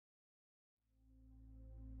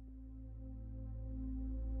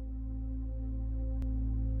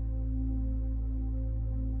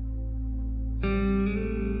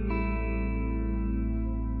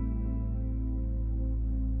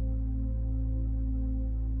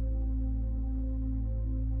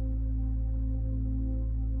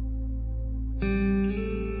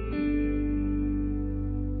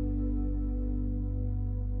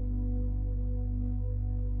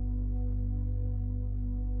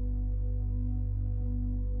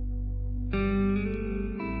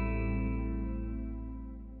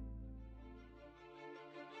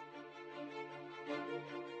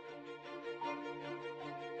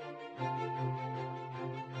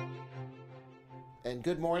and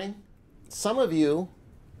good morning. Some of you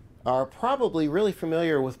are probably really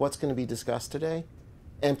familiar with what's going to be discussed today,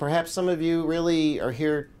 and perhaps some of you really are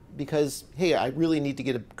here because, hey, I really need to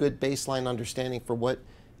get a good baseline understanding for what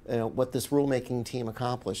this rulemaking team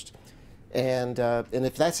accomplished. And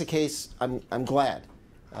if that's the case, I'm glad.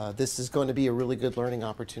 This is going to be a really good learning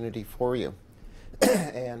opportunity for you.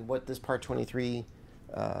 And what this Part 23,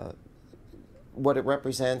 what it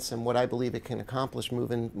represents and what I believe it can accomplish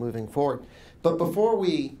moving forward. But before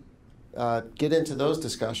we get into those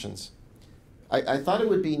discussions, I thought it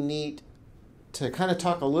would be neat to kind of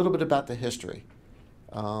talk a little bit about the history.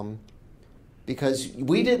 Because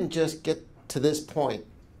we didn't just get to this point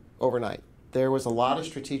overnight. There was a lot of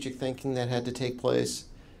strategic thinking that had to take place.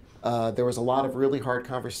 There was a lot of really hard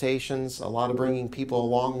conversations, a lot of bringing people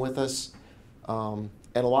along with us, and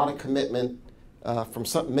a lot of commitment from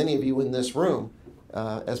many of you in this room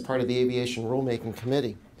as part of the Aviation Rulemaking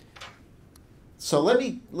Committee. So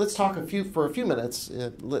let's talk for a few minutes.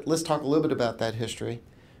 Let's talk a little bit about that history.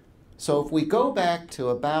 So if we go back to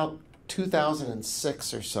about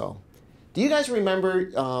 2006 or so, do you guys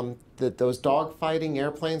remember those dogfighting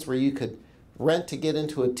airplanes where you could rent to get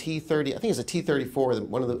into a T-30, I think it was a T-34,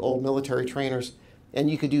 one of the old military trainers, and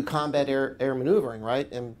you could do combat air maneuvering,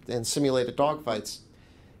 right, and simulated dogfights.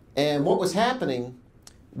 And what was happening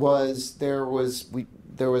was there was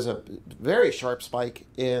a very sharp spike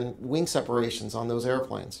in wing separations on those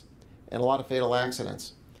airplanes and a lot of fatal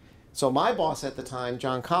accidents. So my boss at the time,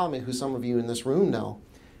 John Colliman, who some of you in this room know,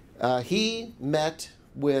 he met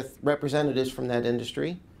with representatives from that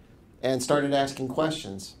industry and started asking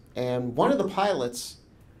questions. And one of the pilots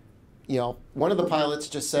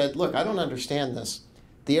just said, look, I don't understand this.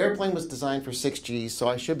 The airplane was designed for 6Gs, so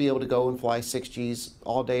I should be able to go and fly 6Gs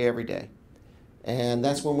all day, every day. And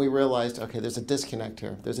that's when we realized, okay, there's a disconnect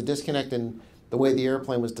here. There's a disconnect in the way the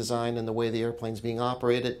airplane was designed and the way the airplane's being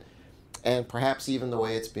operated, and perhaps even the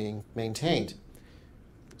way it's being maintained.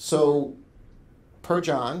 So, per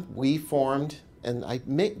John, we formed, and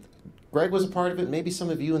Greg was a part of it, maybe some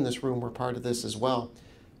of you in this room were part of this as well.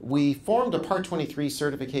 We formed a Part 23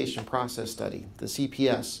 certification process study, the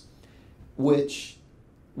CPS, which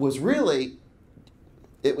was really,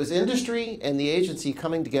 it was industry and the agency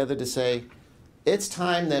coming together to say, it's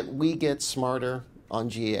time that we get smarter on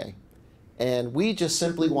GA. And we just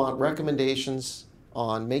simply want recommendations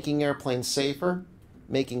on making airplanes safer,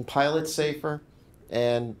 making pilots safer,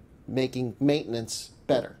 and making maintenance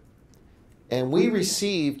better. And we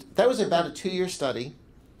received, that was about a 2-year study,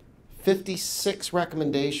 56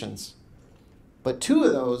 recommendations. But 2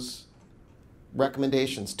 of those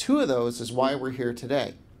recommendations, 2 of those is why we're here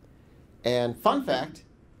today. And fun fact,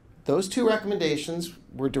 those 2 recommendations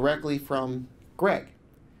were directly from Greg.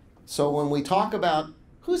 So when we talk about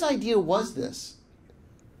whose idea was this,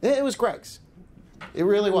 it was Greg's. It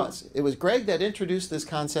really was. It was Greg that introduced this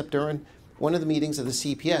concept during one of the meetings of the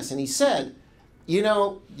CPS. And he said, you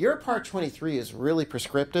know, your Part 23 is really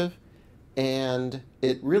prescriptive and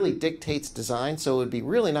it really dictates design. So it would be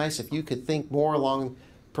really nice if you could think more along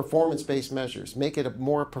performance-based measures, make it a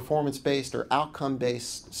more performance-based or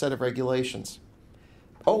outcome-based set of regulations.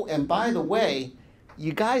 Oh, and by the way,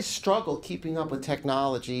 you guys struggle keeping up with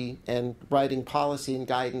technology and writing policy and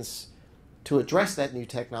guidance to address that new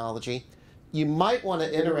technology. You might want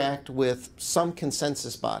to interact with some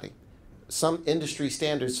consensus body, some industry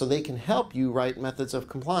standards, so they can help you write methods of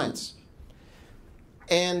compliance.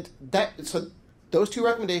 And so those 2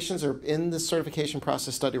 recommendations are in the certification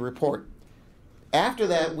process study report. After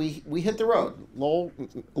that, we hit the road.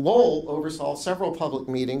 Lowell oversaw several public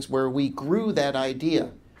meetings where we grew that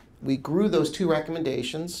idea. We grew those 2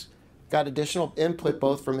 recommendations, got additional input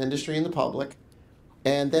both from industry and the public,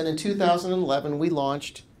 and then in 2011 we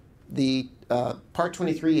launched the Part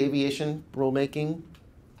 23 Aviation Rulemaking.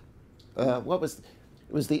 It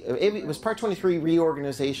was Part 23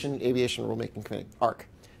 Reorganization Aviation Rulemaking Committee, ARC.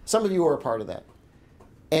 Some of you were a part of that.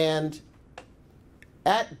 And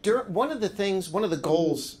one of the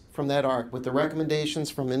goals from that ARC with the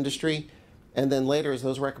recommendations from industry, and then later as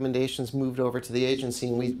those recommendations moved over to the agency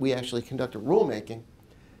and we actually conducted rulemaking,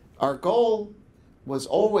 our goal was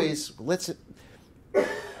always,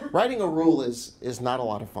 writing a rule is not a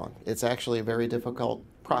lot of fun. It's actually a very difficult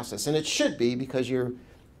process, and it should be because you're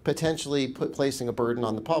potentially placing a burden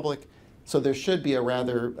on the public, so there should be a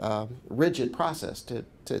rather rigid process to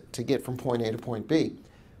get from point A to point B.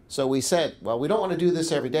 So we said, well, we don't want to do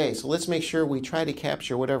this every day, so let's make sure we try to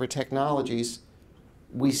capture whatever technologies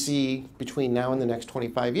we see between now and the next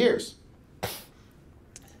 25 years.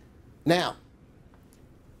 Now,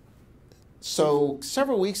 so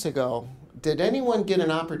several weeks ago, did anyone get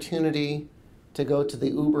an opportunity to go to the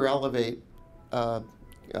Uber Elevate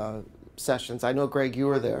sessions. I know, Greg, you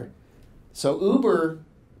were there. So Uber,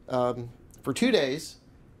 for 2 days,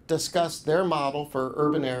 discussed their model for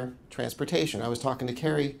urban air transportation. I was talking to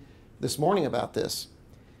Carrie this morning about this,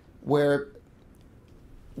 where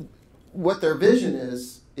what their vision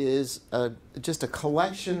is just a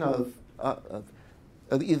collection of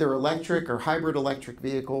either electric or hybrid electric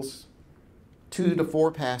vehicles, 2 to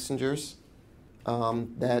 4 passengers,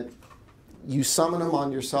 that you summon them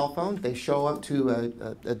on your cell phone. They show up to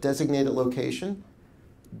a designated location.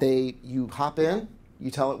 You hop in,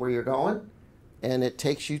 you tell it where you're going, and it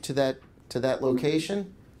takes you to that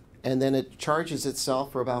location, and then it charges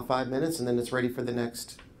itself for about 5 minutes, and then it's ready for the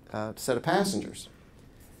next set of passengers.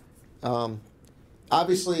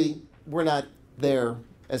 Obviously, we're not there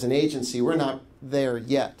as an agency. We're not there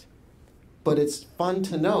yet. But it's fun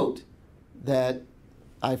to note that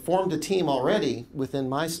I formed a team already within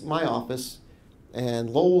my office, and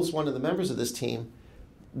Lowell's one of the members of this team,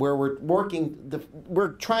 where we're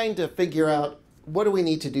trying to figure out what do we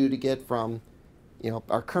need to do to get from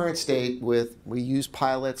our current state we use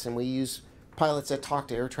pilots, and we use pilots that talk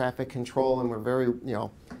to air traffic control, and we're very,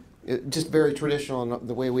 just very traditional in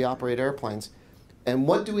the way we operate airplanes. And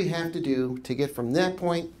what do we have to do to get from that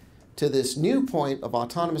point to this new point of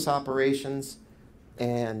autonomous operations,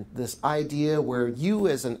 and this idea where you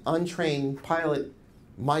as an untrained pilot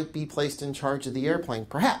might be placed in charge of the airplane.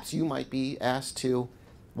 Perhaps you might be asked to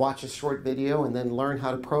watch a short video and then learn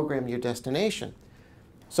how to program your destination.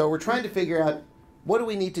 So we're trying to figure out, what do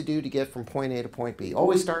we need to do to get from point A to point B?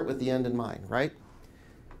 Always start with the end in mind, right?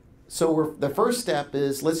 So the first step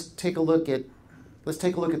is let's take a look at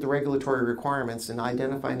the regulatory requirements and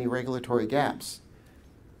identify any regulatory gaps.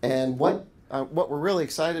 And what we're really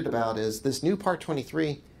excited about is this new Part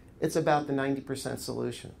 23. It's about the 90%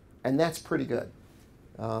 solution, and that's pretty good.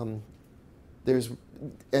 And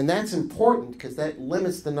that's important because that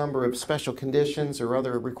limits the number of special conditions or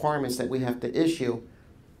other requirements that we have to issue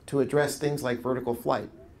to address things like vertical flight.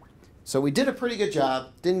 So we did a pretty good job.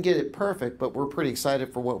 Didn't get it perfect, but we're pretty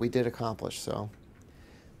excited for what we did accomplish. So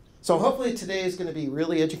hopefully today is going to be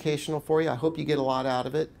really educational for you. I hope you get a lot out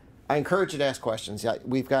of it. I encourage you to ask questions. Yeah,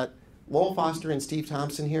 we've got Lowell Foster and Steve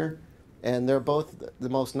Thompson here, and they're both the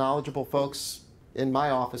most knowledgeable folks in my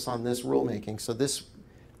office on this rulemaking. So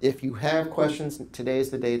if you have questions, today is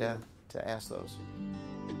the day to ask those.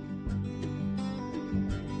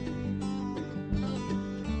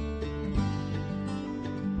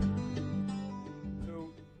 So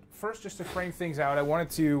first, just to frame things out, I wanted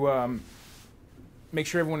to make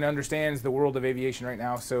sure everyone understands the world of aviation right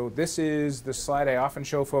now. So this is the slide I often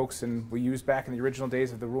show folks, and we used back in the original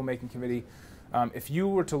days of the rulemaking committee. If you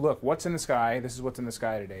were to look, what's in the sky, this is what's in the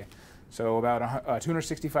sky today. So about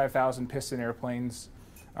 265,000 piston airplanes,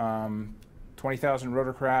 20,000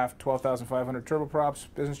 rotorcraft, 12,500 turboprops,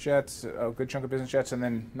 business jets, a good chunk of business jets, and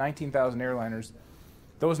then 19,000 airliners.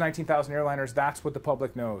 Those 19,000 airliners, that's what the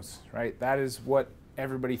public knows, right? That is what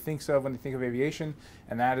everybody thinks of when they think of aviation,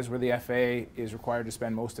 and that is where the FAA is required to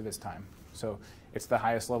spend most of its time. So it's the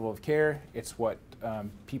highest level of care, it's what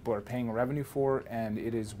people are paying revenue for, and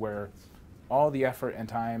it is where all the effort and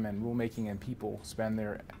time and rulemaking and people spend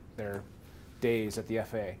their days at the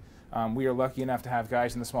FAA. We are lucky enough to have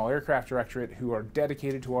guys in the Small Aircraft Directorate who are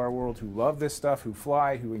dedicated to our world, who love this stuff, who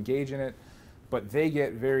fly, who engage in it, but they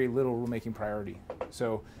get very little rulemaking priority.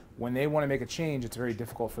 So when they want to make a change, it's very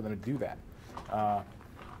difficult for them to do that.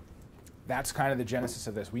 That's kind of the genesis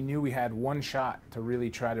of this. We knew we had one shot to really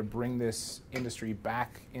try to bring this industry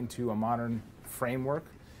back into a modern framework,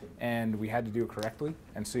 and we had to do it correctly,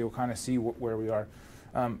 and so you'll kind of see where we are.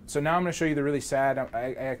 So now I'm going to show you the really sad,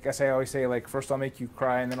 I guess I always say, like, first I'll make you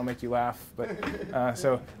cry and then I'll make you laugh, but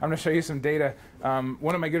so I'm going to show you some data.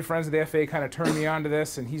 One of my good friends at the FAA kind of turned me on to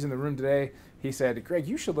this, and he's in the room today. He said, Greg,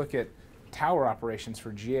 you should look at tower operations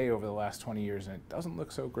for GA over the last 20 years, and it doesn't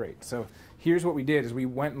look so great. So here's what we did, is we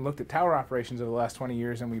went and looked at tower operations over the last 20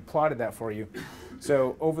 years, and we plotted that for you.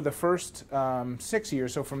 So over the first 6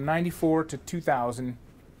 years, so from 94 to 2000,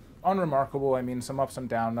 unremarkable, I mean, some up, some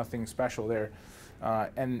down, nothing special there.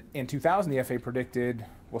 And in 2000, the FAA predicted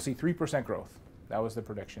we'll see 3% growth. That was the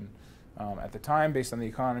prediction at the time, based on the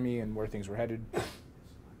economy and where things were headed.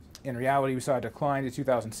 In reality, we saw a decline to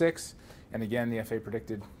 2006, and again, the FAA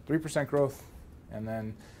predicted 3% growth, and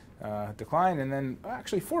then decline, and then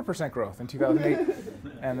actually 4% growth in 2008.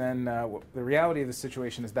 And then the reality of the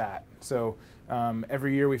situation is that. So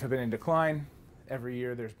every year we've been in decline. Every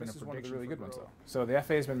year there's been a prediction. This is one of the really good ones, though. So the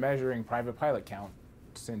FAA has been measuring private pilot count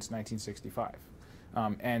since 1965,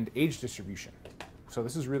 and age distribution. So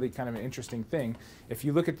this is really kind of an interesting thing. If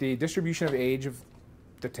you look at the distribution of age of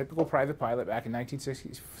the typical private pilot back in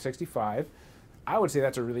 1965, I would say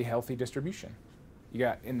that's a really healthy distribution. You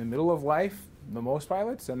got in the middle of life, the most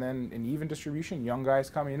pilots, and then an even distribution, young guys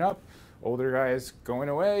coming up, older guys going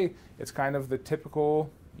away. It's kind of the typical,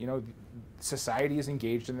 you know, society is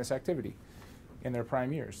engaged in this activity in their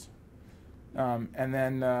prime years. And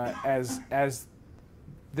then as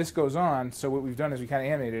this goes on, so what we've done is we kind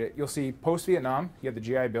of animated it. You'll see post-Vietnam, you had the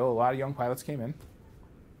GI Bill, a lot of young pilots came in,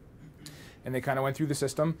 and they kind of went through the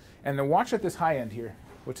system. And then watch at this high end here.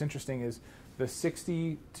 What's interesting is the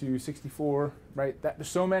 60 to 64, right? There's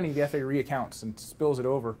so many the FAA reaccounts and spills it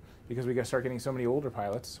over because we got to start getting so many older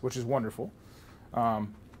pilots, which is wonderful.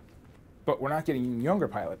 But we're not getting younger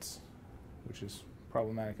pilots, which is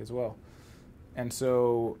problematic as well. And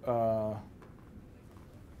so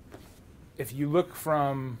if you look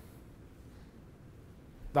from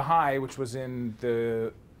the high, which was in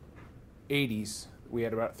the 80s, we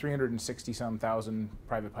had about 360-some thousand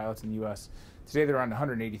private pilots in the U.S. Today, there are around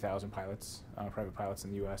 180,000 pilots, private pilots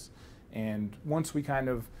in the U.S. And once we kind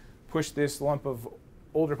of push this lump of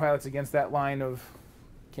older pilots against that line of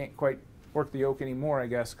can't quite work the yoke anymore, I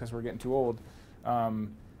guess, because we're getting too old,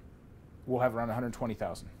 we'll have around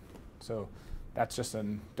 120,000. So that's just a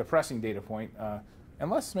depressing data point.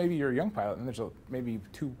 Unless maybe you're a young pilot, and there's maybe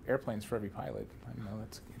 2 airplanes for every pilot. I don't know,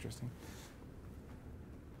 that's interesting.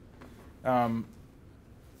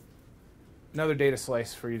 Another data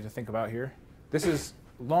slice for you to think about here. This is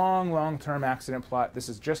long-term accident plot. This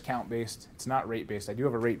is just count-based. It's not rate-based. I do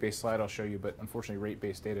have a rate-based slide I'll show you, but unfortunately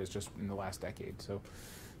rate-based data is just in the last decade. So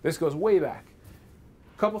this goes way back.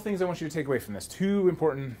 A couple things I want you to take away from this. 2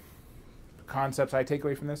 important concepts I take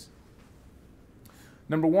away from this.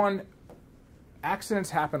 Number 1, accidents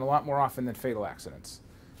happen a lot more often than fatal accidents.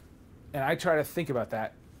 And I try to think about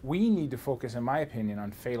that. We need to focus, in my opinion,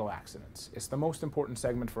 on fatal accidents. It's the most important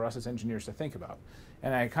segment for us as engineers to think about.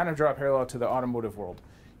 And I kind of draw a parallel to the automotive world.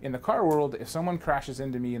 In the car world, if someone crashes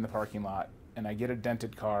into me in the parking lot and I get a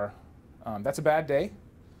dented car, that's a bad day.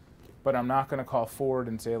 But I'm not going to call Ford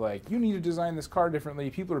and say, like, you need to design this car differently.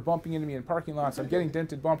 People are bumping into me in parking lots. I'm getting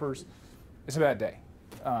dented bumpers. It's a bad day.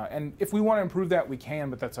 And if we want to improve that, we can,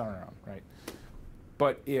 but that's on our own, right?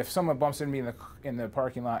 But if someone bumps into me in the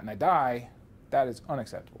parking lot and I die, that is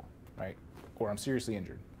unacceptable, right? Or I'm seriously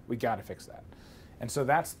injured. We got to fix that. And so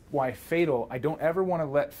that's why fatal, I don't ever want to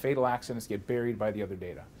let fatal accidents get buried by the other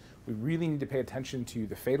data. We really need to pay attention to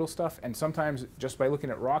the fatal stuff, and sometimes just by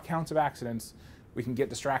looking at raw counts of accidents, we can get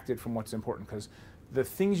distracted from what's important, because the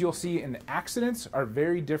things you'll see in accidents are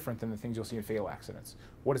very different than the things you'll see in fatal accidents.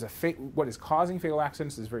 What is causing fatal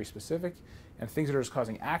accidents is very specific, and things that are just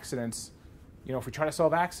causing accidents, you know, if we try to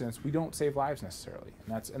solve accidents, we don't save lives necessarily.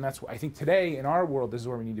 And that's I think today in our world, this is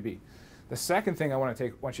where we need to be. The second thing I want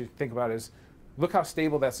you to think about is, look how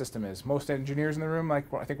stable that system is. Most engineers in the room,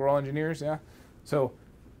 like, I think we're all engineers, yeah? So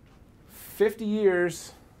 50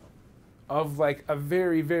 years of like a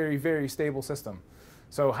very, very, very stable system.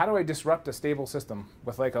 So how do I disrupt a stable system?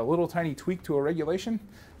 With like a little tiny tweak to a regulation?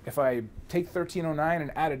 If I take 1309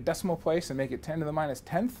 and add a decimal place and make it 10 to the minus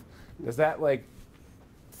 10th, does that like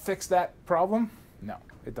fix that problem? No,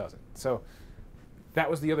 it doesn't. So that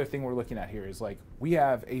was the other thing we're looking at here, is like, we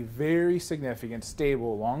have a very significant,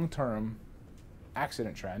 stable, long-term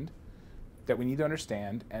accident trend that we need to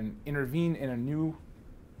understand and intervene in a new,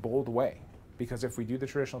 bold way. Because if we do the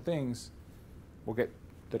traditional things, we'll get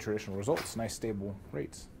the traditional results, nice stable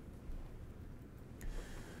rates.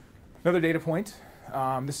 Another data point,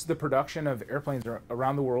 this is the production of airplanes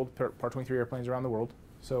around the world, Part 23 airplanes around the world.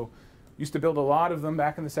 So used to build a lot of them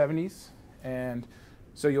back in the 70s, and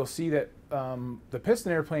so you'll see that the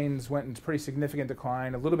piston airplanes went into pretty significant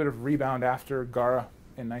decline, a little bit of rebound after GARA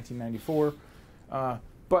in 1994.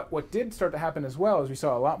 But what did start to happen as well is we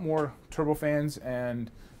saw a lot more turbofans and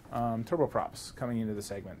turboprops coming into the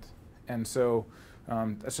segment. And so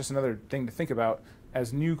that's just another thing to think about.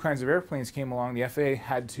 As new kinds of airplanes came along, the FAA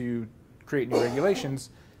had to create new regulations.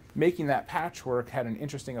 Making that patchwork had an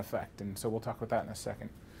interesting effect, and so we'll talk about that in a second.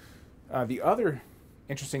 The other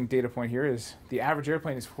interesting data point here is the average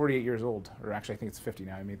airplane is 48 years old, or actually I think it's 50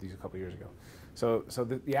 now. I made these a couple years ago. So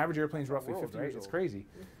the average airplane is roughly 50 years old. It's crazy.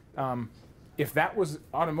 If that was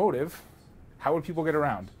automotive, how would people get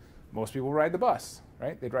around? Most people ride the bus,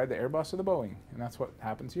 right? They'd ride the Airbus or the Boeing, and that's what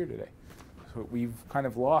happens here today. So we've kind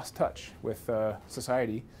of lost touch with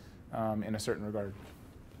society in a certain regard.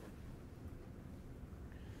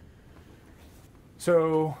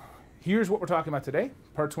 So here's what we're talking about today,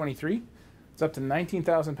 Part 23. It's up to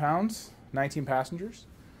 19,000 pounds, 19 passengers.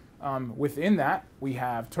 Within that, we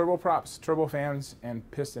have turboprops, turbofans, and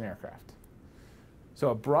piston aircraft. So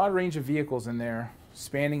a broad range of vehicles in there,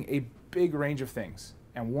 spanning a big range of things,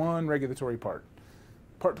 and one regulatory part.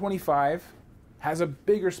 Part 25 has a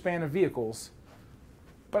bigger span of vehicles,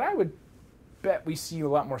 but I would bet we see a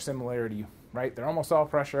lot more similarity, right? They're almost all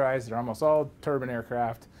pressurized, they're almost all turbine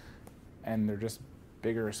aircraft, and they're just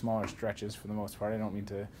bigger or smaller stretches for the most part. I don't mean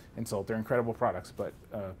to insult, they're incredible products, but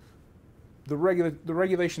the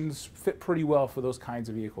regulations fit pretty well for those kinds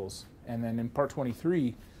of vehicles. And then in Part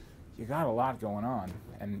 23, you got a lot going on,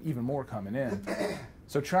 and even more coming in.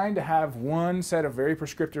 So trying to have one set of very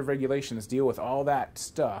prescriptive regulations deal with all that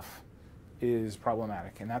stuff is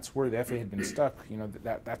problematic, and that's where the FAA had been stuck. You know,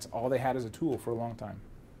 that's all they had as a tool for a long time.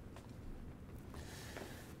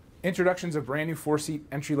 Introductions of brand new 4-seat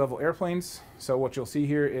entry-level airplanes. So what you'll see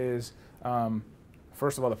here is,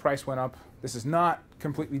 first of all, the price went up. This is not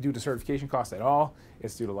completely due to certification costs at all.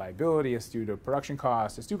 It's due to liability, it's due to production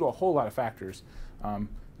costs, it's due to a whole lot of factors.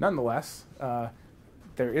 Nonetheless,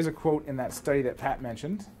 there is a quote in that study that Pat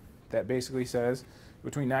mentioned that basically says,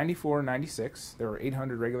 between 94 and 96, there were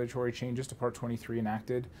 800 regulatory changes to Part 23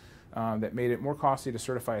 enacted that made it more costly to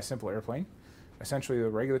certify a simple airplane. Essentially, the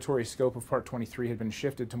regulatory scope of Part 23 had been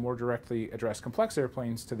shifted to more directly address complex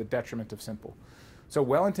airplanes to the detriment of simple. So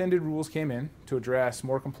well-intended rules came in to address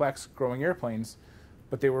more complex growing airplanes,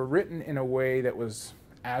 but they were written in a way that was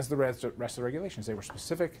as the rest of the regulations. They were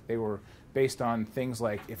specific. They were based on things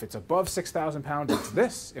like, if it's above 6,000 pounds, it's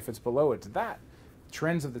this. If it's below, it's that.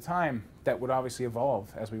 Trends of the time that would obviously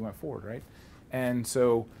evolve as we went forward, right? And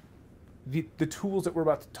so the tools that we're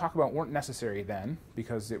about to talk about weren't necessary then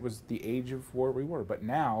because it was the age of where we were. But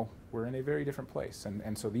now we're in a very different place.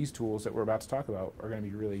 And so these tools that we're about to talk about are going to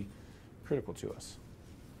be really critical to us.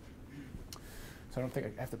 So I don't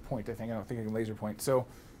think I have to point. I don't think I can laser point. So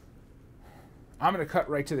I'm going to cut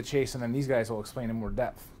right to the chase, and then these guys will explain in more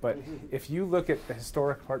depth. But if you look at the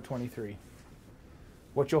historic Part 23,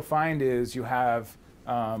 what you'll find is you have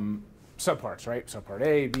subparts, right? Subpart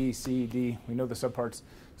A, B, C, D. We know the subparts.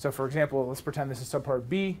 So for example, let's pretend this is subpart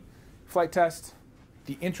B, flight test.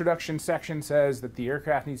 The introduction section says that the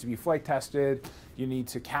aircraft needs to be flight tested. You need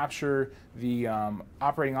to capture the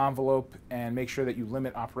operating envelope and make sure that you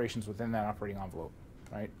limit operations within that operating envelope,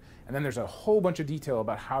 right? And then there's a whole bunch of detail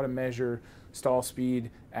about how to measure stall speed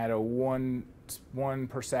at a one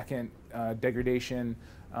per second degradation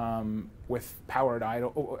with powered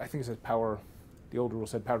idle. Oh, I think it says power. The old rule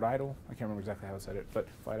said powered idle. I can't remember exactly how it said it, but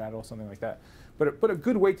flight idle, something like that. But a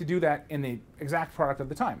good way to do that in the exact product of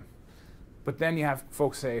the time. But then you have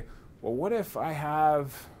folks say, well, what if I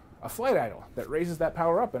have a flight idle that raises that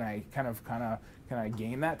power up, and I can I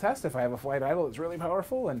gain that test if I have a flight idle that's really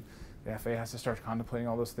powerful? And the FAA has to start contemplating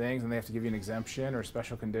all those things, and they have to give you an exemption or a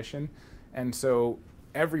special condition. And so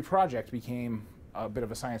every project became a bit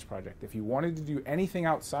of a science project. If you wanted to do anything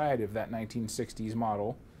outside of that 1960s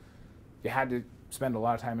model, you had to spend a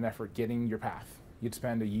lot of time and effort getting your path. You'd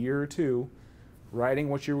spend a year or two writing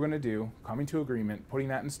what you were going to do, coming to agreement, putting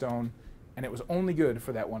that in stone, and it was only good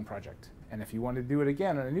for that one project. And if you wanted to do it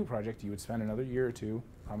again on a new project, you would spend another year or two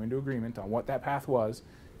coming to agreement on what that path was,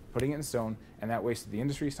 putting it in stone, and that wasted the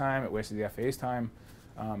industry's time, it wasted the FAA's time,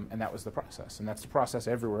 and that was the process. And that's the process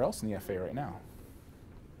everywhere else in the FAA right now.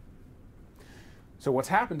 So what's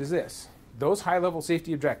happened is this. Those high-level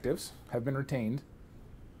safety objectives have been retained,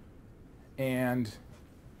 and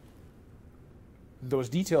those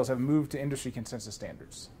details have moved to industry consensus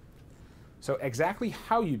standards. So exactly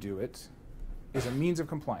how you do it is a means of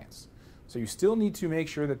compliance. So you still need to make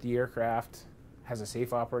sure that the aircraft has a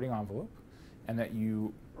safe operating envelope and that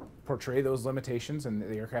you portray those limitations and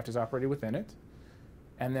the aircraft is operated within it.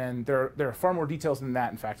 And then there are far more details than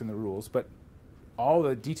that, in fact, in the rules, but all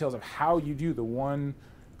the details of how you do the 1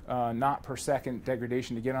 knot per second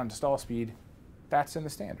degradation to get onto stall speed, that's in the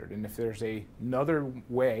standard. And if there's another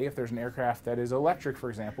way, if there's an aircraft that is electric, for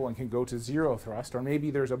example, and can go to 0 thrust, or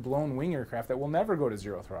maybe there's a blown wing aircraft that will never go to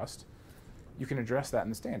 0 thrust, you can address that in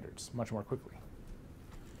the standards much more quickly.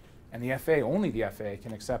 And the FAA, only the FAA,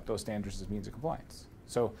 can accept those standards as means of compliance.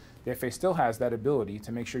 So the FAA still has that ability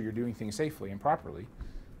to make sure you're doing things safely and properly,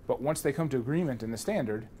 but once they come to agreement in the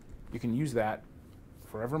standard, you can use that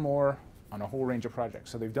forevermore on a whole range of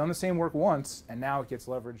projects. So they've done the same work once, and now it gets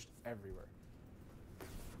leveraged everywhere.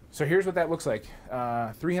 So here's what that looks like.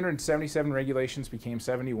 377 regulations became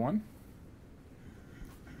 71.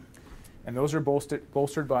 And those are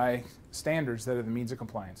bolstered by standards that are the means of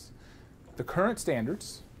compliance. The current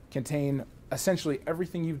standards contain essentially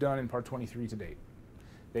everything you've done in Part 23 to date.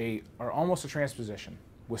 They are almost a transposition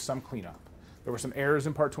with some cleanup. There were some errors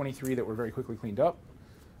in Part 23 that were very quickly cleaned up.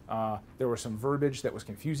 There were some verbiage that was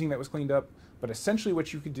confusing that was cleaned up. But essentially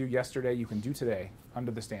what you could do yesterday, you can do today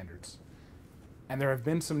under the standards. And there have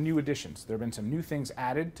been some new additions. There have been some new things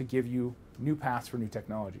added to give you new paths for new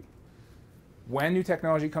technology. When new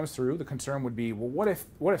technology comes through, the concern would be, well, what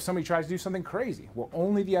if somebody tries to do something crazy? Well,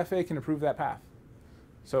 only the FAA can approve that path.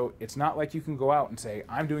 So it's not like you can go out and say,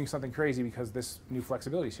 I'm doing something crazy because this new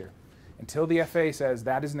flexibility is here. Until the FAA says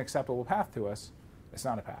that is an acceptable path to us, it's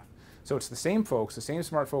not a path. So it's the same folks, the same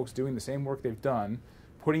smart folks doing the same work they've done,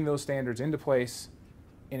 putting those standards into place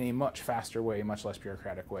in a much faster way, much less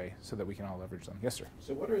bureaucratic way, so that we can all leverage them. Yes, sir?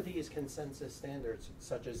 So what are these consensus standards,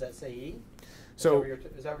 such as SAE? So,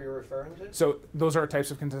 is that what you're referring to? So those are types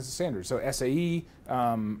of consensus standards. So SAE,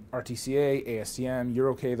 RTCA, ASTM,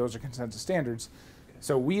 EuroK, those are consensus standards. Okay.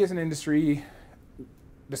 So we as an industry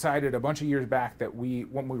decided a bunch of years back that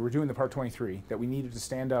when we were doing the Part 23, that we needed to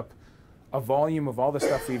stand up a volume of all the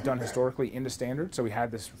stuff we've done historically into standards. So we had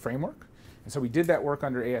this framework. And so we did that work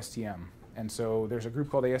under ASTM. And so there's a group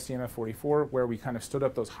called ASTM F44 where we kind of stood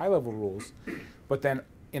up those high-level rules. But then,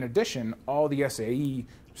 in addition, all the SAE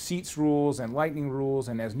seats rules and lightning rules,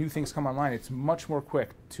 and as new things come online, it's much more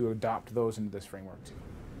quick to adopt those into this framework too.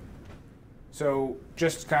 So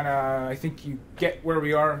just kind of, I think you get where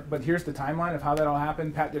we are, but here's the timeline of how that all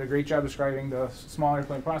happened. Pat did a great job describing the small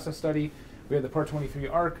airplane process study. We had the Part 23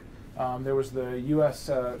 ARC. There was the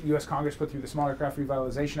US Congress put through the Small Aircraft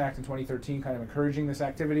Revitalization Act in 2013, kind of encouraging this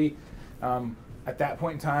activity. At that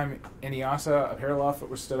point in time, in EASA, a parallel effort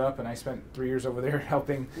was stood up, and I spent 3 years over there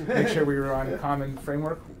helping make sure we were on a common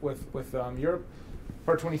framework with Europe.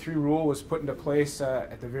 Part 23 rule was put into place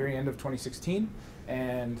at the very end of 2016,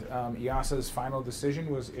 and EASA's final decision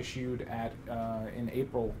was issued in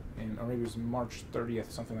April, or maybe it was March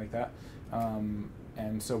 30th, something like that.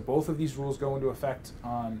 And so both of these rules go into effect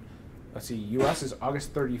on, let's see, US is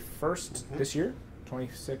August 31st this year,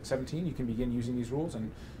 2017. You can begin using these rules,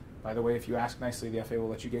 and by the way, if you ask nicely, the FAA will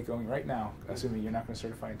let you get going right now, assuming you're not going to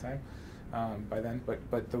certify in time by then.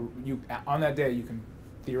 But on that day, you can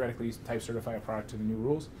theoretically type certify a product to the new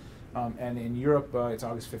rules. And in Europe, it's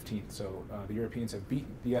August 15th. So the Europeans have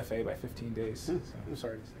beaten the FAA by 15 days. So I'm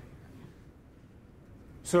sorry to say.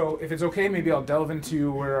 So if it's okay, maybe I'll delve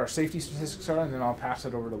into where our safety statistics are, and then I'll pass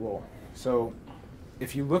it over to Lowell. So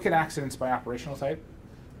if you look at accidents by operational type,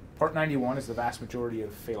 Part 91 is the vast majority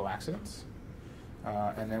of fatal accidents.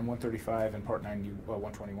 And then 135 and Part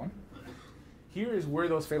 121. Here is where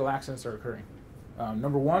those fatal accidents are occurring.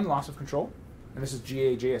 Number one, loss of control. And this is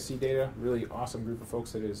GA-JSC data, really awesome group of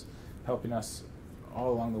folks that is helping us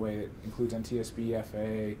all along the way. It includes NTSB,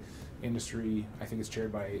 FAA, industry. I think it's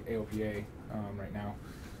chaired by AOPA right now.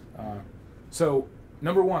 So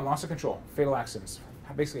number one, loss of control, fatal accidents.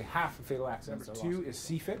 Basically half of fatal accidents. Number two is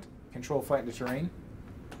CFIT, control flight into terrain.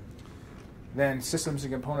 Then systems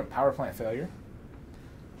and component power plant failure.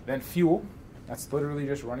 Then fuel, that's literally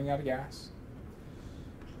just running out of gas.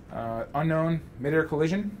 Unknown mid-air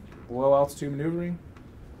collision, low altitude maneuvering,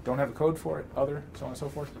 don't have a code for it, other, so on and so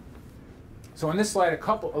forth. So on this slide,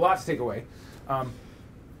 a lot to take away.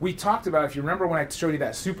 We talked about, if you remember when I showed you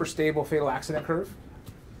that super stable fatal accident curve,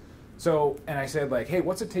 and I said like, hey,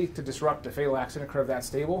 what's it take to disrupt a fatal accident curve that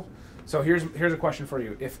stable? So here's a question for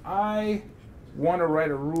you. If I want to write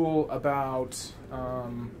a rule about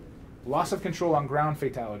loss of control on ground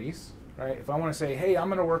fatalities, right? If I want to say, hey, I'm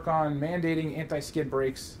going to work on mandating anti-skid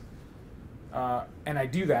brakes, and I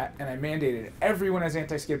do that, and I mandated everyone has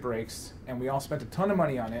anti-skid brakes, and we all spent a ton of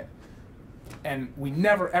money on it, and we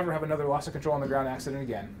never ever have another loss of control on the ground accident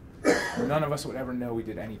again, none of us would ever know we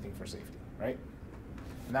did anything for safety, right?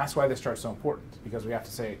 And that's why this chart's so important, because we have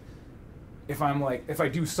to say, if I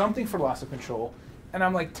do something for loss of control, and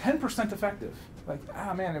I'm like 10% effective, like,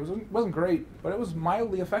 man, it wasn't great, but it was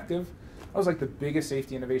mildly effective. That was like the biggest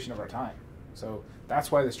safety innovation of our time. So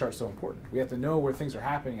that's why this chart's so important. We have to know where things are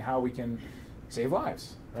happening, how we can save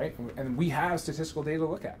lives, right? And we have statistical data to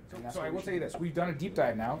look at. So I will tell you this, we've done a deep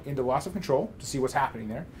dive now into loss of control to see what's happening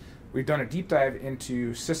there. We've done a deep dive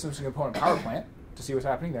into systems and component power plant to see what's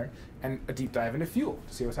happening there, and a deep dive into fuel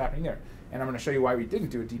to see what's happening there. And I'm going to show you why we didn't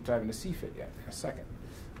do a deep dive into CFIT yet in a second.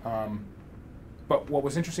 But what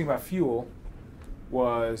was interesting about fuel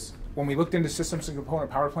was when we looked into systems and component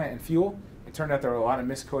power plant and fuel, it turned out there were a lot of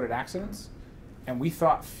miscoded accidents, and we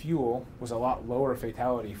thought fuel was a lot lower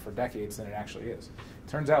fatality for decades than it actually is. It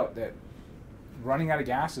turns out that running out of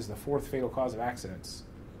gas is the 4th fatal cause of accidents.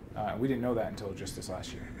 We didn't know that until just this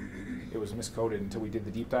last year. It was miscoded until we did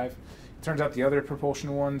the deep dive. It turns out the other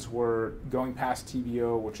propulsion ones were going past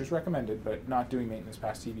TBO, which is recommended, but not doing maintenance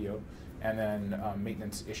past TBO, and then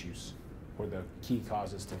maintenance issues were the key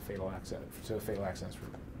causes to fatal accidents for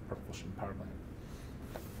propulsion power plant.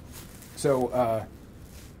 So,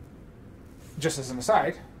 just as an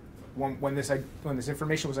aside, when this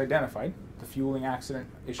information was identified, the fueling accident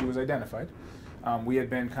issue was identified, we had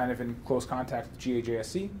been kind of in close contact with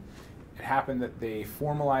GAJSC, it happened that they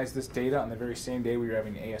formalized this data on the very same day we were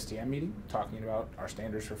having an ASTM meeting talking about our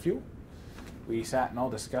standards for fuel. We sat and all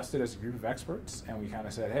discussed it as a group of experts, and we kind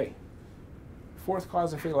of said, hey, fourth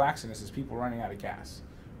cause of fatal accidents is people running out of gas.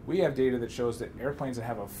 We have data that shows that airplanes that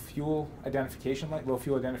have a fuel identification light, low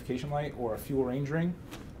fuel identification light, or a fuel range ring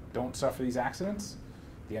don't suffer these accidents.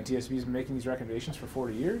 The NTSB has been making these recommendations for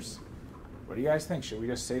 40 years. What do you guys think? Should we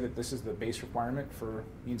just say that this is the base requirement for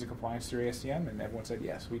means of compliance through ASTM? And everyone said,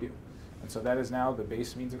 yes, we do. And so that is now the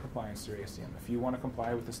base means of compliance through ASTM. If you want to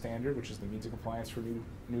comply with the standard, which is the means of compliance for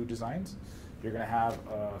new designs, you're going to have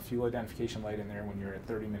a fuel identification light in there when you're at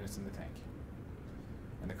 30 minutes in the tank.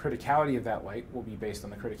 And the criticality of that light will be based on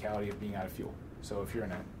the criticality of being out of fuel. So if you're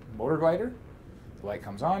in a motor glider, the light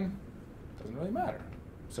comes on, it doesn't really matter.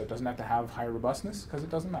 So it doesn't have to have high robustness because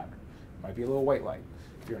it doesn't matter. It might be a little white light.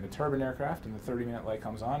 If you're in a turbine aircraft and the 30-minute light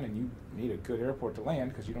comes on and you need a good airport to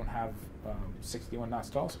land because you don't have 61 knot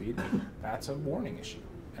stall speed, that's a warning issue.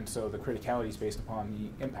 And so the criticality is based upon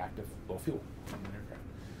the impact of low fuel on an aircraft.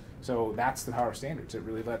 So that's the power of standards. It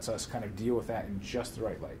really lets us kind of deal with that in just the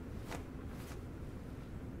right light.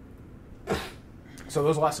 So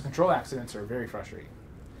those loss of control accidents are very frustrating.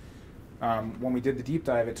 When we did the deep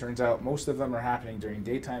dive, it turns out most of them are happening during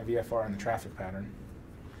daytime VFR and the traffic pattern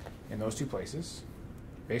in those two places,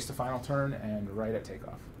 base to final turn and right at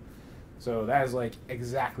takeoff. So that is like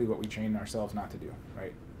exactly what we trained ourselves not to do,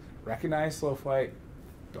 right? Recognize slow flight,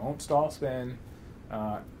 don't stall spin,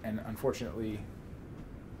 and unfortunately,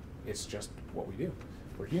 it's just what we do.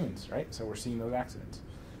 We're humans, right? So we're seeing those accidents.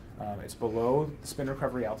 It's below the spin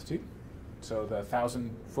recovery altitude. So the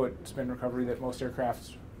 1,000-foot spin recovery that most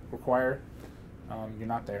aircrafts require, you're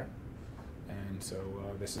not there. And so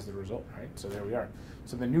this is the result, right? So there we are.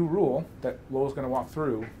 So the new rule that Lowell's going to walk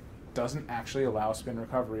through doesn't actually allow spin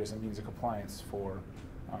recovery as a means of compliance for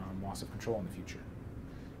loss of control in the future,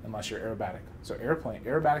 unless you're aerobatic. So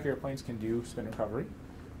aerobatic airplanes can do spin recovery.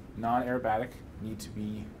 Non-aerobatic need to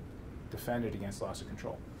be defended against loss of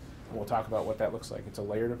control. And we'll talk about what that looks like. It's a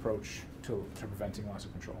layered approach to preventing loss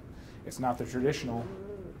of control. It's not the traditional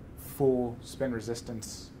full spin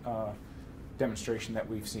resistance demonstration that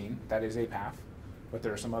we've seen. That is a path, but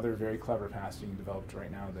there are some other very clever paths being developed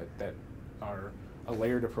right now that are a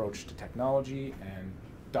layered approach to technology and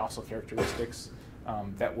docile characteristics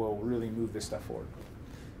that will really move this stuff forward.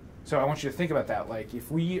 So I want you to think about that. Like,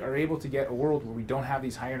 if we are able to get a world where we don't have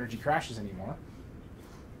these high energy crashes anymore,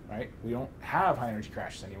 right? We don't have high energy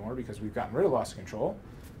crashes anymore because we've gotten rid of loss of control,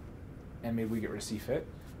 and maybe we get rid of CFIT,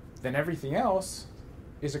 then everything else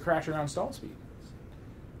is a crash around stall speed.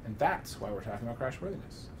 And that's why we're talking about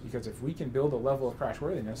crashworthiness. Because if we can build a level of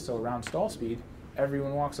crashworthiness, so around stall speed,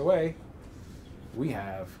 everyone walks away, we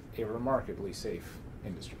have a remarkably safe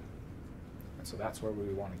industry. And so that's where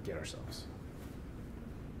we want to get ourselves.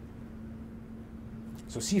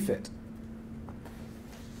 So CFIT.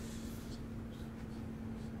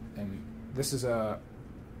 And this is a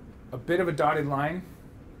bit of a dotted line,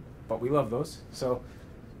 but we love those. So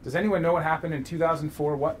does anyone know what happened in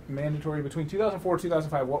 2004? What mandatory, between 2004 and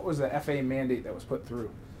 2005, what was the FAA mandate that was put through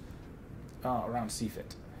around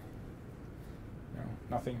CFIT? No,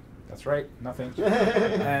 nothing. That's right, nothing.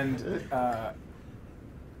 And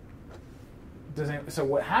so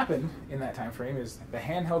what happened in that time frame is the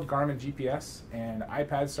handheld Garmin GPS and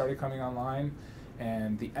iPads started coming online,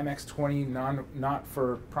 and the MX-20 not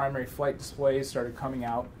for primary flight displays started coming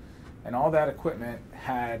out, and all that equipment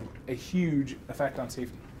had a huge effect on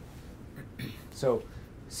safety. So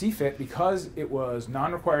CFIT, because it was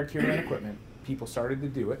non-required carry-on equipment, people started to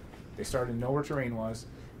do it. They started to know where terrain was,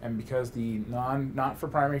 and because the not for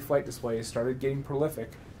primary flight displays started getting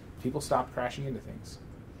prolific, people stopped crashing into things.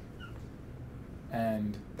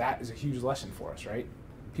 And that is a huge lesson for us, right?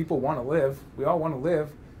 People want to live. We all want to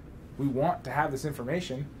live. We want to have this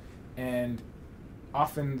information, and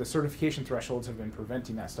often the certification thresholds have been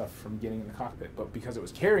preventing that stuff from getting in the cockpit. But because it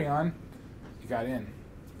was carry-on, it got in,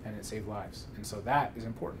 and it saved lives. And so that is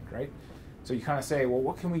important, right? So you kind of say, well,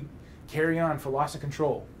 what can we carry on for loss of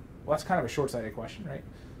control? Well, that's kind of a short-sighted question, right?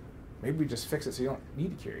 Maybe we just fix it so you don't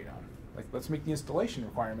need to carry it on. Like, let's make the installation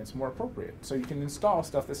requirements more appropriate so you can install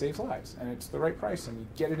stuff that saves lives, and it's the right price, and you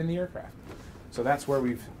get it in the aircraft. So that's where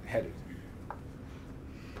we've headed.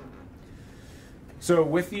 So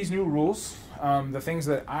with these new rules, the things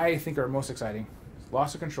that I think are most exciting,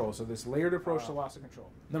 loss of control. So this layered approach to loss of control.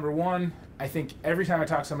 Number one, I think every time I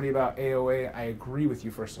talk to somebody about AOA, I agree with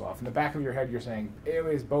you, first of all. From the back of your head, you're saying,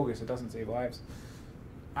 AOA is bogus, it doesn't save lives.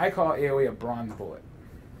 I call AOA a bronze bullet.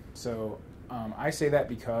 So I say that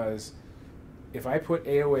because if I put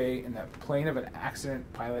AOA in the plane of an accident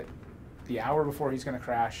pilot the hour before he's going to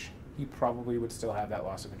crash, you probably would still have that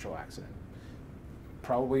loss of control accident.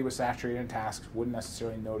 Probably was saturated in tasks, wouldn't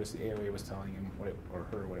necessarily notice the AOA was telling him what it, or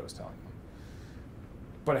her what it was telling him.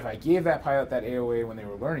 But if I gave that pilot that AOA when they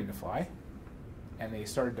were learning to fly, and they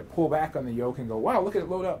started to pull back on the yoke and go, wow, look at it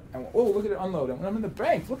load up, and oh, look at it unload, and when I'm in the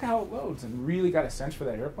bank, look how it loads, and really got a sense for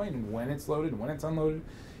that airplane and when it's loaded and when it's unloaded,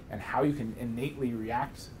 and how you can innately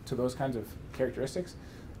react to those kinds of characteristics,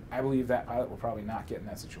 I believe that pilot will probably not get in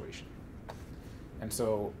that situation. And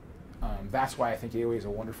so that's why I think AOA is a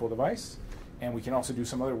wonderful device, and we can also do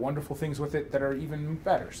some other wonderful things with it that are even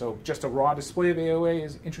better. So just a raw display of AOA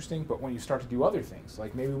is interesting, but when you start to do other things,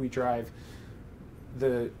 like maybe we drive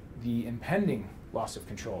the impending loss of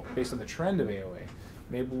control based on the trend of AOA,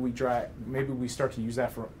 maybe we start to use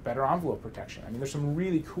that for better envelope protection. I mean, there's some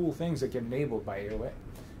really cool things that get enabled by AOA,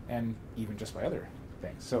 and even just by other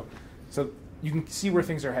things. So you can see where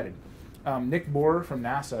things are headed. Nick Bohr from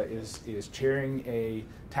NASA is chairing a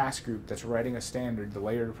task group that's writing a standard, the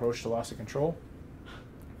layered approach to loss of control,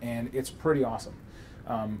 and it's pretty awesome.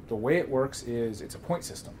 The way it works is it's a point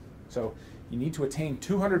system. So you need to attain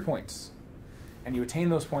 200 points, and you attain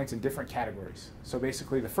those points in different categories. So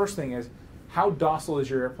basically the first thing is, how docile is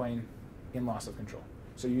your airplane in loss of control?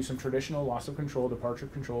 So you use some traditional loss of control, departure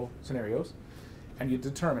control scenarios, and you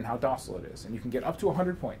determine how docile it is. And you can get up to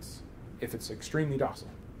 100 points if it's extremely docile.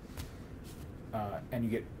 And you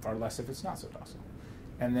get far less if it's not so docile.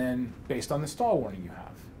 And then based on the stall warning you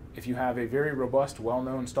have, if you have a very robust,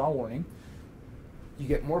 well-known stall warning, you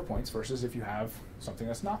get more points versus if you have something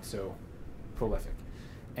that's not so prolific.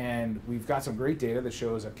 And we've got some great data that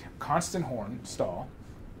shows a constant horn stall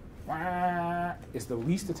is the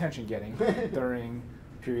least attention getting during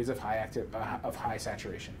periods of high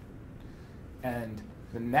saturation. And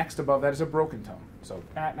the next above that is a broken tone. So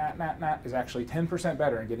is actually 10%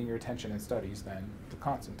 better in getting your attention in studies than the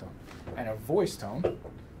constant tone. And a voice tone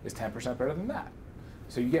is 10% better than that.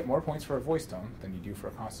 So you get more points for a voice tone than you do for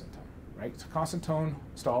a constant tone, right? So constant tone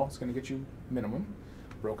stall is going to get you minimum.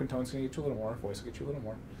 Broken tone is going to get you a little more. Voice will get you a little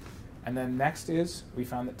more. And then next is, we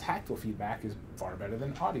found that tactile feedback is far better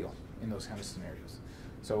than audio in those kind of scenarios.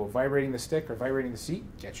 So vibrating the stick or vibrating the seat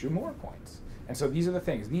gets you more points. And so these are the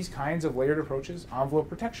things. These kinds of layered approaches, envelope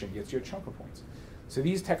protection gets you a chunk of points. So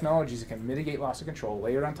these technologies that can mitigate loss of control,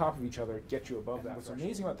 layered on top of each other, get you above that. What's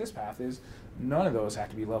amazing about this path is none of those have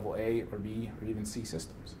to be level A or B or even C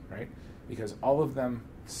systems, right? Because all of them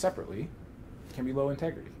separately can be low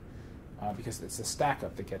integrity. Because it's the stack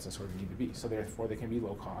up that gets us where we need to be. So therefore they can be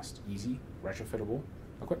low cost, easy, retrofittable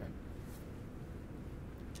equipment.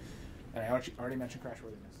 And I already mentioned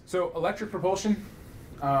crashworthiness. So electric propulsion,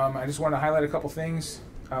 I just want to highlight a couple things.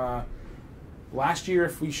 Last year,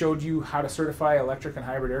 if we showed you how to certify electric and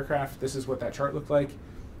hybrid aircraft, this is what that chart looked like.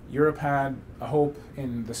 Europe had a hope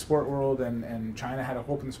in the sport world, and China had a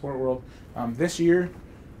hope in the sport world. This year,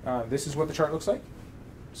 this is what the chart looks like.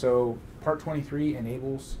 So Part 23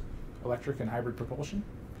 enables electric and hybrid propulsion.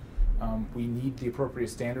 We need the appropriate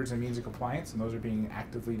standards and means of compliance, and those are being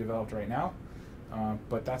actively developed right now.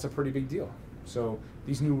 But that's a pretty big deal. So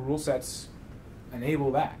these new rule sets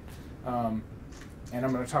enable that. And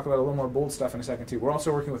I'm going to talk about a little more bold stuff in a second too. We're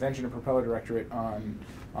also working with Engine and Propeller Directorate on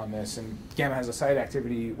this, and GAMA has a site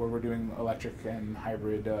activity where we're doing electric and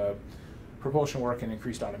hybrid propulsion work and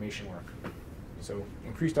increased automation work. So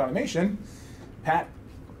increased automation, Pat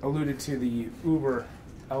alluded to the Uber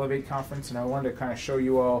Elevate conference, and I wanted to kind of show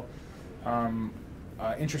you all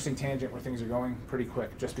interesting tangent where things are going pretty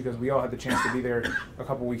quick, just because we all had the chance to be there a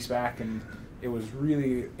couple weeks back, and it was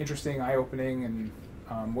really interesting, eye-opening, and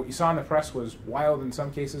what you saw in the press was wild in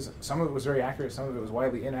some cases. Some of it was very accurate, some of it was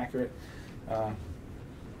wildly inaccurate.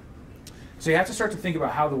 So you have to start to think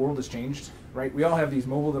about how the world has changed, right? We all have these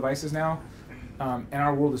mobile devices now, and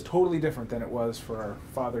our world is totally different than it was for our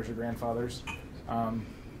fathers or grandfathers.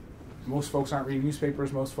 Most folks aren't reading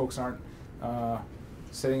newspapers. Most folks aren't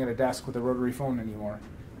sitting at a desk with a rotary phone anymore.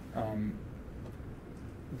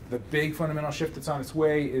 The big fundamental shift that's on its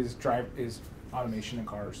way is automation in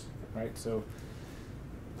cars, right? So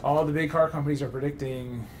all the big car companies are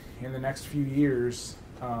predicting in the next few years,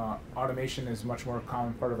 automation is a much more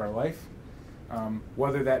common part of our life.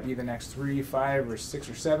 Whether that be the next 3, 5, or 6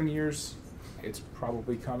 or 7 years, it's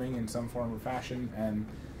probably coming in some form or fashion. And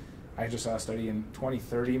I just saw a study in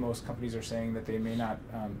 2030, most companies are saying that they may not,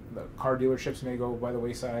 the car dealerships may go by the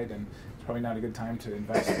wayside, and it's probably not a good time to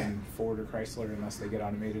invest in Ford or Chrysler unless they get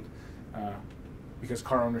automated, because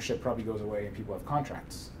car ownership probably goes away and people have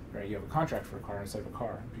contracts, right? You have a contract for a car instead of a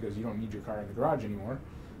car, because you don't need your car in the garage anymore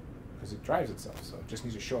because it drives itself, so it just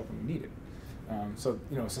needs to show up when you need it. So,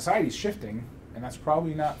 society's shifting, and that's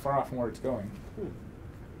probably not far off from where it's going.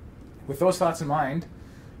 With those thoughts in mind,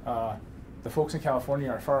 The folks in California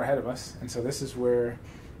are far ahead of us, and so this is where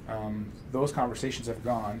those conversations have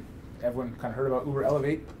gone. Everyone kind of heard about Uber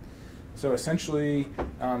Elevate. So essentially,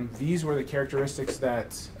 these were the characteristics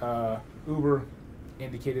that Uber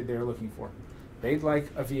indicated they were looking for. They'd like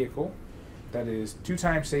a vehicle that is 2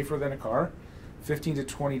 times safer than a car, 15 to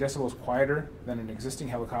 20 decibels quieter than an existing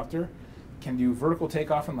helicopter, can do vertical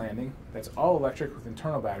takeoff and landing, that's all electric with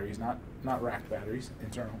internal batteries, not racked batteries,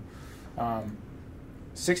 internal.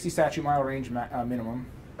 60 statute mile range minimum,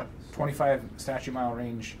 25 statute mile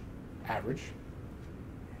range average.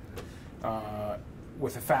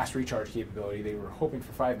 With a fast recharge capability, they were hoping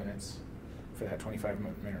for 5 minutes for that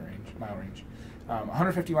 25-mile range.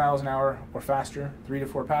 150 miles an hour or faster, 3 to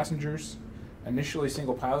 4 passengers, initially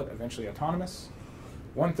single pilot, eventually autonomous.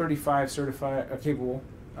 135 certified, capable,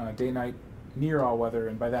 day-night, near all weather,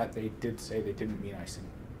 and by that they did say they didn't mean icing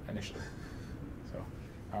initially. So,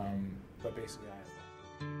 but basically,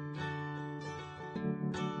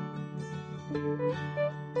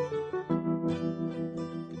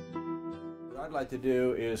 What I'd like to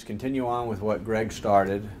do is continue on with what Greg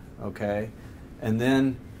started, okay, and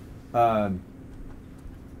then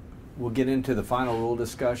we'll get into the final rule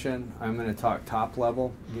discussion. I'm going to talk top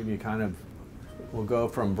level, give you kind of, we'll go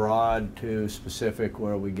from broad to specific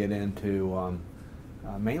where we get into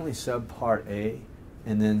mainly subpart A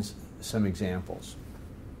and then some examples.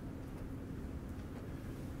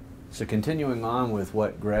 So continuing on with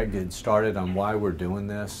what Greg had started on why we're doing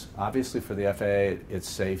this, obviously for the FAA it's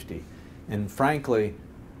safety. And frankly,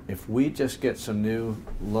 if we just get some new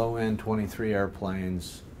low-end 23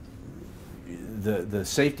 airplanes, the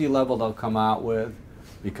safety level they'll come out with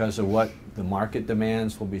because of what the market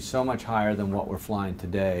demands will be so much higher than what we're flying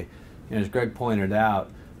today. And as Greg pointed out,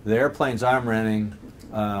 the airplanes I'm renting,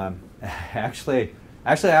 actually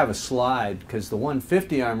I have a slide because the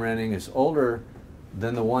 150 I'm renting is older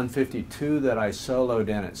than the 152 that I soloed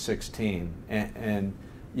in at 16. And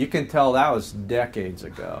you can tell that was decades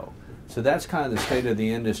ago. So that's kind of the state of the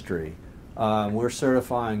industry. We're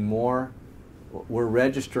certifying more, we're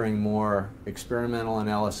registering more experimental and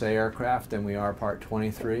LSA aircraft than we are Part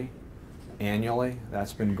 23 annually.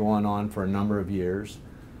 That's been going on for a number of years.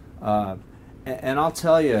 And I'll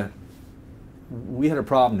tell you, we had a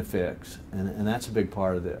problem to fix, and that's a big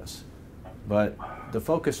part of this. But the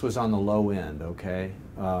focus was on the low end, okay?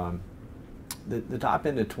 The top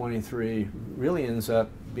end of 23 really ends up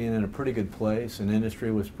being in a pretty good place, and industry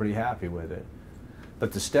was pretty happy with it.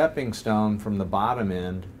 But the stepping stone from the bottom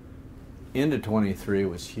end into 23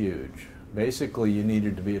 was huge. Basically, you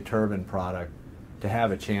needed to be a turbine product to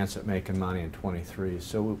have a chance at making money in 23.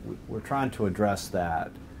 So we're trying to address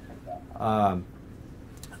that.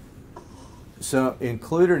 So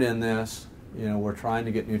included in this, you know, we're trying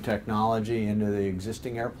to get new technology into the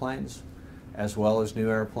existing airplanes as well as new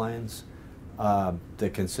airplanes. The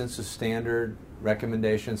consensus standard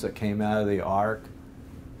recommendations that came out of the ARC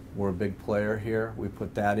were a big player here. We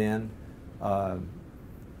put that in. The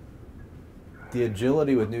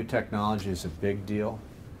agility with new technology is a big deal.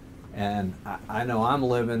 And I know I'm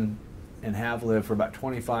living and have lived for about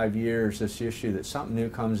 25 years this issue that something new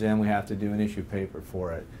comes in, we have to do an issue paper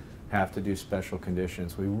for it, have to do special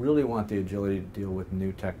conditions. We really want the agility to deal with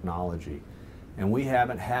new technology. And we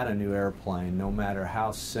haven't had a new airplane, no matter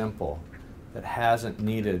how simple, that hasn't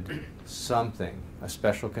needed something, a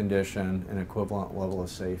special condition, an equivalent level of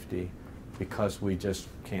safety, because we just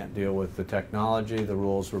can't deal with the technology. The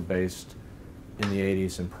rules were based in the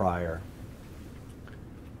 80s and prior.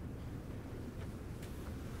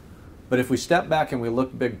 But if we step back and we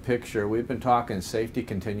look big picture, we've been talking safety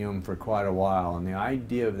continuum for quite a while, and the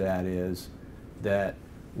idea of that is that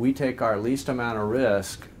we take our least amount of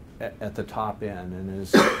risk at the top end. And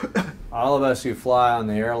as all of us who fly on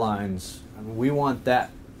the airlines, I mean, we want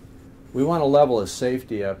a level of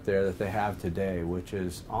safety up there that they have today, which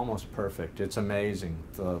is almost perfect. It's amazing,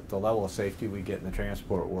 the level of safety we get in the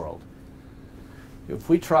transport world. If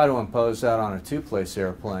we try to impose that on a two-place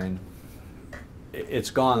airplane,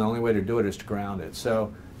 it's gone. The only way to do it is to ground it.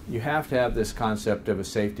 So you have to have this concept of a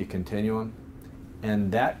safety continuum,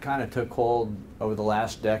 and that kind of took hold over the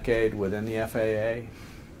last decade within the FAA.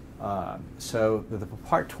 So the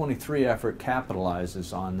Part 23 effort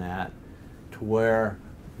capitalizes on that to where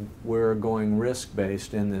we're going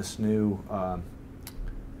risk-based in this new,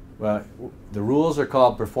 well, the rules are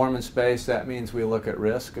called performance-based. That means we look at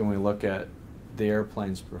risk and we look at the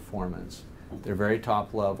airplane's performance. They're very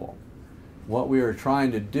top level. What we were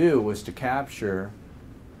trying to do was to capture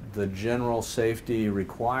the general safety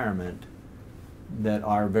requirement that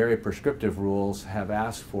our very prescriptive rules have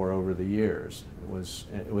asked for over the years. It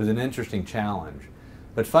was an interesting challenge.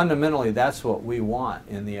 But fundamentally, that's what we want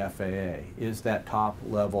in the FAA, is that top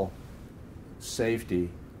level safety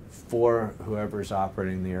for whoever's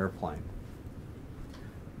operating the airplane.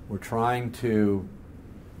 We're trying to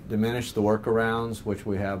diminish the workarounds, which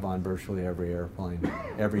we have on virtually every airplane,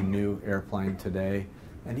 every new airplane today,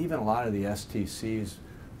 and even a lot of the STCs,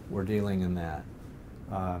 we're dealing in that.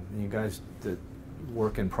 You guys that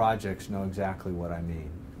work in projects know exactly what I mean.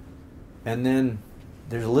 And then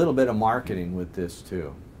there's a little bit of marketing with this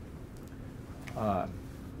too,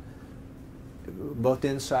 both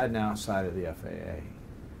inside and outside of the FAA.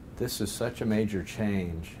 This is such a major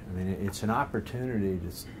change. I mean, it's an opportunity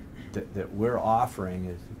that we're offering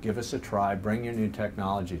is give us a try, bring your new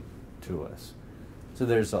technology to us. So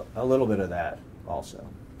there's a little bit of that also.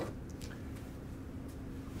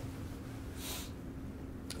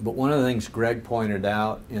 But one of the things Greg pointed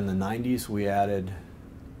out, in the 90s we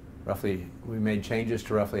made changes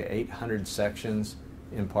to roughly 800 sections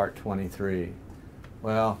in Part 23.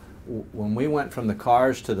 Well, when we went from the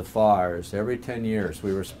cars to the FARs, every 10 years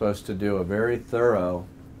we were supposed to do a very thorough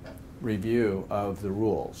review of the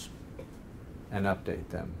rules and update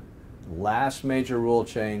them. The last major rule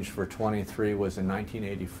change for 23 was in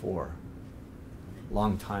 1984, a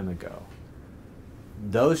long time ago.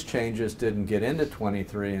 Those changes didn't get into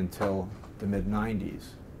 23 until the mid-90s.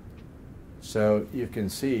 So you can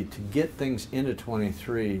see, to get things into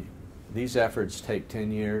 23, these efforts take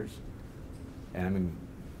 10 years. And I mean,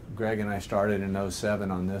 Greg and I started in 07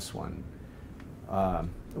 on this one.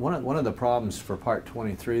 One of the problems for Part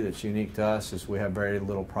 23 that's unique to us is we have very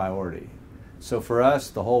little priority. So for us,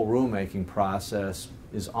 the whole rulemaking process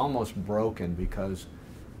is almost broken, because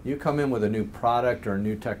you come in with a new product or a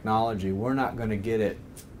new technology, we're not going to get it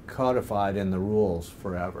codified in the rules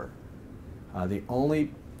forever. The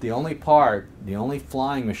only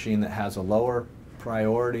flying machine that has a lower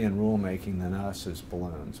priority in rulemaking than us is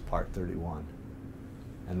balloons, Part 31.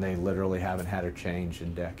 And they literally haven't had a change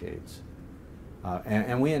in decades.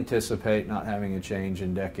 And we anticipate not having a change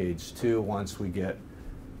in decades too, once we get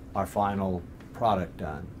our final product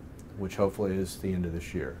done, which hopefully is the end of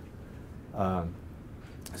this year.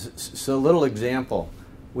 So a little example,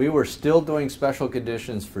 we were still doing special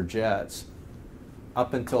conditions for jets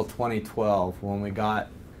up until 2012, when we got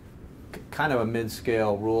kind of a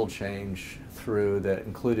mid-scale rule change through that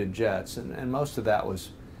included jets, and most of that was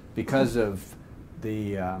because of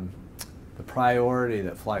the priority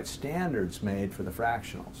that flight standards made for the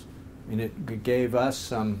fractionals. I mean, it gave us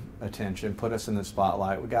some attention, put us in the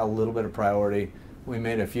spotlight. We got a little bit of priority. We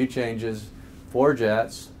made a few changes for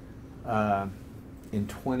jets in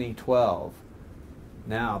 2012.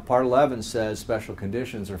 Now, Part 11 says special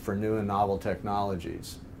conditions are for new and novel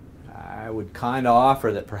technologies. I would kind of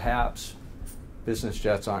offer that perhaps business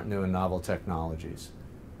jets aren't new and novel technologies.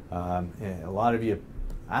 A lot of you,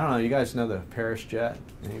 I don't know, you guys know the Paris jet?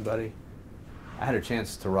 Anybody? I had a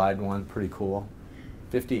chance to ride one, pretty cool.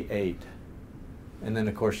 58. And then,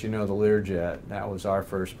 of course, you know the Learjet. That was our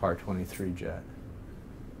first Part 23 jet.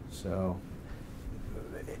 So,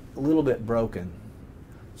 a little bit broken.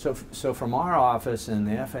 So from our office and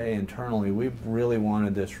the FAA internally, we really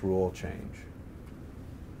wanted this rule change.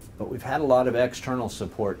 But we've had a lot of external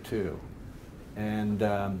support too. And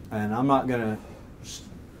I'm not going to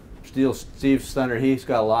steal Steve's thunder. He's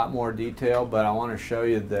got a lot more detail, but I want to show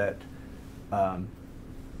you that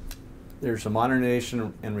there's a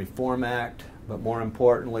Modernization and Reform Act, but more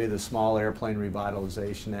importantly, the Small Airplane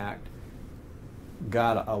Revitalization Act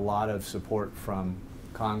got a lot of support from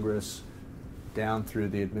Congress, down through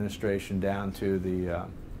the administration, down to the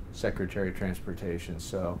Secretary of Transportation.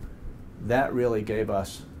 So that really gave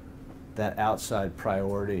us that outside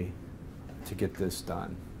priority to get this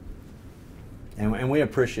done. And we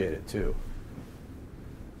appreciate it too.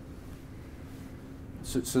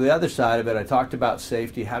 So the other side of it, I talked about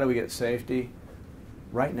safety. How do we get safety?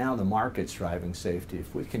 Right now the market's driving safety.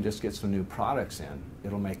 If we can just get some new products in,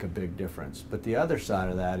 it'll make a big difference. But the other side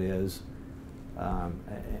of that is,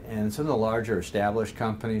 and some of the larger established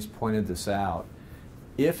companies pointed this out,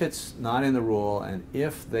 if it's not in the rule and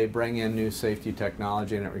if they bring in new safety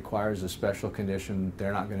technology and it requires a special condition,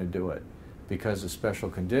 they're not going to do it, because a special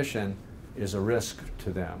condition is a risk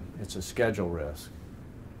to them. It's a schedule risk.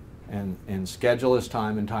 And schedule is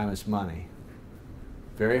time and time is money.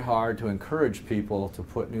 Very hard to encourage people to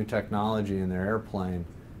put new technology in their airplane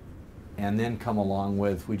and then come along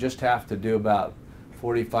with, we just have to do about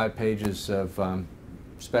 45 pages of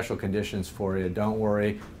special conditions for you. Don't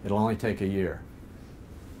worry, it'll only take a year.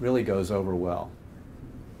 Really goes over well.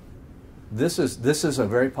 This is a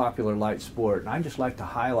very popular light sport, and I just like to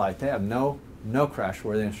highlight they have no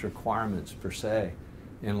crashworthiness requirements per se.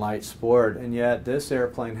 in light sport, and yet this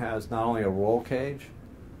airplane has not only a roll cage,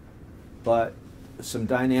 but some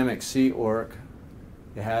dynamic seat work.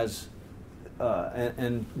 It has,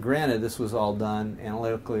 and granted, this was all done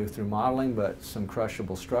analytically through modeling, but some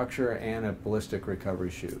crushable structure and a ballistic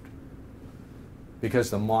recovery chute,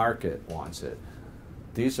 because the market wants it.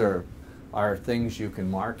 These are things you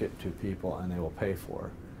can market to people and they will pay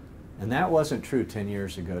for. And that wasn't true 10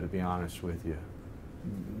 years ago, to be honest with you.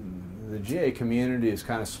 The GA community is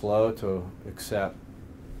kind of slow to accept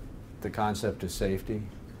the concept of safety.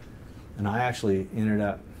 And I actually ended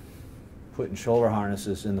up putting shoulder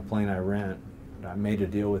harnesses in the plane I rent. I made a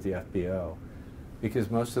deal with the FBO because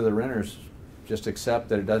most of the renters just accept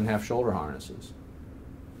that it doesn't have shoulder harnesses.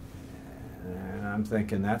 And I'm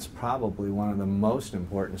thinking that's probably one of the most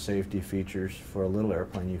important safety features for a little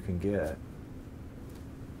airplane you can get.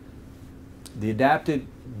 The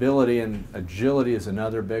adaptability and agility is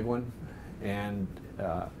another big one, and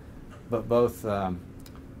but both Pat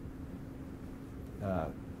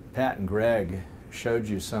and Greg showed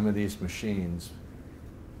you some of these machines,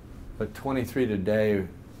 but 23 today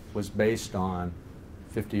was based on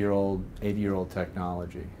 50-year-old, 80-year-old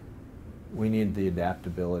technology. We need the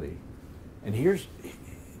adaptability. And here's,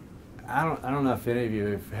 I don't know if any of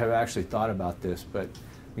you have actually thought about this, but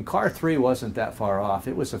CAR 3 wasn't that far off.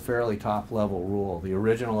 It was a fairly top-level rule. The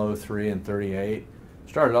original 03 and 38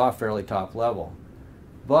 started off fairly top-level.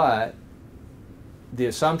 But the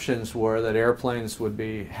assumptions were that airplanes would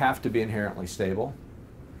have to be inherently stable.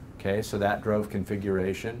 Okay, so that drove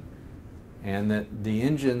configuration. And that the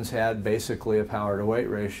engines had basically a power-to-weight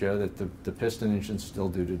ratio that the piston engines still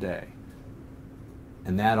do today.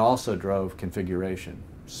 And that also drove configuration.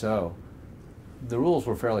 So the rules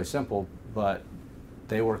were fairly simple, but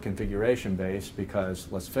they were configuration based because,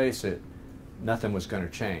 let's face it, nothing was going to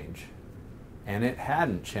change. And it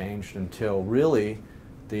hadn't changed until really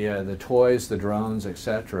the toys, the drones,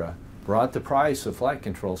 etc., brought the price of flight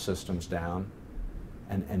control systems down.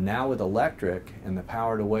 And now with electric and the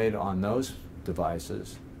power to weight on those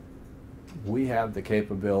devices, we have the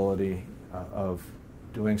capability of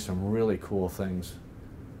doing some really cool things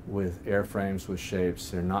with airframes, with shapes.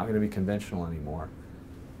 They're not going to be conventional anymore.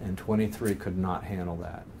 And 23 could not handle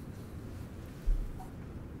that.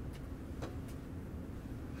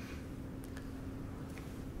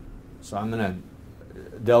 So I'm going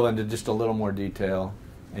to delve into just a little more detail.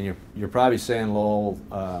 And you're probably saying, Lowell,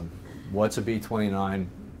 what's a B-29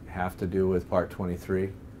 have to do with Part 23?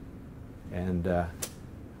 And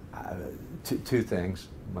two things.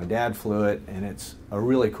 My dad flew it, and it's a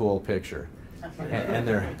really cool picture. And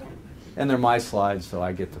they're my slides, so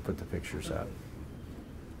I get to put the pictures up.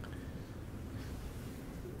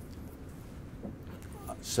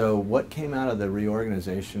 So what came out of the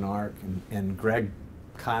reorganization arc, and Greg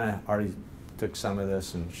kind of already took some of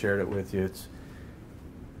this and shared it with you.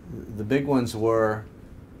 The big ones were,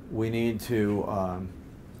 we need to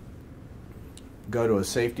go to a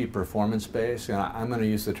safety performance base, and I'm going to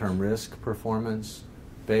use the term risk performance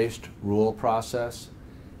based rule process,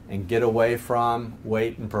 and get away from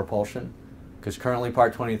weight and propulsion, because currently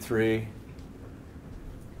Part 23,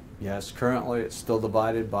 yes, currently it's still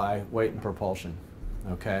divided by weight and propulsion,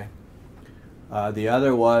 okay? The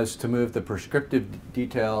other was to move the prescriptive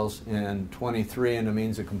details in 23 into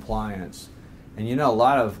means of compliance. And you know, a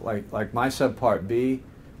lot of, like my subpart B,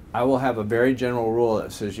 I will have a very general rule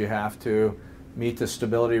that says you have to meet the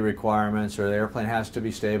stability requirements, or the airplane has to be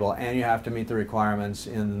stable, and you have to meet the requirements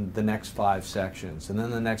in the next 5 sections. And then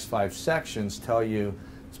the next 5 sections tell you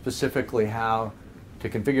specifically how to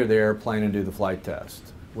configure the airplane and do the flight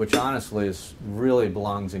test, which honestly really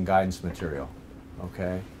belongs in guidance material,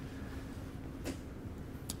 okay?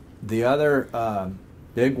 The other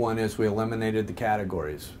big one is we eliminated the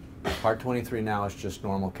categories. Part 23 now is just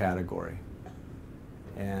normal category.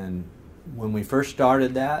 And when we first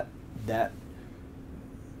started that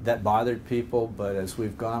bothered people, but as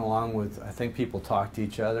we've gone along with, I think people talk to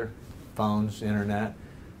each other, phones, internet,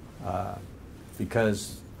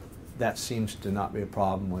 because that seems to not be a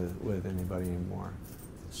problem with anybody anymore.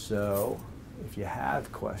 So if you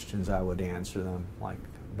have questions, I would answer them, like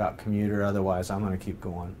about commuter. Otherwise, I'm going to keep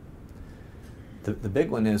going. The big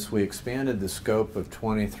one is we expanded the scope of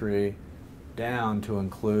 23 down to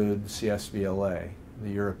include CSVLA, the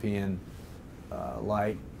European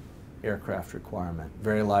light aircraft requirement,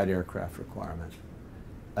 very light aircraft requirement.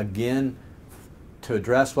 Again, to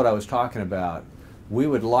address what I was talking about, we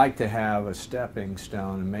would like to have a stepping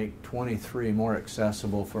stone and make 23 more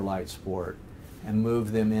accessible for light sport and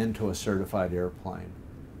move them into a certified airplane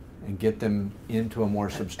and get them into a more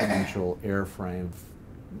substantial airframe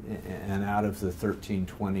and out of the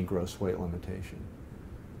 1320 gross weight limitation.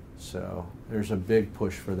 So there's a big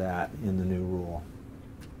push for that in the new rule.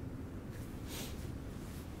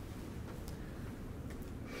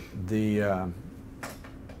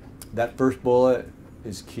 That first bullet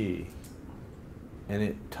is key, and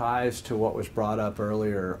it ties to what was brought up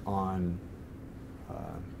earlier on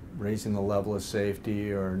raising the level of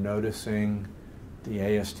safety or noticing the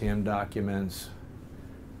ASTM documents.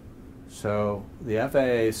 So the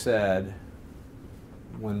FAA said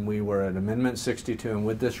when we were at Amendment 62 and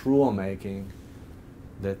with this rulemaking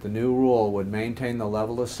that the new rule would maintain the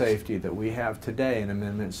level of safety that we have today in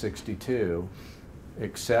Amendment 62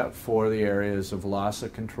 except for the areas of loss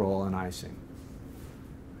of control and icing.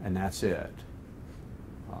 And that's it.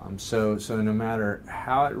 So no matter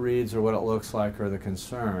how it reads or what it looks like or the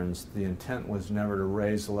concerns, the intent was never to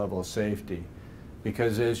raise the level of safety.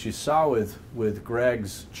 Because as you saw with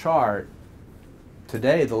Greg's chart,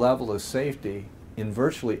 today the level of safety in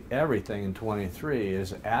virtually everything in 23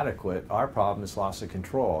 is adequate. Our problem is loss of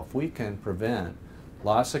control. If we can prevent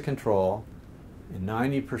loss of control in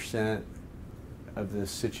 90% of the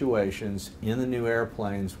situations in the new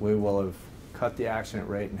airplanes, we will have cut the accident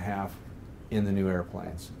rate in half in the new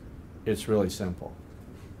airplanes. It's really simple.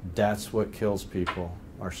 That's what kills people,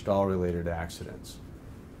 are stall-related accidents.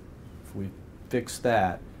 If we fix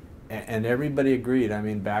that, and everybody agreed, I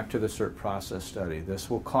mean, back to the CERT process study, this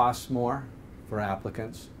will cost more for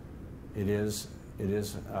applicants. It is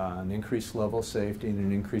an increased level of safety and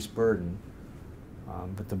an increased burden.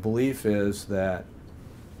 But the belief is that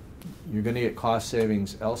you're going to get cost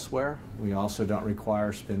savings elsewhere. We also don't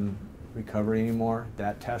require spin recovery anymore.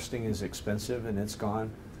 That testing is expensive and it's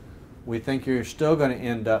gone. We think you're still going to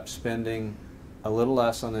end up spending a little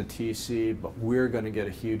less on the TC, but we're going to get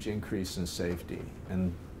a huge increase in safety.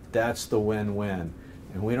 And that's the win-win.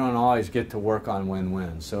 And we don't always get to work on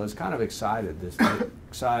win-win. So it's kind of exciting, this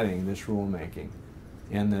rulemaking,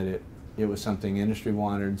 and that it was something industry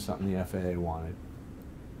wanted, something the FAA wanted.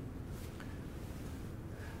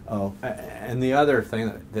 Oh, and the other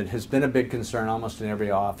thing that has been a big concern almost in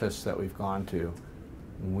every office that we've gone to,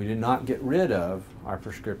 we did not get rid of our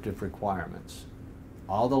prescriptive requirements.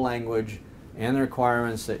 All the language and the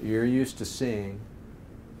requirements that you're used to seeing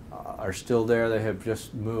are still there. They have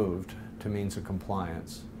just moved to means of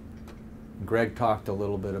compliance. Greg talked a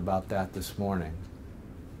little bit about that this morning.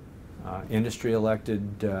 Industry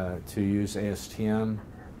elected to use ASTM,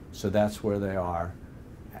 so that's where they are.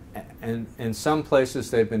 And in some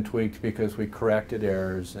places they've been tweaked because we corrected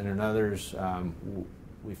errors, and in others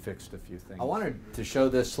we fixed a few things. I wanted to show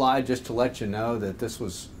this slide just to let you know that this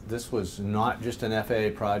was not just an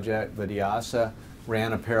FAA project, but EASA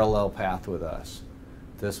ran a parallel path with us.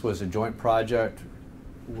 This was a joint project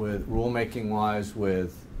with rulemaking-wise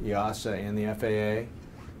with EASA and the FAA,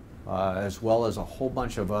 as well as a whole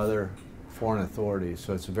bunch of other foreign authorities.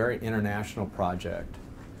 So it's a very international project.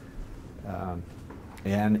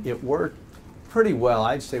 And it worked pretty well.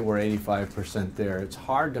 I'd say we're 85% there. It's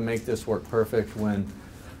hard to make this work perfect when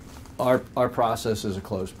our process is a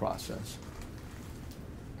closed process.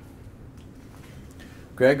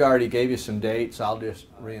 Greg already gave you some dates. I'll just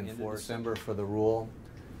reinforce December for the rule.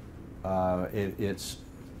 It's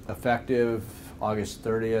effective August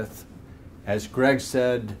 30th. As Greg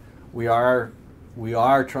said, we are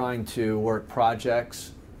trying to work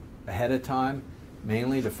projects ahead of time,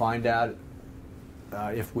 mainly to find out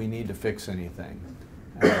if we need to fix anything.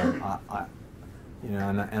 And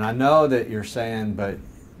I know that you're saying, but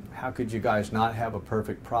how could you guys not have a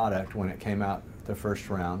perfect product when it came out the first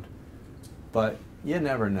round? But you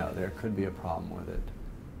never know. There could be a problem with it.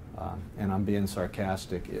 And I'm being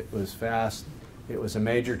sarcastic. It was fast. It was a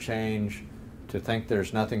major change. To think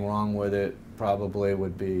there's nothing wrong with it probably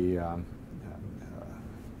would be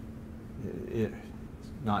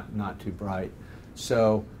not too bright.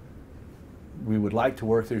 So we would like to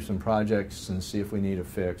work through some projects and see if we need a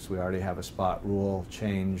fix. We already have a spot rule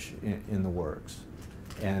change in the works.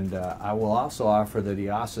 And I will also offer that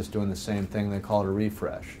EASA is doing the same thing. They call it a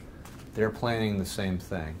refresh. They're planning the same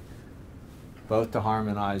thing, both to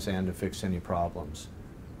harmonize and to fix any problems.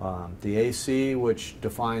 The AC, which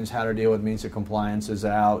defines how to deal with means of compliance, is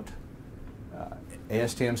out.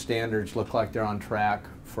 ASTM standards look like they're on track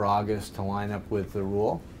for August to line up with the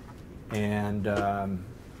rule. And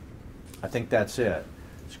I think that's it.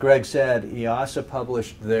 As Greg said, EASA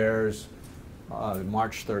published theirs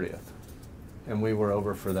March 30th. And we were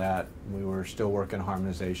over for that. We were still working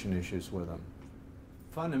harmonization issues with them.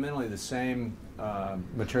 Fundamentally the same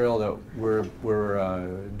material that we're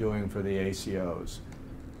doing for the ACOs,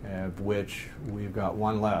 of which we've got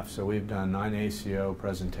one left. So we've done 9 ACO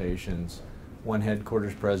presentations, 1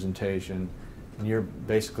 headquarters presentation, And you're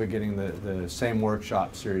basically getting the same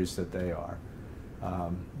workshop series that they are.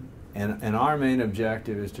 And our main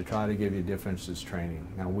objective is to try to give you differences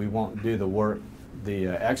training. Now, we won't do the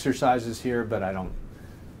exercises here, but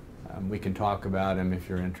we can talk about them if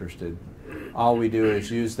you're interested. All we do is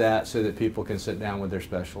use that so that people can sit down with their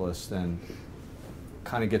specialists and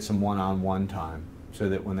kind of get some one-on-one time, so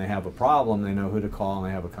that when they have a problem, they know who to call and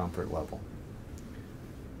they have a comfort level.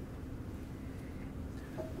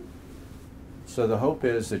 So the hope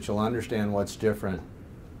is that you'll understand what's different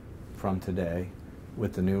from today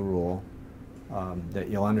with the new rule, that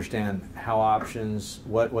you'll understand how options,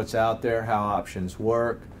 what's out there, how options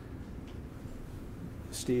work.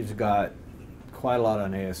 Steve's got quite a lot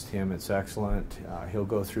on ASTM. It's excellent. He'll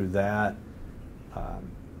go through that.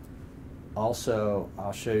 Also,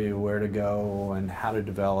 I'll show you where to go and how to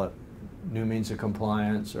develop new means of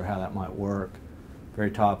compliance, or how that might work, very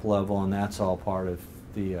top level, and that's all part of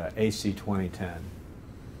the AC 2010.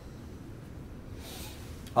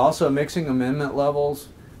 Also, mixing amendment levels,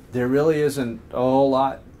 there really isn't a whole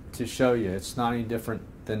lot to show you. It's not any different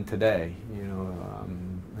than today. You know,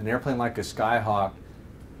 an airplane like a Skyhawk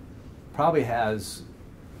probably has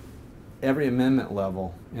every amendment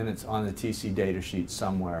level on the TC data sheet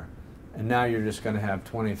somewhere. And now you're just going to have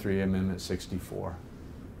 23 Amendment 64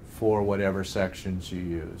 for whatever sections you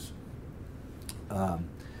use.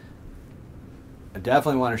 I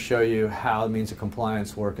definitely want to show you how means of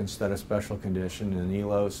compliance work instead of special condition and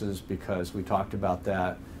ELOSs, because we talked about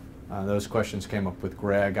that. Those questions came up with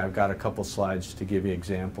Greg. I've got a couple slides to give you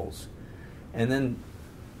examples. And then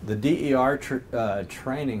the DER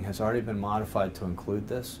training has already been modified to include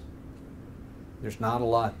this. There's not a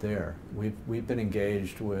lot there. We've been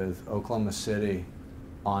engaged with Oklahoma City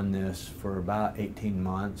on this for about 18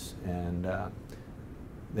 months, and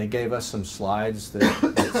they gave us some slides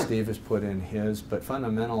that Steve has put in his, but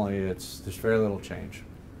fundamentally there's very little change.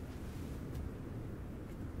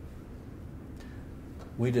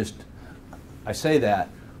 I say that,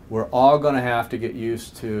 we're all going to have to get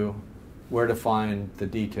used to where to find the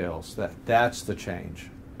details. That's the change.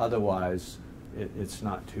 Otherwise, it's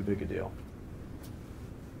not too big a deal.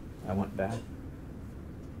 I went back.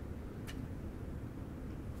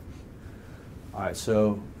 All right,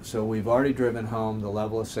 so we've already driven home the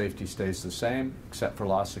level of safety stays the same, except for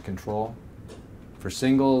loss of control. For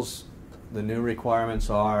singles, the new requirements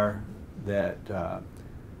are that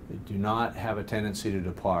they do not have a tendency to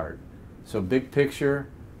depart. So big picture,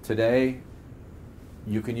 today,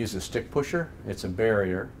 you can use a stick pusher. It's a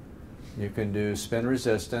barrier. You can do spin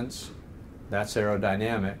resistance. That's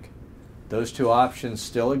aerodynamic. Those two options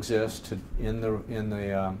still exist to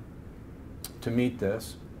meet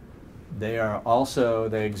this. They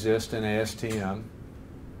exist in ASTM.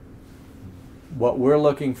 What we're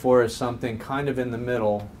looking for is something kind of in the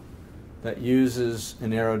middle that uses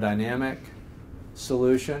an aerodynamic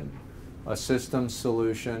solution, a systems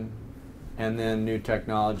solution, and then new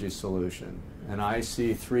technology solution. And I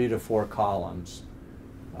see 3 to 4 columns,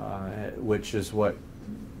 which is what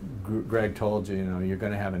Greg told you. You know, you're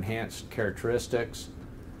going to have enhanced characteristics,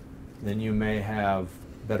 then you may have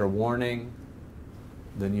better warning,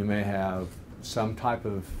 then you may have some type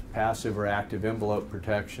of passive or active envelope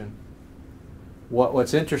protection.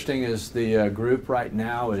 What's interesting is the group right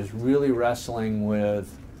now is really wrestling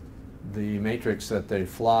with the matrix that they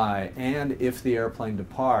fly, and if the airplane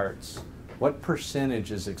departs, what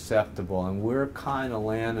percentage is acceptable? And we're kind of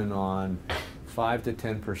landing on 5 to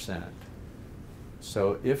 10%.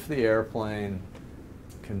 So if the airplane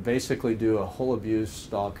can basically do a whole abuse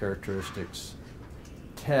stall characteristics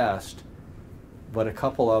test, but a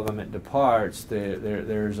couple of them it departs,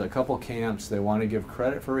 there's a couple camps, they want to give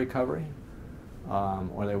credit for recovery,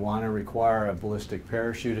 or they want to require a ballistic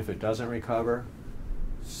parachute if it doesn't recover.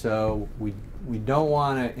 So we don't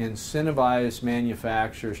want to incentivize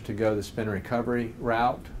manufacturers to go the spin recovery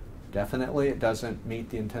route. Definitely, it doesn't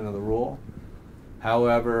meet the intent of the rule.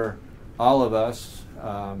 However, all of us,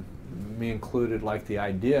 me included, like the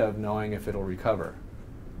idea of knowing if it'll recover.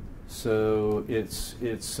 So it's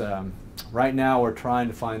right now we're trying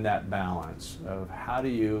to find that balance of how do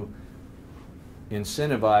you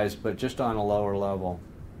incentivize, but just on a lower level,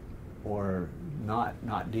 or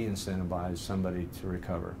not de-incentivize somebody to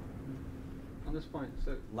recover. On this point,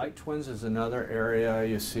 so light twins is another area.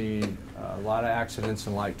 You see a lot of accidents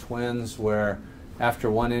in light twins where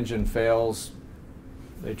after one engine fails,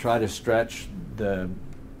 they try to stretch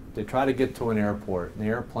they try to get to an airport, and the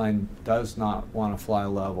airplane does not want to fly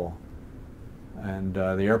level, and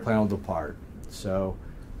the airplane will depart. So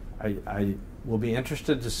I will be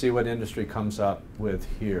interested to see what industry comes up with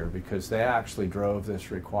here, because they actually drove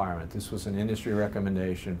this requirement. This was an industry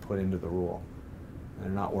recommendation put into the rule. They're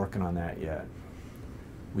not working on that yet.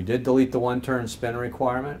 We did delete the one-turn spin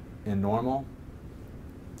requirement in normal.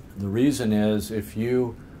 The reason is if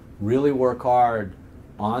you really work hard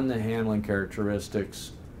on the handling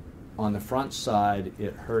characteristics on the front side,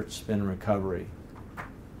 it hurts spin recovery.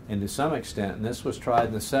 And to some extent, and this was tried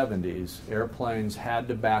in the 70s, airplanes had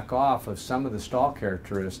to back off of some of the stall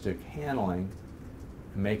characteristic handling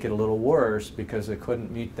and make it a little worse because they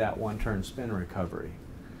couldn't meet that one-turn spin recovery.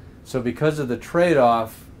 So because of the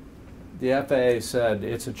trade-off, the FAA said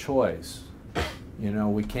it's a choice. You know,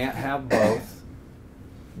 we can't have both.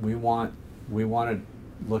 We want to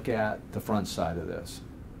look at the front side of this.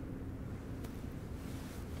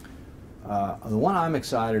 The one I'm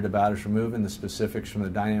excited about is removing the specifics from the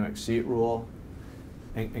dynamic seat rule.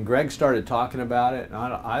 And Greg started talking about it, and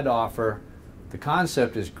I'd offer the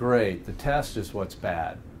concept is great, the test is what's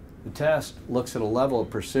bad. The test looks at a level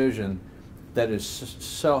of precision that is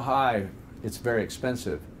so high it's very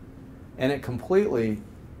expensive. And it completely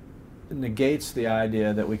negates the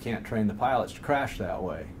idea that we can't train the pilots to crash that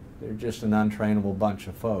way. They're just an untrainable bunch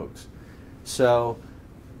of folks. So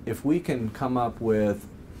if we can come up with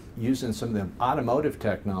using some of the automotive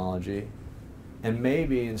technology and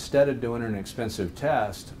maybe instead of doing an expensive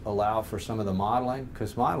test, allow for some of the modeling,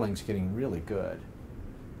 because modeling's getting really good.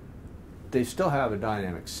 They still have a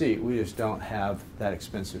dynamic seat, we just don't have that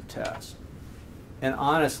expensive test. And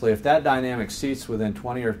honestly, if that dynamic seat's within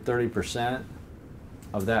 20 or 30%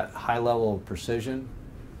 of that high level of precision,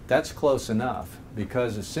 that's close enough,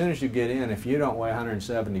 because as soon as you get in, if you don't weigh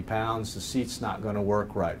 170 pounds, the seat's not going to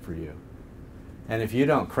work right for you. And if you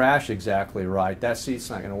don't crash exactly right, that seat's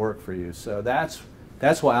not going to work for you. So that's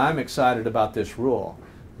why I'm excited about this rule.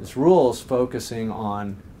 This rule is focusing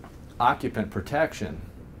on occupant protection,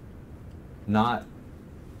 not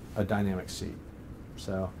a dynamic seat.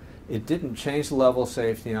 So it didn't change the level of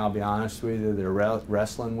safety, and I'll be honest with you, they're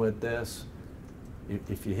wrestling with this.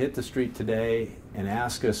 If you hit the street today and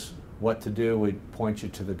ask us what to do, we'd point you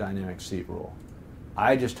to the dynamic seat rule.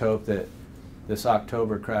 I just hope that this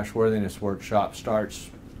October crashworthiness workshop starts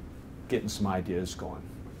getting some ideas going.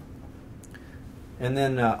 And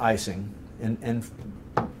then icing. And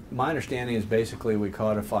my understanding is basically we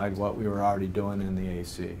codified what we were already doing in the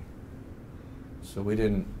AC. So we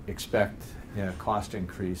didn't expect a cost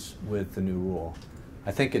increase with the new rule.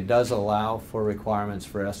 I think it does allow for requirements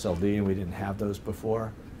for SLD, and we didn't have those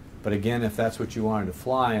before. But again, if that's what you wanted to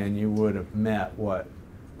fly in, you would have met what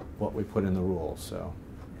we put in the rule. So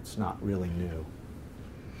it's not really new.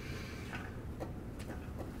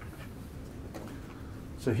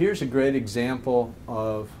 So here's a great example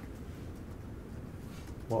of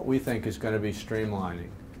what we think is going to be streamlining.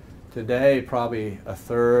 Today, probably a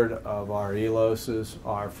third of our ELOSs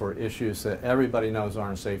are for issues that everybody knows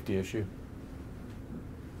aren't a safety issue.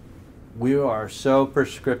 We are so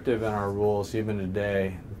prescriptive in our rules even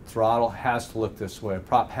today. Throttle has to look this way,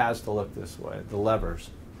 prop has to look this way, the levers.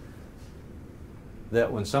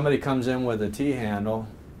 That when somebody comes in with a T-handle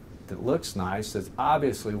that looks nice, that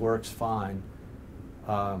obviously works fine,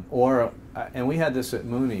 and we had this at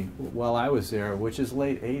Mooney while I was there, which is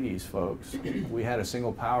late 80s, folks. We had a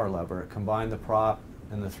single power lever. It combined the prop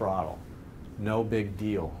and the throttle. No big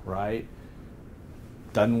deal, right?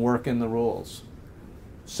 Doesn't work in the rules.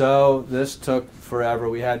 So this took forever.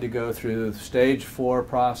 We had to go through the stage 4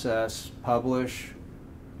 process, publish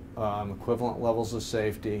equivalent levels of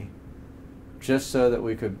safety, just so that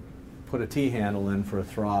we could put a T-handle in for a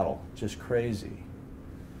throttle. Just crazy.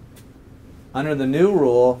 Under the new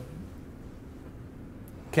rule,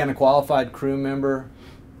 can a qualified crew member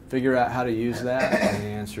figure out how to use that? And the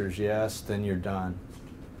answer is yes, then you're done.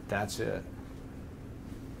 That's it.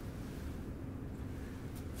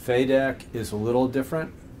 FADEC is a little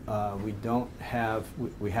different.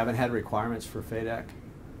 We haven't had requirements for FADEC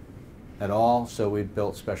at all, so we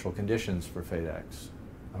built special conditions for FADECs.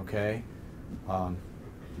 Okay?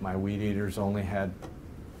 My weed eaters only had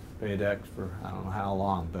FADEC for I don't know how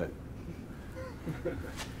long, but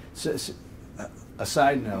so, a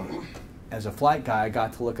side note, as a flight guy, I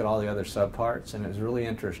got to look at all the other subparts, and it was really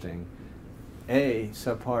interesting.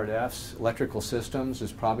 Subpart F's electrical systems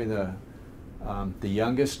is probably the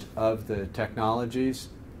youngest of the technologies.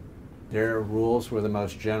 Their rules were the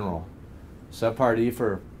most general. Subpart E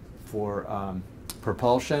for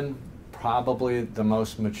propulsion, probably the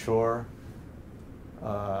most mature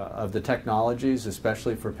of the technologies,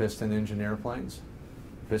 especially for piston engine airplanes.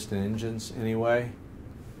 Piston engines anyway.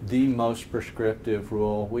 The most prescriptive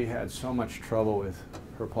rule. We had so much trouble with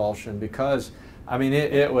propulsion because, I mean,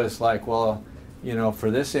 it was like, well, you know, for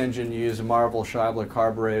this engine, you use a Marvel Scheibler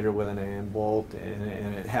carburetor with an AN bolt, and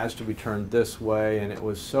it has to be turned this way, and it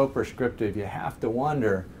was so prescriptive. You have to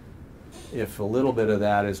wonder if a little bit of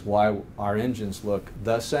that is why our engines look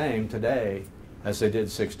the same today as they did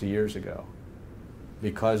 60 years ago,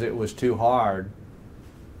 because it was too hard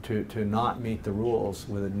to not meet the rules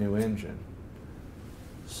with a new engine.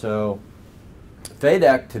 So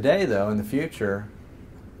FADEC today, though, in the future,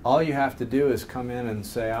 all you have to do is come in and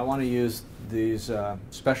say, I want to use these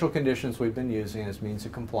special conditions we've been using as means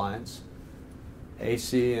of compliance.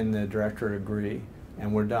 AC and the director agree,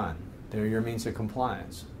 and we're done. They're your means of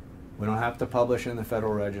compliance. We don't have to publish in the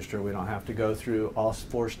Federal Register. We don't have to go through all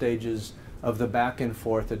 4 stages of the back and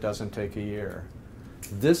forth. That doesn't take a year.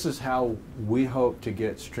 This is how we hope to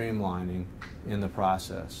get streamlining in the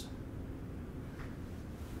process.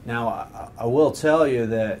 Now, I will tell you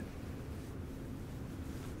that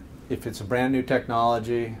if it's a brand new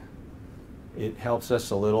technology, it helps us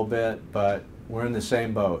a little bit, but we're in the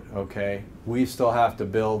same boat, okay? We still have to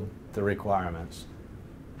build the requirements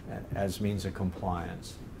as means of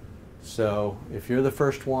compliance. So if you're the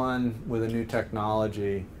first one with a new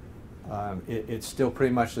technology, it's still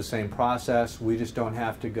pretty much the same process. We just don't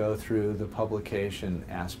have to go through the publication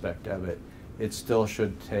aspect of it. It still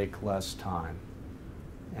should take less time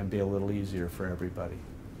and be a little easier for everybody.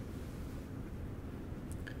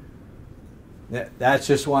 That's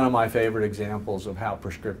just one of my favorite examples of how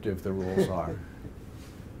prescriptive the rules are.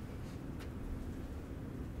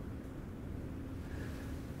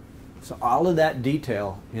 So all of that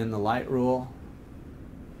detail in the light rule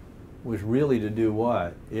was really to do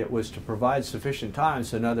what? It was to provide sufficient time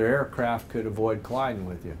so another aircraft could avoid colliding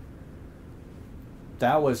with you.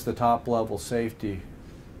 That was the top level safety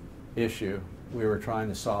issue we were trying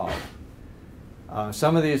to solve.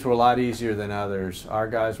 Some of these were a lot easier than others. Our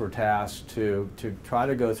guys were tasked to try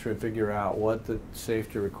to go through and figure out what the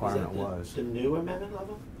safety requirement was. The new amendment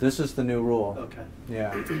level? This is the new rule. Okay.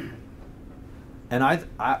 Yeah. And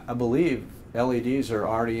I believe LEDs are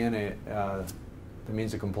already in the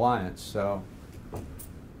means of compliance, so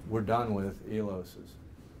we're done with ELOSs.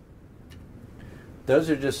 Those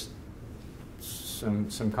are just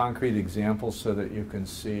some concrete examples so that you can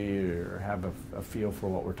see or have a feel for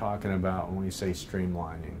what we're talking about when we say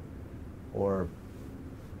streamlining or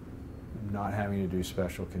not having to do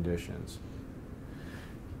special conditions.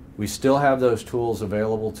 We still have those tools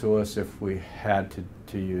available to us if we had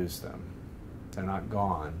to use them. They're not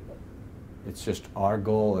gone. It's just our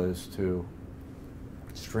goal is to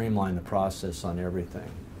streamline the process on everything.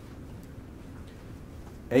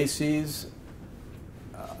 ACs,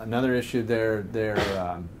 another issue there.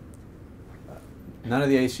 None of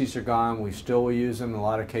the ACs are gone. We still will use them. In a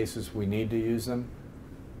lot of cases, we need to use them.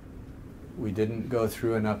 We didn't go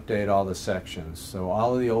through and update all the sections. So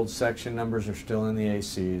all of the old section numbers are still in the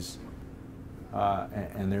ACs.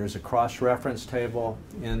 And there's a cross-reference table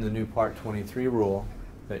in the new Part 23 rule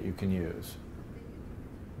that you can use.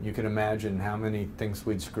 You can imagine how many things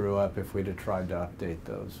we'd screw up if we'd have tried to update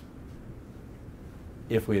those,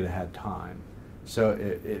 if we'd have had time. So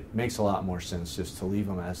it makes a lot more sense just to leave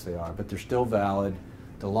them as they are, but they're still valid.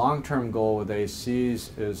 The long-term goal with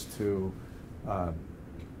ACs is to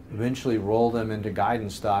eventually roll them into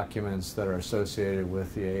guidance documents that are associated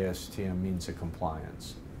with the ASTM means of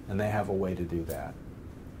compliance, and they have a way to do that.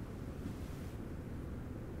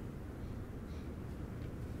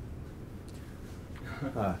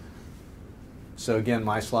 So again,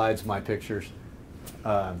 my slides, my pictures.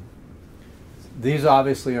 These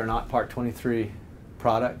obviously are not Part 23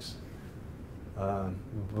 products,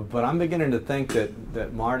 but I'm beginning to think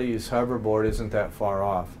that Marty's hoverboard isn't that far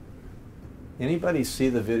off. Anybody see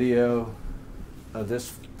the video of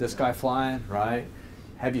this guy flying, right?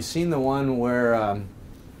 Have you seen the one where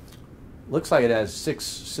looks like it has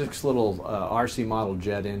six little RC model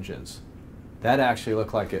jet engines? That actually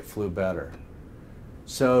looked like it flew better.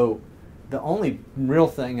 So the only real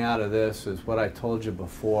thing out of this is what I told you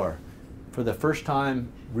before. For the first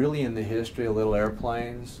time really in the history of little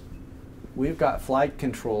airplanes, we've got flight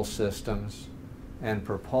control systems and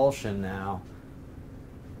propulsion now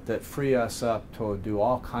that free us up to do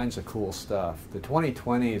all kinds of cool stuff. The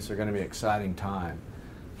 2020s are going to be an exciting time.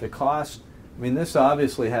 The cost, I mean, this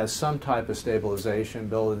obviously has some type of stabilization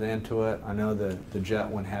built into it. I know the jet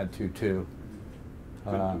one had to too.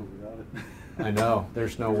 I know,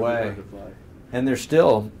 there's no way. And they're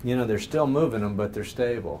still, you know, they're still moving them, but they're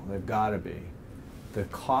stable. They've got to be. The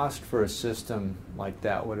cost for a system like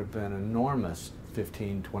that would have been enormous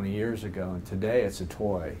 15, 20 years ago, and today it's a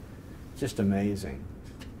toy. It's just amazing.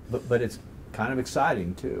 But it's kind of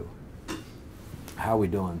exciting too. How are we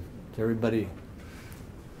doing? Is everybody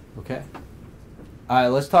okay? All right,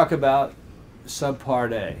 let's talk about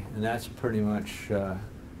subpart A, and that's pretty much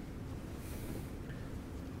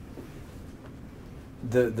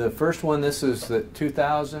the first one. This is the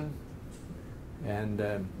 2000, and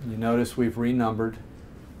you notice we've renumbered.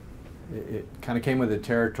 It kind of came with the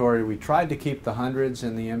territory. We tried to keep the hundreds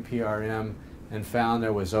in the NPRM and found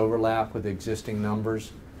there was overlap with existing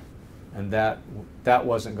numbers, and that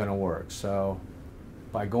wasn't going to work. So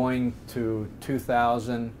by going to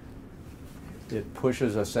 2000, it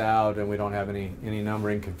pushes us out and we don't have any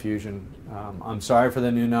numbering confusion. I'm sorry for the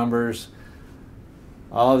new numbers.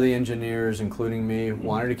 All of the engineers, including me,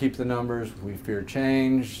 wanted to keep the numbers. We feared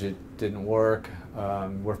change. It didn't work.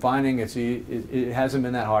 We're finding it hasn't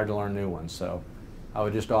been that hard to learn new ones, so I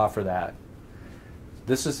would just offer that.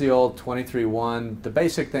 This is the old 23.1. The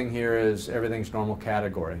basic thing here is everything's normal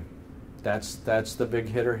category. That's the big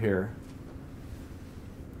hitter here.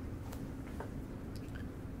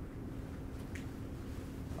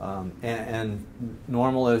 And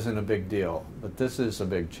normal isn't a big deal, but this is a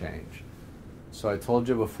big change. So I told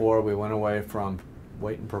you before we went away from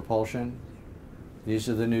weight and propulsion. These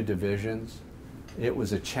are the new divisions. It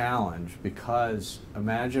was a challenge because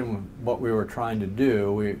imagine what we were trying to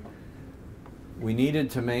do. We needed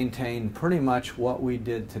to maintain pretty much what we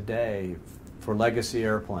did today for legacy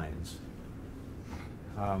airplanes.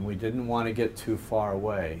 We didn't want to get too far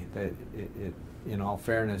away. In all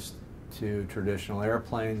fairness to traditional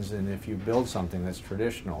airplanes, and if you build something that's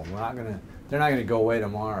traditional, they're not going to go away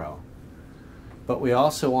tomorrow. But we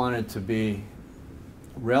also wanted to be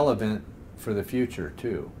relevant for the future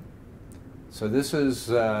too. So this is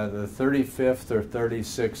the 35th or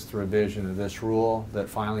 36th revision of this rule that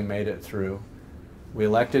finally made it through. We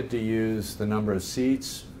elected to use the number of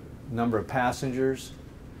seats, number of passengers.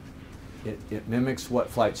 It mimics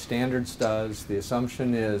what flight standards does. The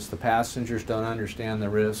assumption is the passengers don't understand the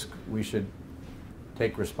risk. We should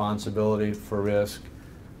take responsibility for risk.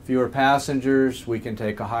 Fewer passengers, we can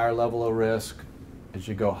take a higher level of risk. As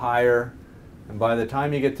you go higher, and by the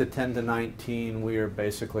time you get to 10 to 19, we are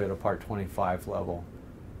basically at a Part 25 level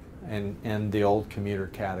and the old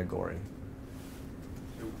commuter category.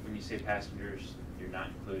 So when you say passengers, you're not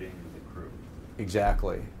including the crew?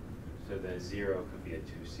 Exactly. So the 0 could be a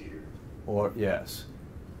 2-seater? Or yes,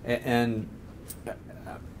 and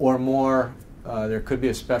or more. There could be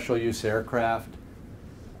a special use aircraft.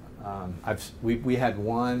 We had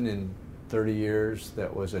one in 30 years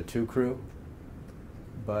that was a 2 crew,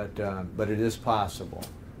 but it is possible.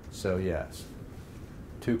 So yes,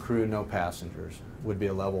 2 crew, no passengers would be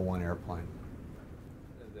a level 1 airplane.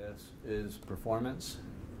 This is performance,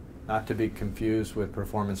 not to be confused with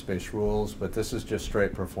performance-based rules, but this is just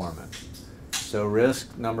straight performance. So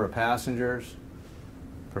risk, number of passengers,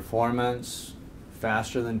 performance,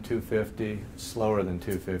 faster than 250, slower than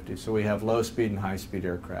 250. So we have low speed and high speed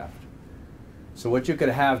aircraft. So what you could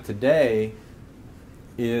have today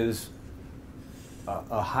is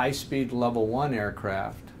a high speed level 1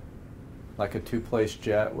 aircraft, like a 2-place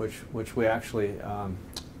jet, which we actually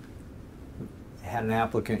had an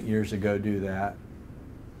applicant years ago do that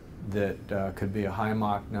could be a high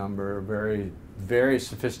Mach number, very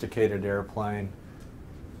sophisticated airplane.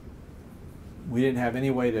 We didn't have any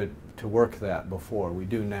way to work that before. We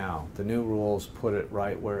do now. The new rules put it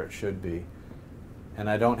right where it should be. And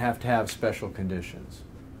I don't have to have special conditions.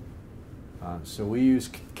 So we use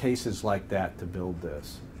cases like that to build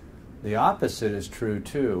this. The opposite is true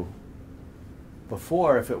too.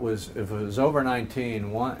 Before, if it was over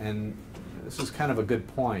 19, and this is kind of a good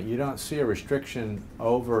point, you don't see a restriction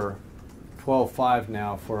over 12.5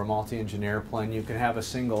 now for a multi-engine airplane. You can have a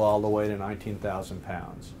single all the way to 19,000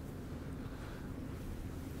 pounds.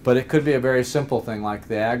 But it could be a very simple thing like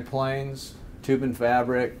the ag planes, tube and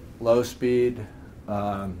fabric, low speed,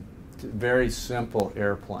 very simple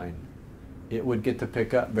airplane. It would get to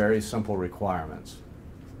pick up very simple requirements.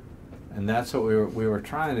 And that's what we were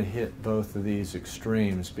trying to hit, both of these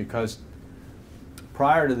extremes, because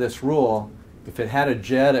prior to this rule, if it had a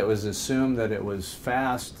jet, it was assumed that it was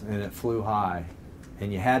fast and it flew high.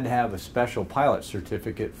 And you had to have a special pilot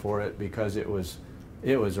certificate for it because it was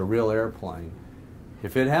a real airplane.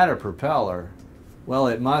 If it had a propeller, well,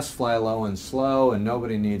 it must fly low and slow, and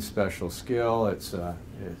nobody needs special skill. It's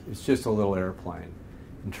just a little airplane.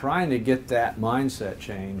 And trying to get that mindset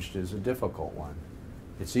changed is a difficult one.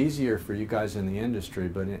 It's easier for you guys in the industry,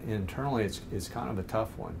 but internally it's kind of a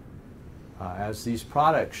tough one. As these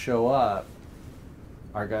products show up,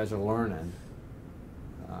 our guys are learning,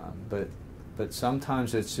 but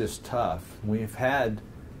sometimes it's just tough. We've had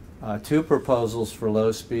 2 proposals for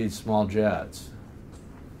low-speed small jets.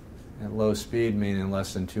 And low speed meaning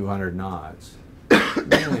less than 200 knots,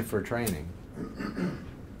 mainly for training.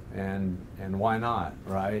 And why not,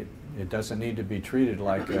 right? It doesn't need to be treated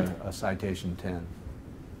like a citation 10.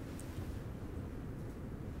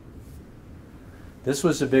 This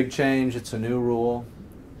was a big change. It's a new rule,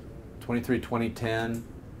 23-2010.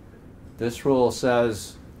 This rule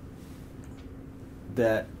says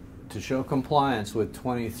that to show compliance with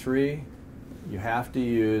 23, you have to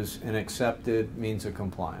use an accepted means of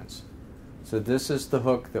compliance. So this is the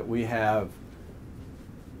hook that we have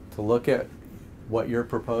to look at what you're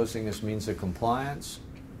proposing as means of compliance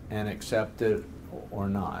and accept it or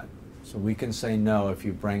not. So we can say no if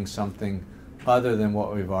you bring something other than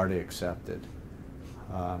what we've already accepted.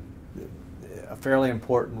 A fairly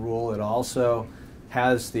important rule. It also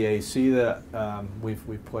has the AC that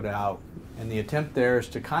we've put out, and the attempt there is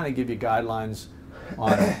to kind of give you guidelines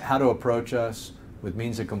on how to approach us with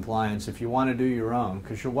means of compliance if you want to do your own,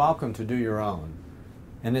 because you're welcome to do your own,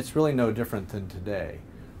 and it's really no different than today.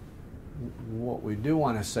 What we do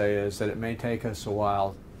want to say is that it may take us a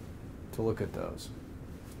while to look at those.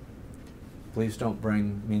 Please don't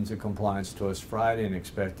bring means of compliance to us Friday and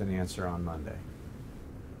expect an answer on Monday.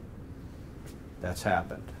 That's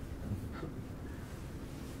happened.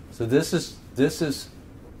 So this is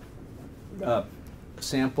a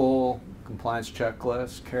sample compliance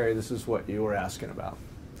checklist. Carrie, this is what you were asking about.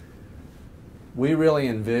 We really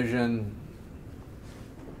envision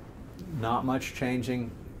not much changing.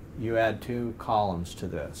 You add 2 columns to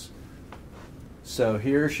this. So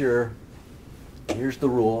here's the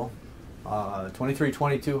rule,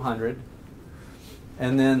 23-2200,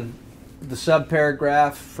 and then the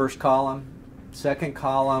subparagraph, first column. Second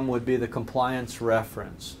column would be the compliance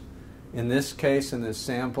reference. In this case, in this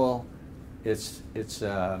sample, it's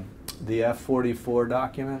the F44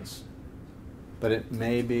 documents, but it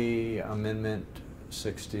may be Amendment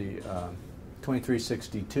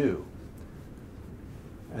 2362.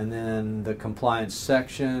 And then the compliance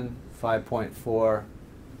section, 5.4,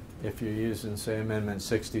 if you're using, say, Amendment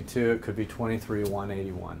 62, it could be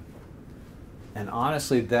 23-181. And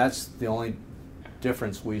honestly, that's the only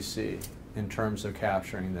difference we see in terms of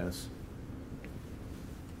capturing this.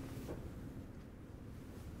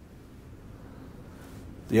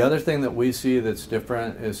 The other thing that we see that's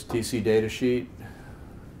different is TC data sheet.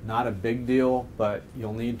 Not a big deal, but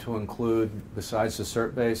you'll need to include, besides the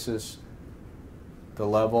cert basis, the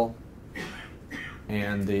level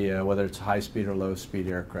and the whether it's high speed or low speed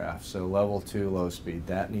aircraft. So level 2, low speed,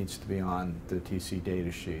 that needs to be on the TC data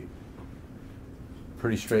sheet.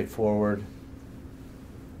 Pretty straightforward.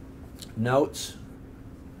 Notes,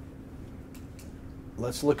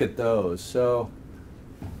 let's look at those. So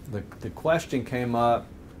the question came up,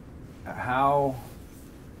 how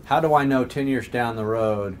do I know 10 years down the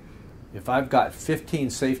road if I've got 15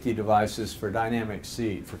 safety devices for dynamic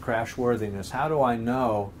seat, for crash worthiness, how do I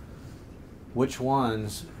know which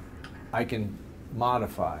ones I can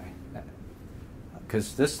modify?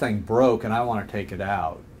 Because this thing broke and I want to take it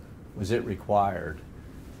out. Was it required?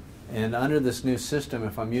 And under this new system,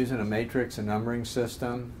 if I'm using a matrix and numbering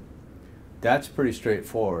system, that's pretty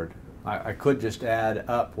straightforward. I could just add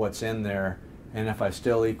up what's in there, and if I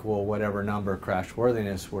still equal whatever number crash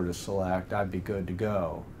worthiness were to select, I'd be good to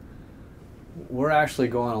go. We're actually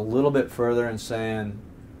going a little bit further and saying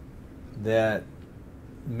that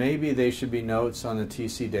maybe they should be notes on the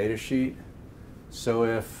TC data sheet. So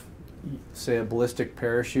if, say, a ballistic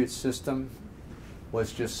parachute system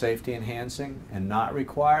was just safety enhancing and not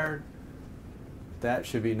required, that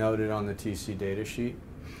should be noted on the TC data sheet.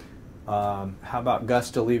 How about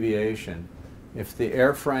gust alleviation? If the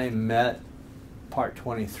airframe met Part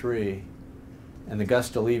 23 and the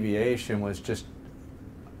gust alleviation was just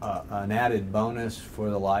an added bonus for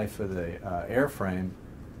the life of the airframe,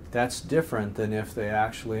 that's different than if they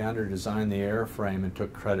actually under-designed the airframe and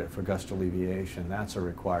took credit for gust alleviation. That's a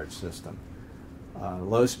required system.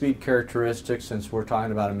 Low speed characteristics, since we're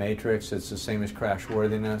talking about a matrix, it's the same as crash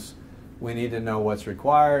worthiness. We need to know what's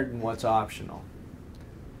required and what's optional.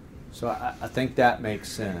 So I think that makes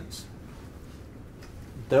sense.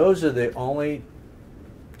 Those are the only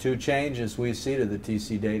 2 changes we see to the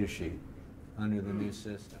TC data sheet under the new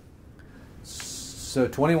system. So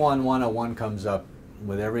 21-101 comes up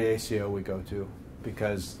with every ACO we go to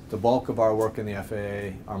because the bulk of our work in the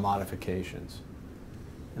FAA are modifications.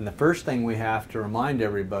 And the first thing we have to remind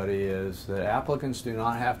everybody is that applicants do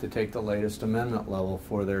not have to take the latest amendment level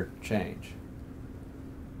for their change,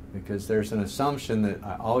 because there's an assumption that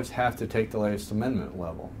I always have to take the latest amendment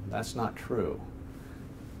level. That's not true.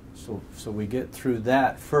 So we get through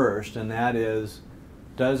that first, and that is,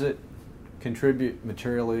 does it contribute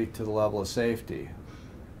materially to the level of safety?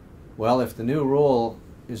 Well, if the new rule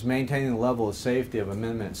is maintaining the level of safety of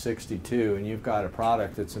Amendment 62, and you've got a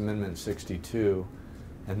product that's Amendment 62,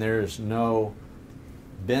 and there's no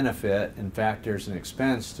benefit, in fact there's an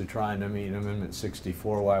expense to trying to meet Amendment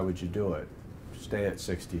 64, why would you do it? Stay at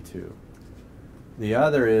 62. The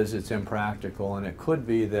other is it's impractical, and it could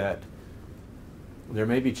be that there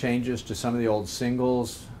may be changes to some of the old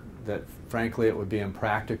singles that frankly it would be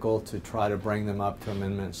impractical to try to bring them up to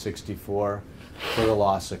Amendment 64 for the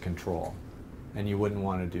loss of control, and you wouldn't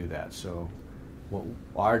want to do that. So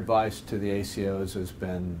our advice to the ACOs has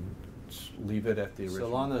been leave it at the original.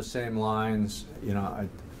 So along those same lines, you know,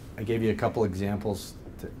 I gave you a couple examples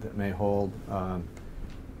that may hold.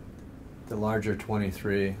 The larger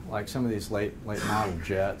 23, like some of these late model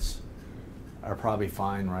jets, are probably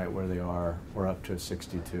fine right where they are. We're up to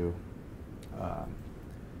 62.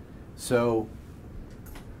 So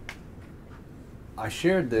I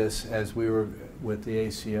shared this as we were with the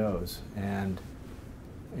ACOs, and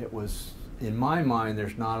it was, in my mind,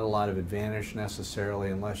 there's not a lot of advantage necessarily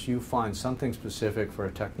unless you find something specific for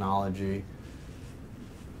a technology.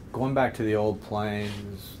 Going back to the old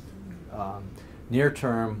planes, near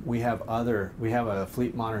term, we have a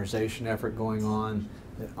fleet modernization effort going on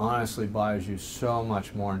that honestly buys you so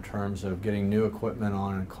much more in terms of getting new equipment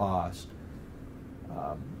on and cost.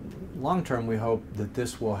 Long term, we hope that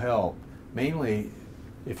this will help, mainly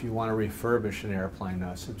if you want to refurbish an airplane,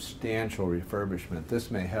 a substantial refurbishment. This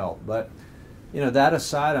may help, but you know, that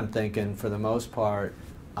aside, I'm thinking for the most part,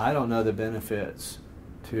 I don't know the benefits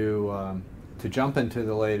to jump into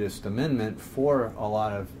the latest amendment for a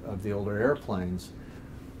lot of the older airplanes.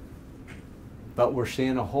 But we're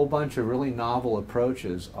seeing a whole bunch of really novel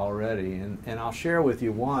approaches already, and I'll share with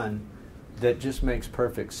you one that just makes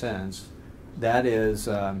perfect sense. That is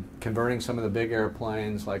converting some of the big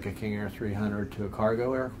airplanes like a King Air 300 to a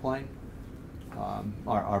cargo airplane.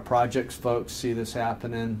 Our projects folks see this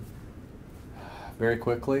happening very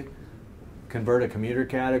quickly. Convert a commuter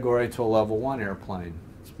category to a level 1 airplane.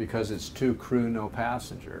 It's because it's 2 crew, no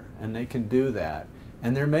passenger, and they can do that.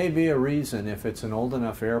 And there may be a reason, if it's an old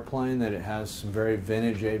enough airplane that it has some very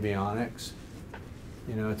vintage avionics,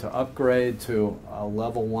 you know, to upgrade to a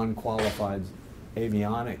level 1 qualified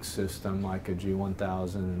avionics system like a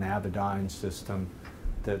G1000, an Avidyne system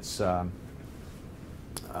that's, I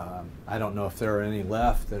don't know if there are any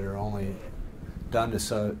left that are only done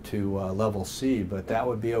to level C, but that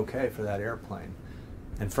would be okay for that airplane.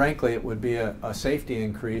 And frankly, it would be a safety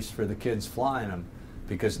increase for the kids flying them,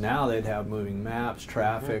 because now they'd have moving maps,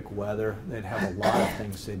 traffic, weather. They'd have a lot of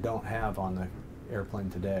things they don't have on the airplane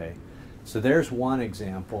today. So there's one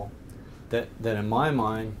example that in my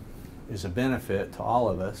mind is a benefit to all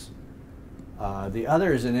of us. The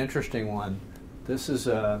other is an interesting one. This is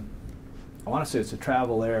I want to say it's a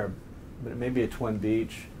Travel Air, but it may be a Twin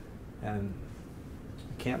Beach, and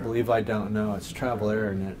I can't believe I don't know. It's Travel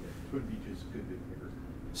Air, isn't it? Twin Beach is good to hear.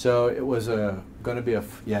 So it was going to be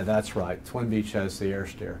yeah, that's right. Twin Beach has the air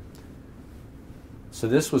stair. So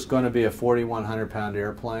this was going to be a 4,100-pound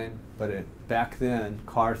airplane, but back then,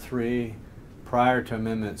 Car 3, prior to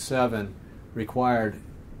Amendment 7, required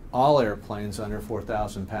all airplanes under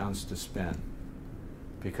 4,000 pounds to spin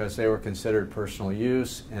because they were considered personal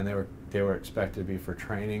use and they were expected to be for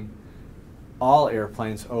training. All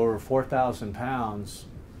airplanes over 4,000 pounds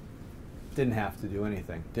didn't have to do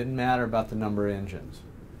anything. Didn't matter about the number of engines.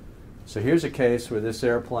 So here's a case where this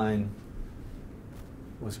airplane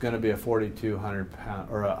was going to be a 4,200 pound,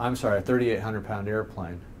 or I'm sorry, a 3,800 pound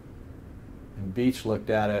airplane. And Beach looked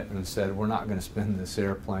at it and said, we're not going to spin this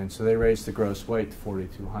airplane. So they raised the gross weight to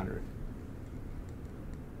 4,200.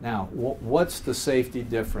 Now, what's the safety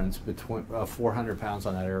difference between 400 pounds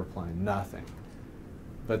on that airplane? Nothing.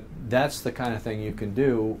 But that's the kind of thing you can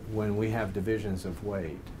do when we have divisions of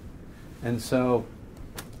weight. And so,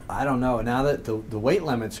 I don't know, now that the weight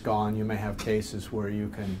limit's gone, you may have cases where you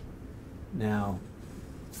can now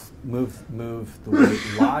move the weight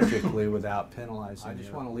logically without penalizing. I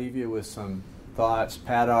just want to leave you with some thoughts.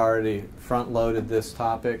 Pat already front-loaded this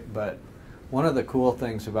topic, but one of the cool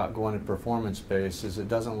things about going to performance-based is it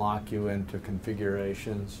doesn't lock you into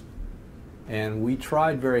configurations. And we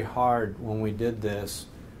tried very hard when we did this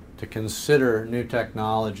to consider new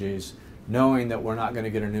technologies, knowing that we're not going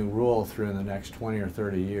to get a new rule through in the next 20 or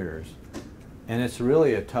 30 years. And it's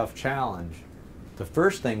really a tough challenge. The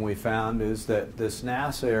first thing we found is that this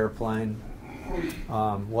NASA airplane,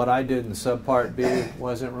 what I did in subpart B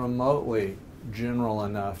wasn't remotely general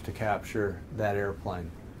enough to capture that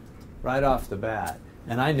airplane right off the bat,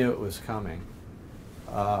 and I knew it was coming.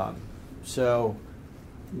 So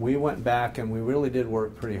we went back and we really did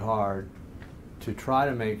work pretty hard to try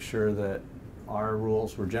to make sure that our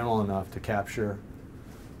rules were general enough to capture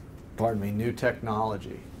pardon me, new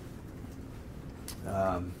technology.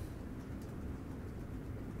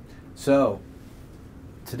 So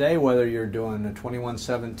today, whether you're doing a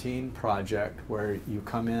 2117 project where you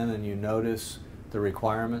come in and you notice the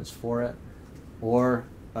requirements for it, or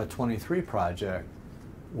a 23 project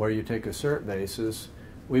where you take a cert basis,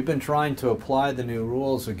 we've been trying to apply the new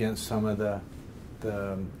rules against some of the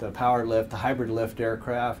powered lift, the hybrid lift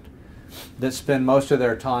aircraft that spend most of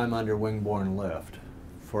their time under wing-borne lift.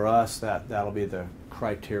 For us, that'll be the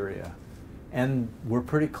criteria. And we're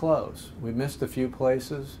pretty close. We missed a few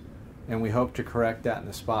places, and we hope to correct that in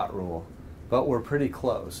the spot rule. But we're pretty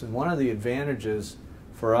close. And one of the advantages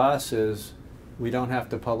for us is we don't have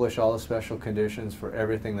to publish all the special conditions for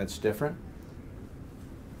everything that's different.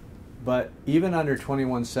 But even under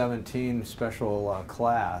 2117 special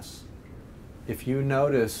class, if you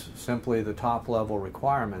notice simply the top level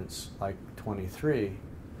requirements, like 23,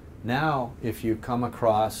 now if you come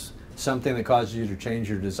across something that causes you to change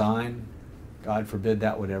your design, God forbid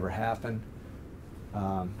that would ever happen,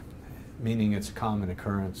 meaning it's a common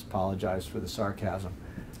occurrence, apologize for the sarcasm,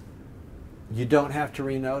 you don't have to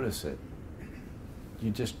renotice it.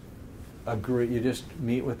 You just agree, you just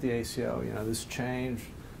meet with the ACO, you know, this change,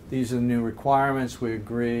 these are the new requirements, we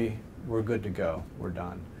agree, we're good to go, we're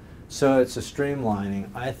done. So it's a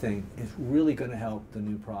streamlining, I think, is really going to help the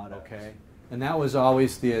new product. Okay. And that was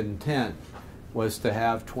always the intent, was to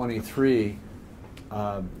have 23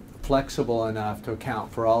 flexible enough to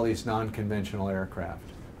account for all these non-conventional aircraft.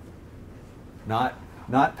 Not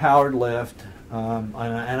powered lift, and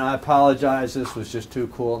I apologize, this was just too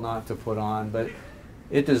cool not to put on, but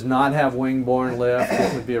it does not have wing-borne lift.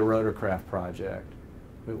 It would be a rotorcraft project.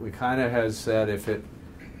 But we kind of have said if it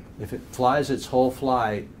flies its whole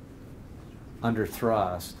flight under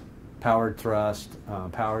thrust, powered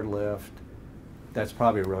lift, that's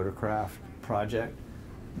probably a rotorcraft project.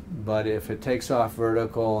 But if it takes off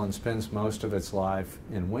vertical and spends most of its life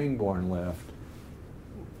in wing-borne lift,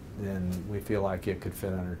 then we feel like it could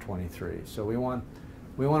fit under 23. So we want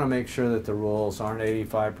to make sure that the rules aren't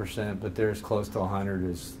 85%, but they're as close to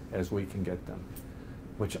 100 as we can get them,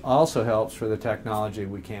 which also helps for the technology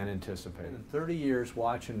we can't anticipate. In 30 years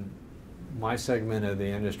watching my segment of the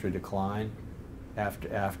industry decline,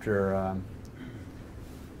 after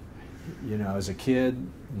you know, as a kid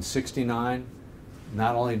in '69,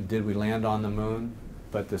 not only did we land on the moon,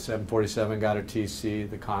 but the 747 got a TC,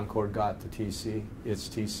 the Concorde got the TC, its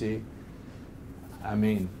TC. I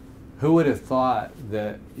mean, who would have thought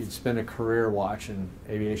that you'd spend a career watching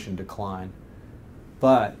aviation decline?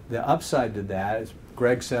 But the upside to that is,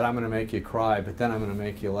 Greg said, I'm going to make you cry, but then I'm going to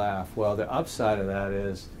make you laugh. Well, the upside of that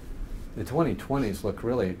is the 2020s look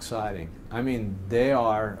really exciting. I mean, they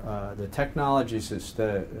are, the technologies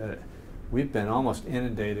that we've been almost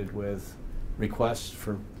inundated with requests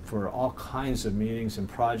for all kinds of meetings and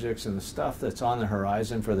projects, and the stuff that's on the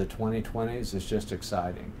horizon for the 2020s is just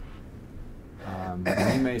exciting.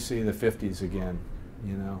 We may see the 50s again,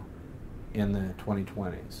 you know, in the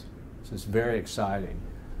 2020s. So it's very exciting.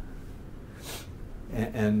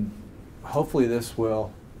 And hopefully this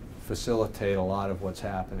will facilitate a lot of what's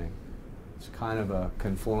happening. It's kind of a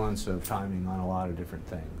confluence of timing on a lot of different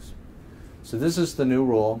things. So this is the new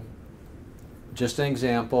rule. Just an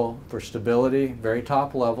example for stability, very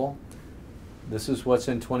top level. This is what's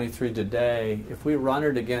in 23 today. If we run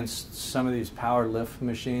it against some of these powered lift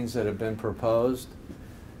machines that have been proposed,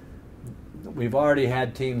 we've already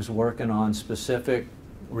had teams working on specific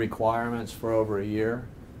requirements for over a year.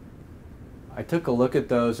 I took a look at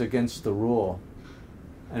those against the rule,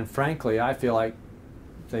 and frankly, I feel like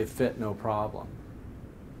they fit no problem.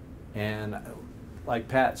 And like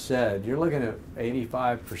Pat said, you're looking at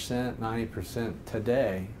 85%, 90%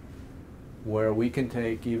 today, where we can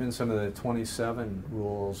take even some of the 27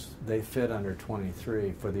 rules, they fit under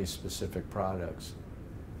 23 for these specific products.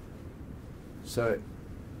 So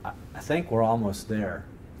I think we're almost there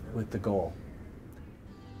with the goal.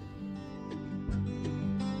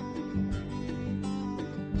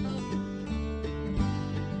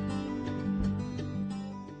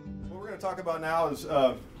 What we're going to talk about now is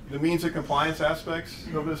the means of compliance aspects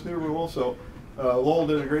of this new rule. So Lowell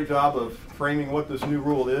did a great job of framing what this new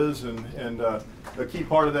rule is, and a key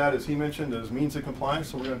part of that, as he mentioned, is means of compliance.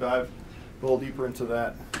 So we're going to dive a little deeper into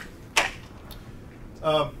that.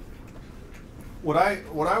 What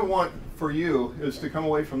I want for you is to come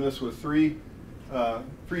away from this with three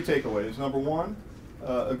takeaways. Number one,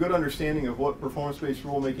 a good understanding of what performance-based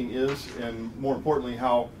rulemaking is, and more importantly,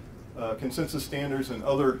 how consensus standards and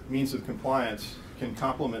other means of compliance can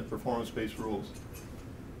complement performance-based rules.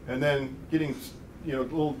 And then getting a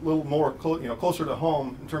little more closer to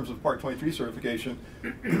home in terms of Part 23 certification.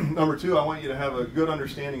 Number two, I want you to have a good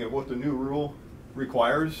understanding of what the new rule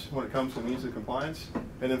requires when it comes to means of compliance,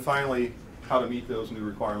 and then finally, how to meet those new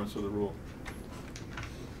requirements of the rule.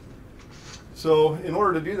 So in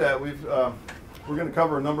order to do that, we're going to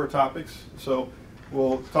cover a number of topics. So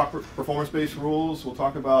we'll talk performance-based rules. We'll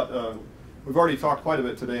talk about, we've already talked quite a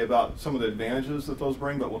bit today about some of the advantages that those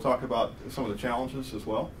bring, but we'll talk about some of the challenges as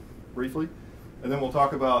well, briefly. And then we'll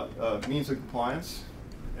talk about means of compliance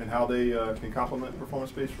and how they can complement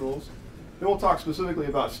performance-based rules. Then we'll talk specifically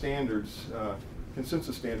about standards,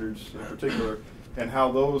 consensus standards in particular, and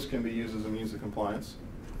how those can be used as a means of compliance.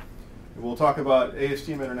 We'll talk about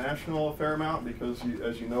ASTM International a fair amount because,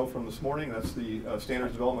 as you know from this morning, that's the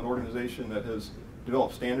standards development organization that has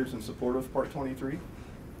developed standards in support of Part 23.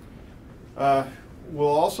 We'll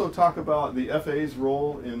also talk about the FAA's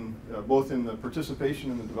role in both in the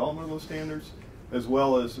participation in the development of those standards, as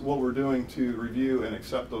well as what we're doing to review and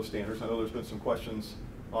accept those standards. I know there's been some questions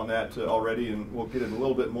on that already, and we'll get in a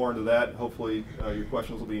little bit more into that. Hopefully your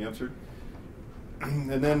questions will be answered.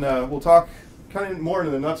 And then we'll talk kind of more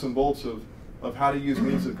into the nuts and bolts of how to use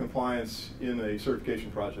means of compliance in a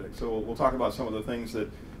certification project. So we'll talk about some of the things that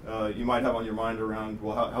you might have on your mind around,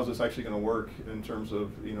 well, how's this actually going to work in terms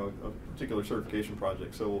of a particular certification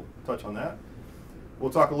project. So we'll touch on that.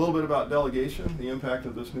 We'll talk a little bit about delegation, the impact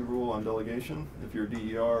of this new rule on delegation, if you're a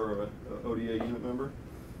DER or a ODA unit member.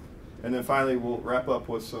 And then finally, we'll wrap up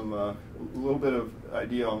with some a little bit of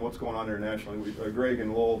idea on what's going on internationally. Greg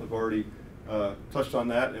and Lowell have already touched on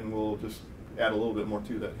that, and we'll just add a little bit more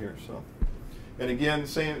to that here. So, and again,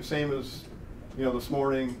 same as this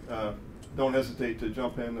morning. Don't hesitate to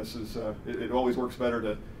jump in. This is it always works better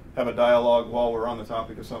to have a dialogue while we're on the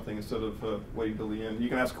topic of something instead of waiting till the end. You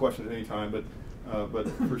can ask a question at any time, but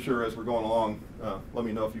for sure, as we're going along, let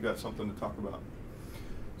me know if you've got something to talk about.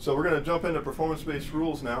 So we're going to jump into performance-based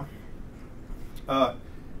rules now. And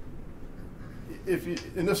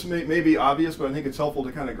this may be obvious, but I think it's helpful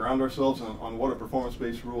to kind of ground ourselves on what a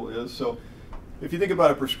performance-based rule is. So if you think about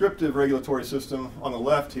a prescriptive regulatory system on the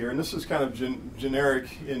left here, and this is kind of generic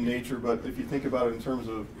in nature, but if you think about it in terms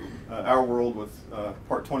of our world with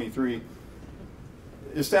Part 23,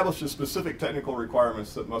 establishes specific technical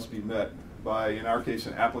requirements that must be met by, in our case,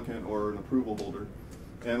 an applicant or an approval holder.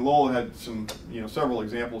 And Lowell had several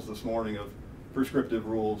examples this morning of prescriptive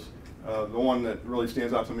rules. The one that really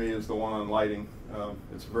stands out to me is the one on lighting.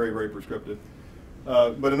 It's very, very prescriptive.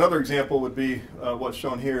 But another example would be what's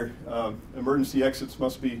shown here. Emergency exits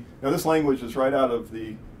must be, now this language is right out of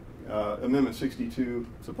the Amendment 62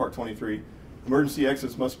 to Part 23. Emergency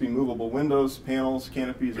exits must be movable windows, panels,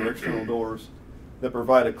 canopies, or external doors that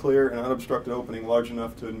provide a clear and unobstructed opening large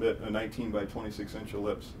enough to admit a 19 by 26 inch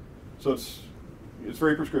ellipse. So it's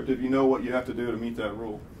very prescriptive. You know what you have to do to meet that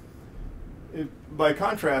rule. By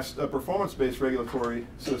contrast, a performance-based regulatory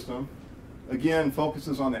system, again,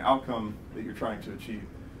 focuses on the outcome that you're trying to achieve.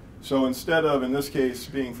 So instead of, in this case,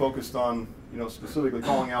 being focused on, specifically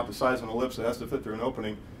calling out the size of an ellipse that has to fit through an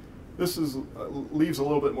opening, this leaves a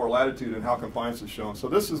little bit more latitude in how compliance is shown. So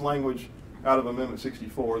this is language out of Amendment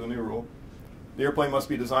 64, the new rule. The airplane must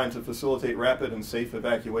be designed to facilitate rapid and safe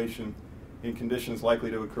evacuation in conditions likely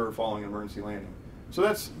to occur following an emergency landing. So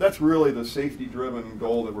that's really the safety-driven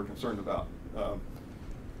goal that we're concerned about.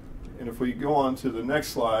 And if we go on to the next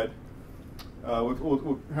slide,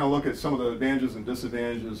 we'll kind of look at some of the advantages and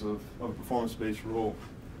disadvantages of a performance-based rule.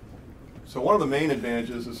 So one of the main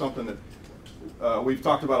advantages is something that we've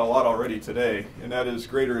talked about a lot already today, and that is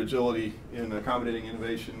greater agility in accommodating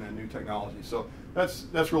innovation and new technology. So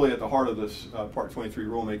that's really at the heart of this Part 23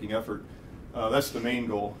 rulemaking effort. That's the main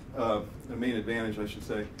goal, the main advantage, I should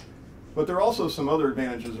say. But there are also some other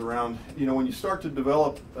advantages around, when you start to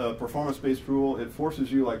develop a performance-based rule, it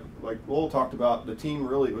forces you, like Lowell talked about, the team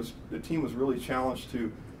was really challenged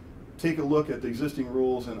to take a look at the existing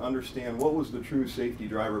rules and understand what was the true safety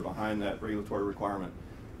driver behind that regulatory requirement.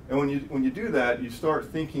 And when you do that, you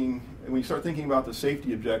start thinking about the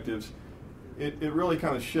safety objectives, it really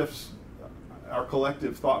kind of shifts our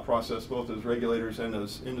collective thought process, both as regulators and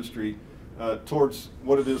as industry, towards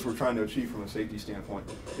what it is we're trying to achieve from a safety standpoint.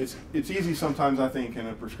 It's easy sometimes, I think, in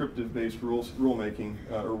a prescriptive-based rulemaking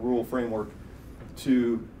or rule framework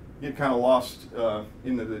to get kind of lost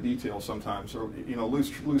into the details sometimes, or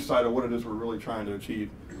lose sight of what it is we're really trying to achieve.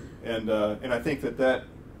 And I think that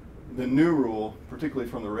the new rule, particularly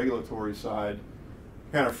from the regulatory side,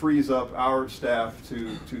 kind of frees up our staff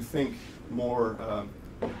to think more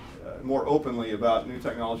openly about new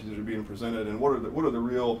technologies that are being presented and what are the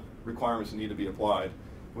real requirements that need to be applied.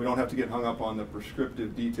 We don't have to get hung up on the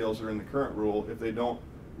prescriptive details that are in the current rule if they don't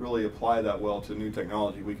really apply that well to new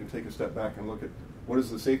technology. We can take a step back and look at what is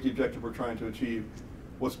the safety objective we're trying to achieve,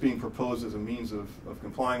 what's being proposed as a means of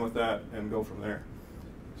complying with that, and go from there.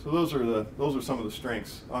 So those are some of the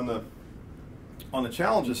strengths. On the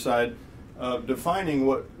challenges side, defining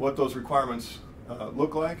what those requirements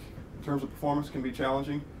look like in terms of performance can be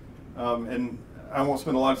challenging. And I won't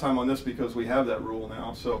spend a lot of time on this because we have that rule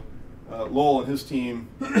now. So Lowell and his team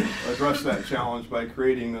addressed that challenge by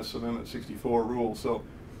creating this Amendment 64 rule. So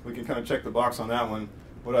we can kind of check the box on that one.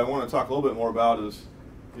 What I want to talk a little bit more about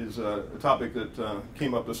is a topic that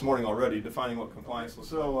came up this morning already, defining what compliance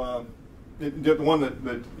looks like. So the one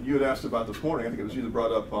that you had asked about this morning, I think it was you that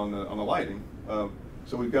brought up on the lighting.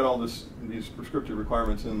 So we've got all these prescriptive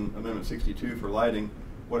requirements in Amendment 62 for lighting.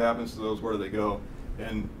 What happens to those? Where do they go?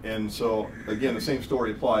 And so again, the same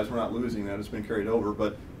story applies. We're not losing that; it's been carried over.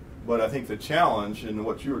 But I think the challenge, and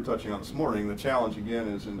what you were touching on this morning, the challenge again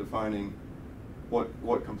is in defining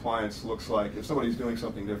what compliance looks like. If somebody's doing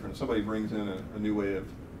something different, if somebody brings in a new way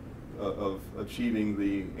of achieving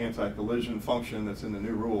the anti-collision function that's in the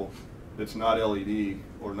new rule, that's not LED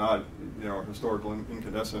or not historical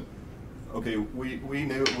incandescent. Okay, we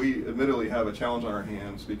admittedly have a challenge on our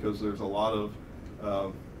hands because there's a lot of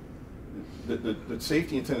the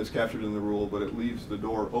safety intent is captured in the rule, but it leaves the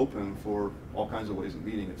door open for all kinds of ways of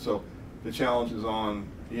meeting it. So the challenge is on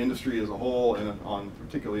the industry as a whole and on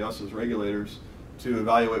particularly us as regulators to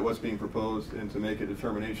evaluate what's being proposed and to make a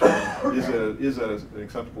determination is that an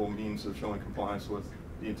acceptable means of showing compliance with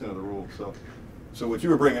the intent of the rule. So what you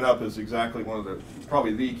were bringing up is exactly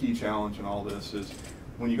probably the key challenge in all this is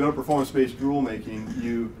when you go to performance-based rulemaking,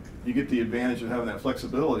 you get the advantage of having that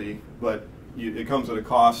flexibility, but it comes at a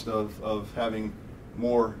cost of having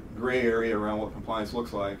more gray area around what compliance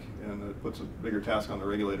looks like, and it puts a bigger task on the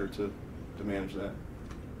regulator to manage that.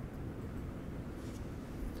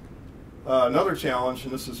 Another challenge,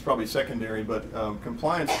 and this is probably secondary, but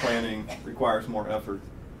compliance planning requires more effort.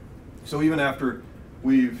 So even after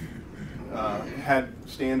we've had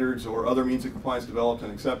standards or other means of compliance developed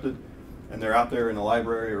and accepted, and they're out there in the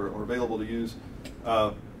library or available to use,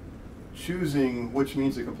 choosing which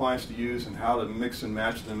means of compliance to use and how to mix and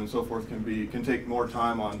match them and so forth can take more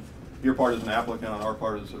time on your part as an applicant, on our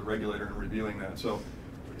part as a regulator in reviewing that. So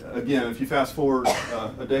again, if you fast forward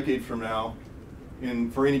a decade from now,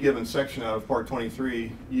 for any given section out of Part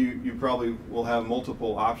 23, you probably will have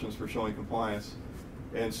multiple options for showing compliance.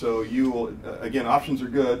 And so you will, again, options are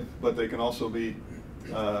good, but they can also be,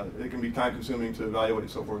 it can be time consuming to evaluate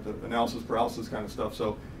and so forth, analysis paralysis kind of stuff.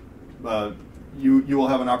 So you will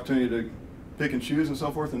have an opportunity to pick and choose and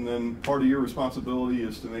so forth, and then part of your responsibility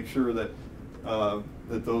is to make sure that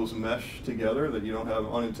that those mesh together, that you don't have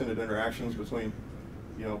unintended interactions between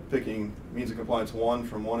picking means of compliance 1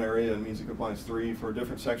 from one area and means of compliance 3 for a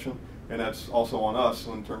different section. And that's also on us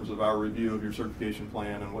in terms of our review of your certification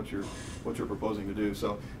plan and what you're proposing to do.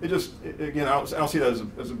 So again, I don't see that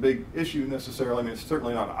as a big issue necessarily. I mean, it's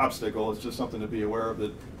certainly not an obstacle. It's just something to be aware of,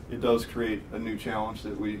 that it does create a new challenge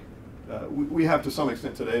that we have to some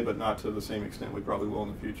extent today, but not to the same extent we probably will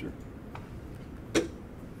in the future.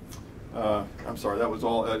 I'm sorry, that was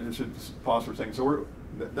all. I should just pause for a second. So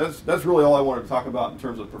that's really all I wanted to talk about in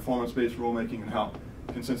terms of performance-based rulemaking and how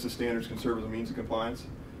consensus standards can serve as a means of compliance.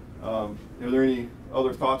 Are there any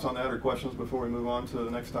other thoughts on that or questions before we move on to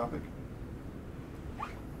the next topic?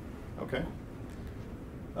 Okay.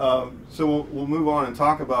 So we'll move on and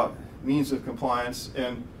talk about means of compliance.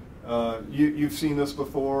 And you've seen this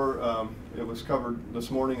before. It was covered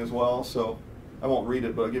this morning as well, so I won't read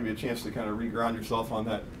it, but I'll give you a chance to kind of re-ground yourself on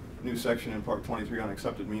that new section in Part 23 on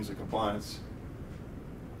accepted means of compliance.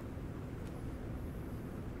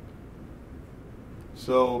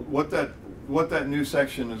 So what that new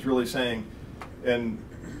section is really saying, and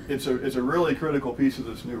it's a really critical piece of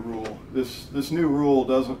this new rule. This new rule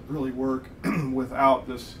doesn't really work without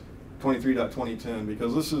this 23.2010,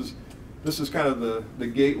 because this is kind of the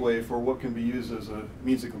gateway for what can be used as a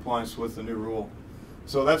means of compliance with the new rule.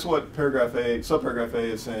 So that's what subparagraph A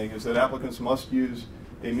is saying, is that applicants must use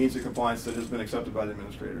a means of compliance that has been accepted by the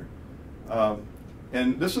administrator.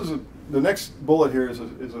 And this is the next bullet here is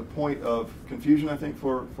a point of confusion, I think,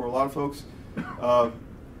 for a lot of folks.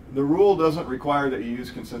 The rule doesn't require that you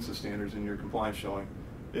use consensus standards in your compliance showing.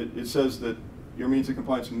 It says that your means of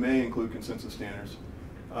compliance may include consensus standards.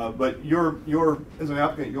 But as an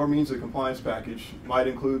applicant, your means of compliance package might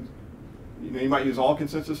include, you might use all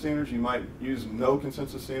consensus standards, you might use no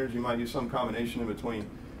consensus standards, you might use some combination in between.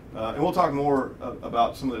 And we'll talk more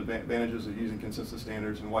about some of the advantages of using consensus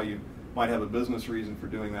standards and why you might have a business reason for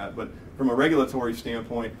doing that. But from a regulatory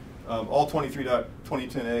standpoint, all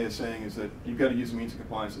 23.2010A is saying is that you've got to use a means of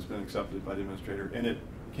compliance that's been accepted by the administrator, and it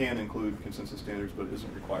can include consensus standards, but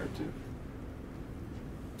isn't required to.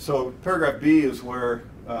 So paragraph B is where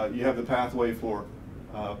you have the pathway for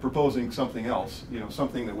proposing something else,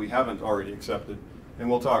 something that we haven't already accepted. And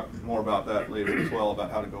we'll talk more about that later as well, about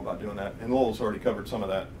how to go about doing that. And Lowell's already covered some of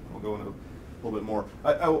that. We'll go into a little bit more.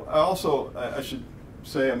 I should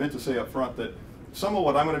say, I meant to say up front that some of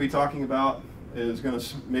what I'm going to be talking about is going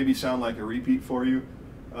to maybe sound like a repeat for you.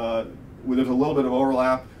 There's a little bit of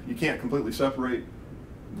overlap. You can't completely separate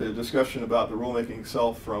the discussion about the rulemaking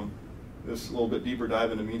itself from this little bit deeper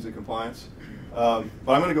dive into means of compliance. But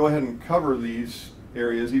I'm going to go ahead and cover these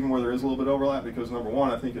areas, even where there is a little bit of overlap, because number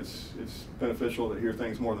one, I think it's beneficial to hear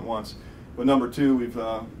things more than once. But number two, we've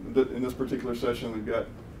in this particular session, we've got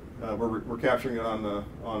we're capturing it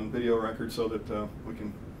on video record so that we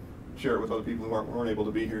can share it with other people who weren't able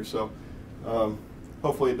to be here. So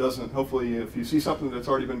hopefully it doesn't. Hopefully, if you see something that's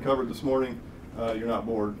already been covered this morning, you're not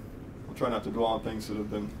bored. We'll try not to dwell on things that have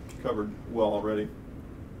been covered well already.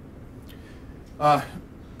 But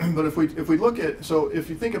if we look at, if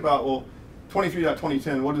you think about, well,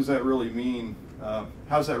 23.2010, what does that really mean? How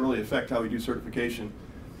does that really affect how we do certification?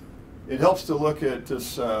 It helps to look at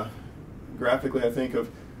this graphically, I think,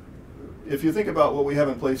 if you think about what we have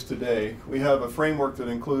in place today, we have a framework that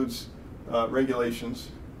includes regulations,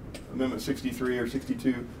 Amendment 63 or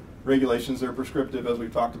 62 regulations. They're prescriptive, as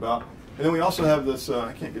we've talked about. And then we also have this,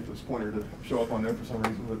 I can't get this pointer to show up on there for some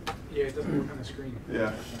reason. But yeah, it doesn't work on the screen.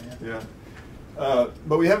 Yeah.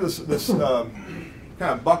 But we have this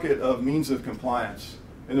kind of bucket of means of compliance,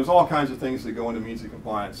 and there's all kinds of things that go into means of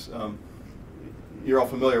compliance. You're all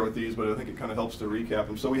familiar with these, but I think it kind of helps to recap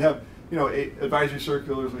them. So we have, advisory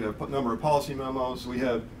circulars, we have a number of policy memos, we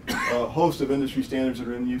have a host of industry standards that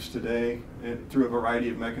are in use today through a variety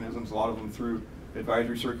of mechanisms, a lot of them through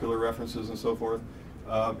advisory circular references and so forth.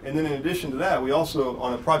 And then in addition to that, we also,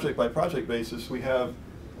 on a project-by-project basis, we have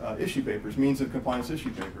issue papers, means of compliance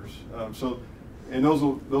issue papers. And those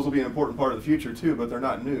will be an important part of the future too, but they're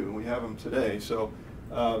not new. We have them today. So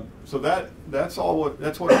that's what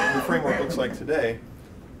the framework looks like today.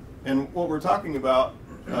 And what we're talking about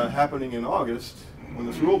happening in August, when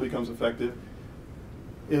this rule becomes effective,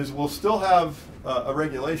 is we'll still have a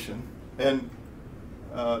regulation, and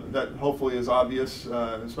that hopefully is obvious,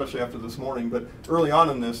 especially after this morning. But early on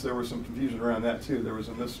in this, there was some confusion around that too. There was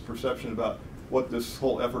a misperception about what this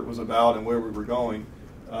whole effort was about and where we were going.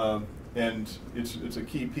 And it's a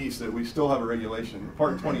key piece that we still have a regulation.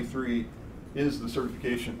 Part 23 is the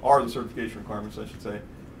certification requirements, I should say.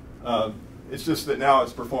 It's just that now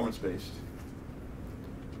it's performance-based.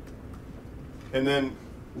 And then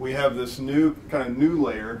we have this new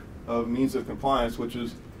layer of means of compliance, which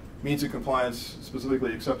is means of compliance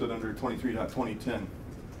specifically accepted under 23.2010.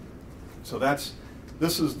 So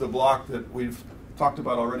this is the block that we've talked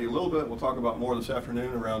about already a little bit. We'll talk about more this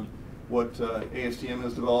afternoon around what ASTM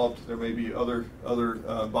has developed. There may be other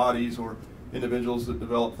bodies or individuals that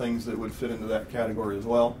develop things that would fit into that category as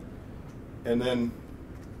well. And then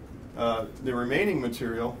the remaining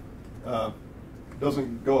material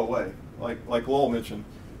doesn't go away. Like Lowell mentioned,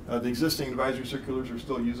 the existing advisory circulars are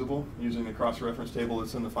still usable using the cross-reference table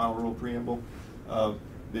that's in the final rule preamble.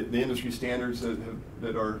 The industry standards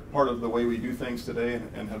that are part of the way we do things today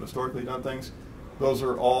and have historically done things, those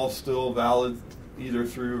are all still valid either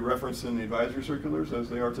through reference in the advisory circulars as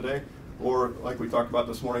they are today, or like we talked about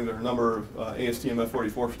this morning, there are a number of ASTM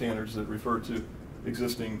F44 standards that refer to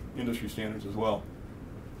existing industry standards as well.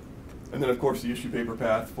 And then of course the issue paper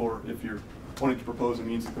path for if you're wanting to propose a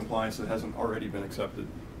means of compliance that hasn't already been accepted.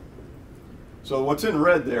 So what's in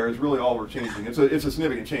red there is really all we're changing. It's a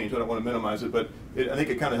significant change. I don't want to minimize it, but I think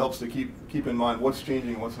it kind of helps to keep in mind what's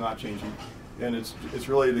changing and what's not changing. And it's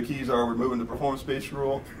really the keys are we're moving to performance-based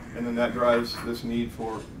rule, and then that drives this need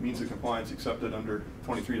for means of compliance accepted under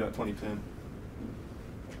 23.2010.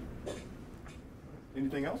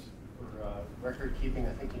 Anything else? For record keeping,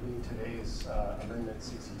 I think you mean today's Amendment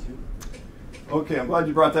 62. Okay, I'm glad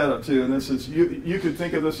you brought that up too. And this is you could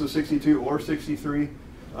think of this as 62 or 63.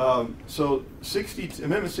 So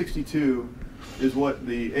Amendment 62 is what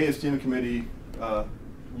the ASTM committee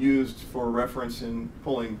used for reference in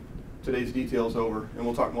pulling today's details over, and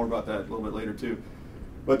we'll talk more about that a little bit later too.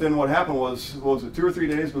 But then what happened was it 2 or 3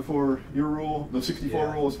 days before your rule, the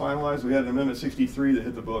 64 rule was finalized, we had an Amendment 63 that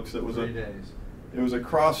hit the books. That was 3 days. It was a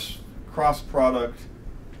cross-product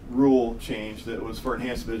rule change that was for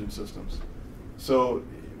enhanced vision systems. So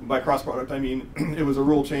by cross-product, I mean it was a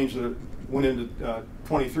rule change that went into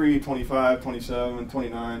 23, 25, 27,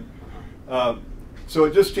 29. So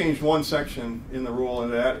it just changed one section in the rule,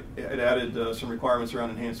 and it added some requirements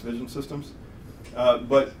around enhanced vision systems.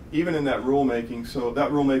 But even in that rulemaking, so that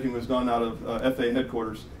rulemaking was done out of FAA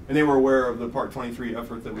headquarters, and they were aware of the Part 23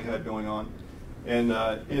 effort that we had going on. And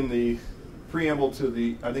in the preamble to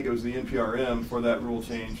the, I think it was the NPRM for that rule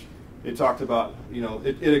change, it talked about,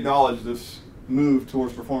 it acknowledged this move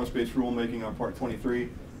towards performance-based rulemaking on Part 23,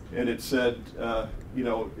 and it said,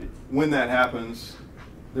 when that happens,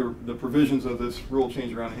 the provisions of this rule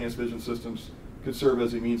change around enhanced vision systems could serve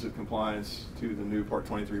as a means of compliance to the new Part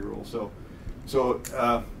 23 rule. So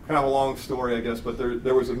kind of a long story, I guess, but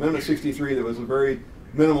there was Amendment 63 that was a very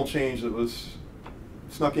minimal change that was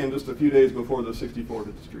snuck in just a few days before the 64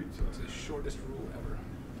 hit the street. So. It's the shortest rule ever.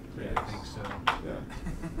 Yeah. I think so. Yeah.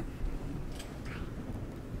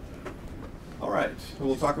 All right, so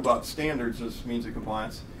we'll talk about standards as means of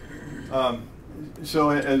compliance.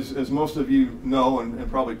 So as most of you know and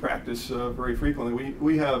probably practice very frequently,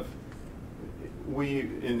 we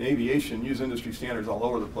in aviation use industry standards all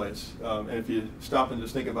over the place. And if you stop and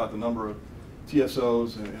just think about the number of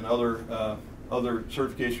TSOs and other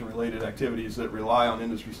certification-related activities that rely on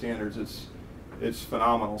industry standards, it's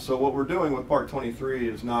phenomenal. So what we're doing with Part 23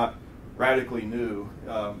 is not radically new.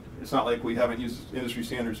 It's not like we haven't used industry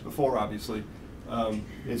standards before, obviously.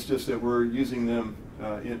 It's just that we're using them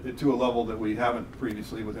to a level that we haven't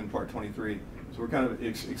previously within Part 23. So we're kind of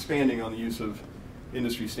expanding on the use of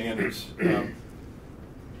industry standards.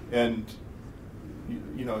 And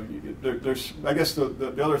there's, I guess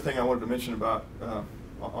the other thing I wanted to mention about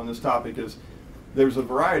on this topic is there's a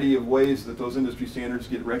variety of ways that those industry standards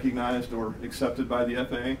get recognized or accepted by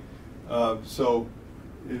the FAA. So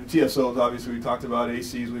TSOs, obviously, we talked about.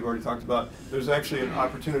 ACs, we've already talked about. There's actually an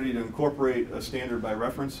opportunity to incorporate a standard by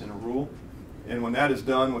reference in a rule. And when that is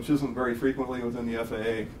done, which isn't very frequently within the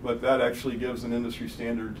FAA, but that actually gives an industry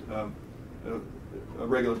standard a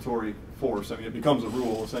regulatory force. I mean, it becomes a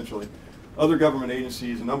rule, essentially. Other government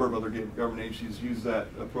agencies, a number of other government agencies use that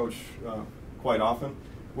approach quite often.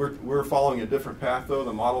 We're following a different path, though.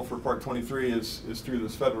 The model for Part 23 is through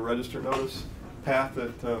this Federal Register notice path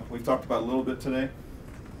that we've talked about a little bit today.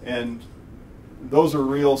 And those are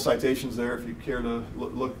real citations there if you care to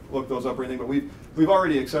look those up or anything. But we've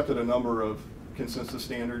already accepted a number of consensus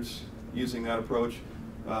standards using that approach,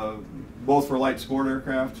 both for light sport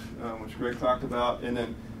aircraft, which Greg talked about, and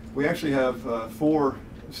then we actually have 4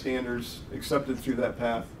 standards accepted through that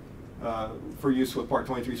path for use with Part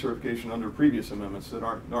 23 certification under previous amendments that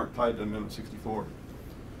aren't tied to Amendment 64.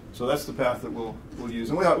 So that's the path that we'll use,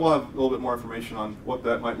 and we'll have a little bit more information on what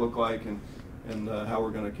that might look like and how we're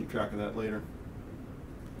going to keep track of that later.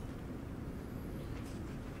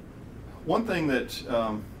 One thing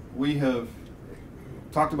that we have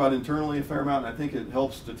talked about internally a fair amount, and I think it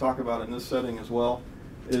helps to talk about it in this setting as well,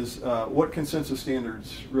 is what consensus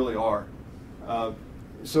standards really are.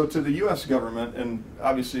 So to the U.S. government, and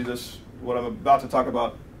obviously what I'm about to talk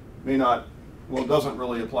about doesn't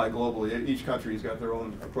really apply globally. Each country's got their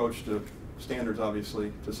own approach to standards,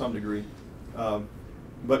 obviously, to some degree.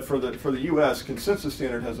 But for the U.S., consensus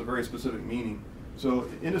standard has a very specific meaning. So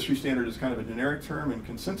industry standard is kind of a generic term, and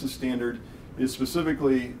consensus standard is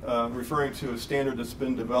specifically referring to a standard that's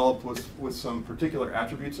been developed with some particular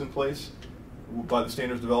attributes in place by the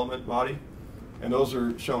standards development body. And those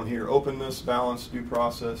are shown here: openness, balance, due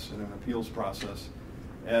process, and an appeals process.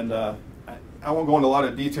 And I won't go into a lot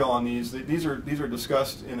of detail on these. These are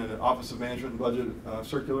discussed in an Office of Management and Budget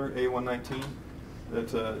circular, A119,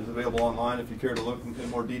 that is available online if you care to look in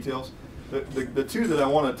more details. The 2 that I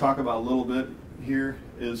want to talk about a little bit here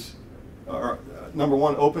is, number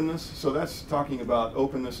 1, openness. So that's talking about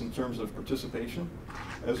openness in terms of participation,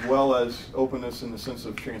 as well as openness in the sense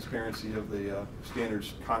of transparency of the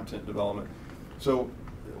standards content development. So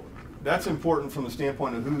that's important from the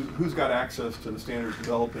standpoint of who's got access to the standards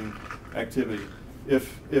developing activity.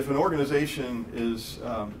 If an organization is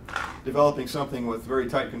developing something with very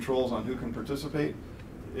tight controls on who can participate,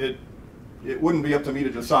 it wouldn't be up to me to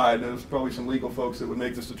decide. There's probably some legal folks that would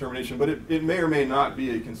make this determination, but it may or may not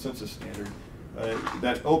be a consensus standard.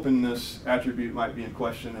 That openness attribute might be in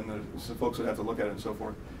question, and some folks would have to look at it and so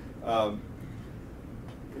forth. And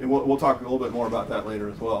we'll talk a little bit more about that later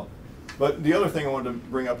as well. But the other thing I wanted to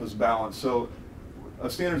bring up is balance. So a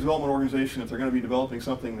standards development organization, if they're going to be developing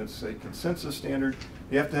something that's a consensus standard,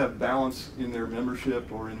 they have to have balance in their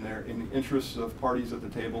membership or in the interests of parties at the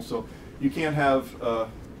table. So you can't have,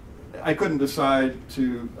 I couldn't decide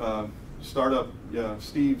to start up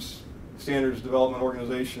Steve's Standards Development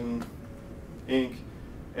Organization, Inc.,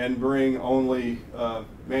 and bring only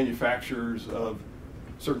manufacturers of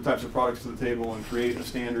certain types of products to the table and create a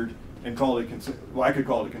standard and call it well, I could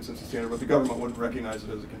call it a consensus standard, but the government wouldn't recognize it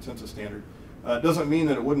as a consensus standard. It doesn't mean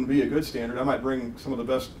that it wouldn't be a good standard. I might bring some of the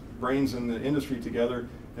best brains in the industry together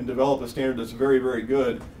and develop a standard that's very, very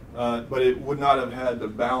good, but it would not have had the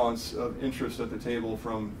balance of interest at the table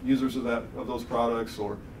from users of those products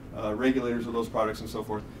or regulators of those products and so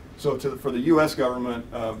forth. So for the U.S.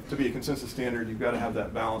 government to be a consensus standard, you've got to have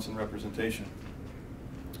that balance and representation.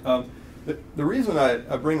 The reason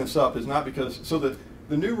I bring this up is not because, so the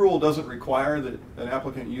new rule doesn't require that an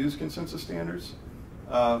applicant use consensus standards.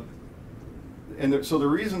 So the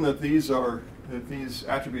reason that these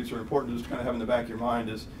attributes are important, just kind of have in the back of your mind,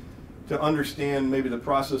 is to understand maybe the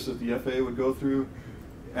process that the FAA would go through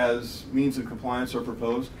as means of compliance are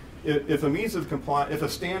proposed. If a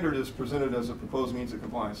standard is presented as a proposed means of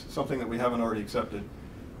compliance, something that we haven't already accepted,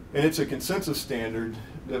 and it's a consensus standard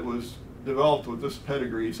that was developed with this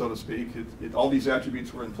pedigree, so to speak, all these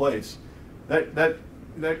attributes were in place,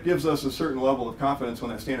 that gives us a certain level of confidence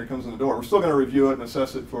when that standard comes in the door. We're still going to review it and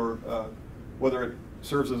assess it for whether it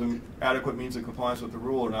serves as an adequate means of compliance with the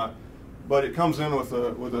rule or not. But it comes in with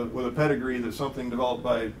a pedigree that something developed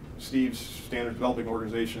by Steve's standard developing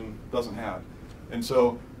organization doesn't have. And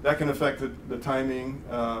so that can affect the timing,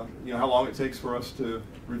 how long it takes for us to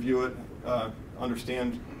review it,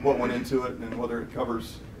 understand what went into it, and whether it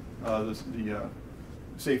covers the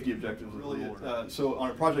safety objectives of the rule. So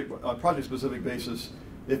on a project-specific basis,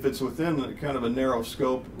 if it's within kind of a narrow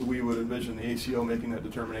scope, we would envision the ACO making that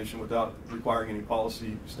determination without requiring any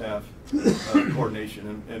policy staff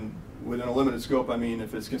coordination. And within a limited scope, I mean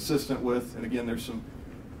if it's consistent with, and again, there's some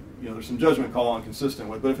judgment call on consistent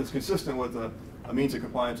with, but if it's consistent with a means of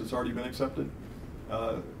compliance that's already been accepted,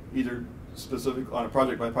 either specific on a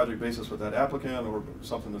project-by-project basis with that applicant or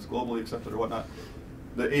something that's globally accepted or whatnot,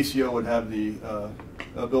 the ACO would have the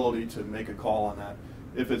ability to make a call on that.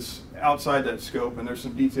 If it's outside that scope, and there's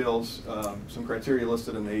some details, some criteria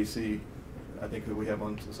listed in the AC, I think that we have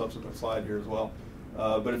on the subsequent slide here as well.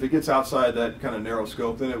 But if it gets outside that kind of narrow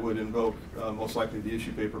scope, then it would invoke most likely the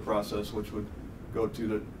issue paper process, which would go to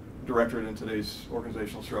the directorate in today's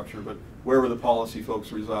organizational structure, but wherever the policy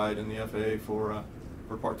folks reside in the FAA for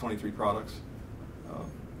Part 23 products.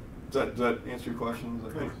 Does that answer your question?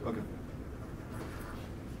 Okay.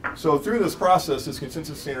 So through this process, this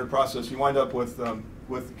consensus standard process, you wind up with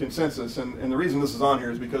consensus, and the reason this is on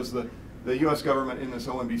here is because the U.S. government in this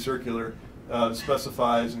OMB circular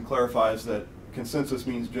specifies and clarifies that consensus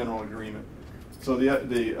means general agreement. So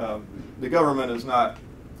the government is not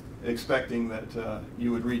expecting that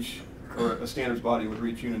you would reach, or a standards body would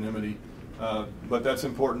reach unanimity, but that's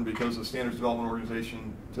important because the standards development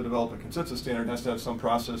organization, to develop a consensus standard, has to have some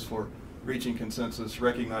process for reaching consensus,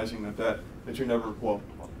 recognizing that you're never, well,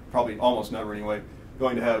 probably almost never anyway,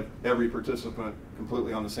 going to have every participant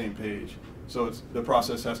completely on the same page. So the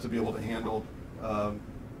process has to be able to handle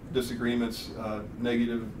disagreements,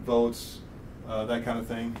 negative votes, that kind of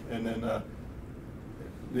thing, and then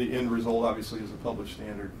the end result obviously is a published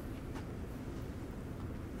standard.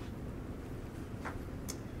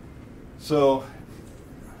 So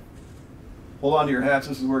hold on to your hats,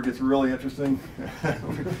 this is where it gets really interesting.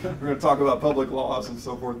 We're going to talk about public laws and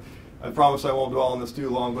so forth. I promise I won't dwell on this too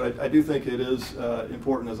long, but I do think it is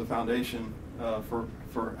important as a foundation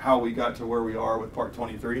for how we got to where we are with Part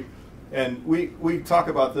 23. And we talk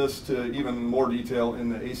about this to even more detail in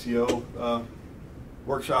the ACO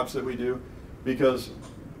workshops that we do, because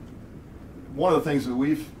one of the things that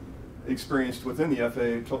we've experienced within the FAA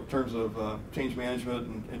in terms of change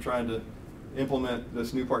management and trying to implement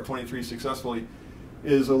this new Part 23 successfully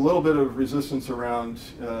is a little bit of resistance around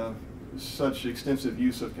such extensive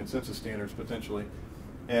use of consensus standards potentially,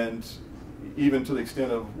 and even to the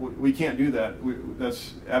extent of we can't do that.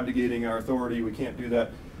 That's abdicating our authority. We can't do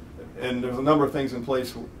that, and there's a number of things in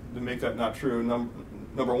place to make that not true.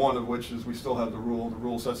 Number one of which is we still have the rule. The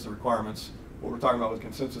rule sets the requirements. What we're talking about with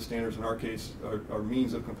consensus standards in our case are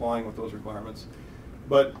means of complying with those requirements.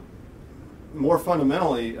 But more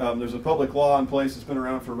fundamentally, there's a public law in place that's been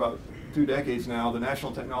around for about 2 decades now, the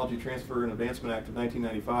National Technology Transfer and Advancement Act of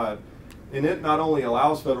 1995. And it not only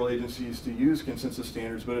allows federal agencies to use consensus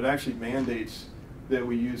standards, but it actually mandates that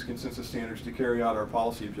we use consensus standards to carry out our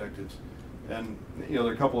policy objectives. And there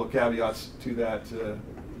are a couple of caveats to that,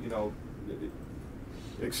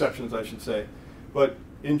 exceptions, I should say. But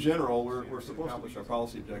in general, we're supposed to accomplish our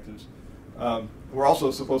policy objectives. We're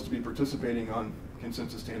also supposed to be participating on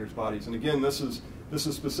consensus standards bodies. And again, this is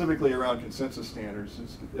specifically around consensus standards.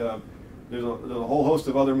 There's a whole host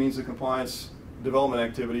of other means of compliance development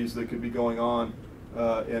activities that could be going on,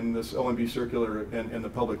 and this OMB circular and the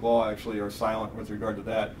public law actually are silent with regard to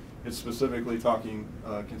that. It's specifically talking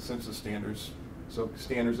consensus standards So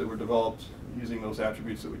standards that were developed using those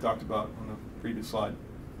attributes that we talked about on the previous slide.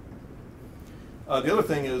 The other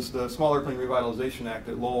thing is the Small Airplane Revitalization Act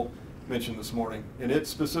that Lowell mentioned this morning. And it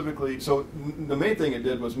specifically, so the main thing it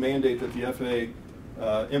did was mandate that the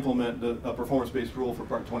FAA implement a performance-based rule for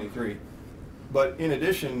Part 23. But in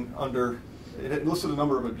addition, it listed a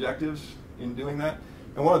number of objectives in doing that.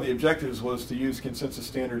 And one of the objectives was to use consensus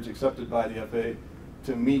standards accepted by the FAA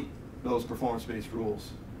to meet those performance-based rules.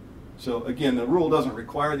 So again, the rule doesn't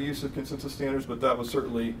require the use of consensus standards, but that was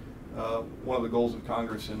certainly one of the goals of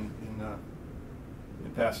Congress in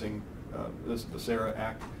passing the SARA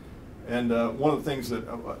Act. And one of the things that,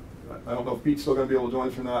 I don't know if Pete's still going to be able to join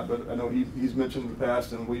us or not, but I know he's mentioned in the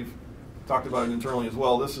past, and we've talked about it internally as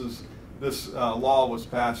well. This law was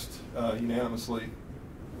passed unanimously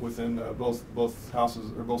within both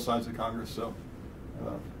houses, or both sides of Congress. So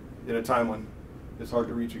at a time when it's hard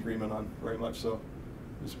to reach agreement on very much, so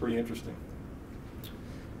it's pretty interesting.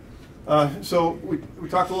 So we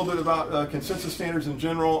talked a little bit about consensus standards in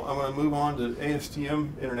general. I'm going to move on to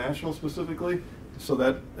ASTM International specifically. So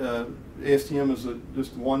that ASTM is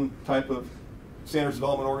just one type of standards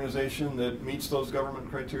development organization that meets those government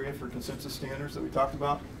criteria for consensus standards that we talked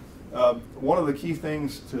about. One of the key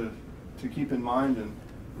things to keep in mind, and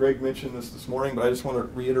Greg mentioned this morning, but I just want to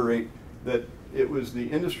reiterate that it was the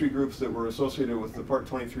industry groups that were associated with the Part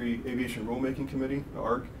 23 Aviation Rulemaking Committee, the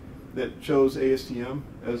ARC, that chose ASTM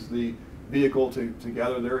as the vehicle to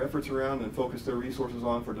gather their efforts around and focus their resources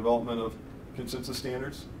on for development of consensus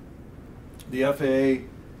standards. The FAA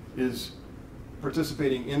is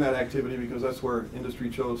participating in that activity because that's where industry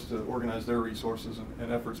chose to organize their resources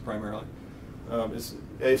and efforts primarily.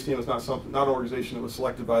 ASTM is not an organization that was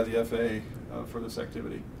selected by the FAA for this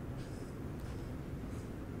activity.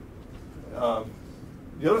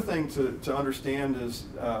 The other thing to understand is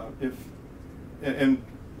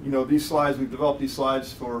you know, these slides, we've developed these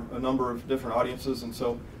slides for a number of different audiences, and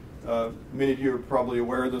so many of you are probably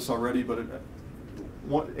aware of this already, but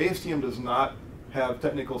ASTM does not have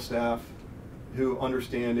technical staff who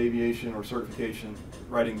understand aviation or certification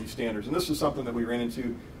writing these standards. And this is something that we ran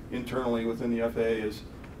into internally within the FAA, is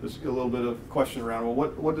there's a little bit of question around, well,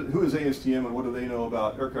 who is ASTM and what do they know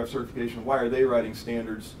about aircraft certification? Why are they writing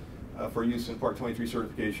standards for use in Part 23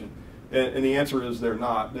 certification? And the answer is they're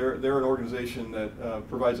not. They're an organization that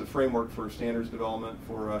provides a framework for standards development,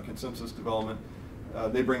 for consensus development.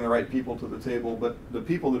 They bring the right people to the table, but the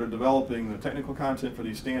people that are developing the technical content for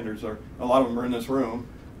these standards a lot of them are in this room.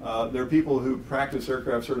 They're people who practice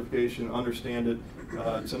aircraft certification, understand it.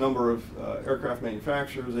 It's a number of aircraft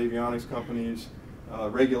manufacturers, avionics companies,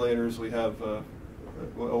 regulators. We have,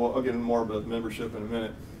 I'll get into more about membership in a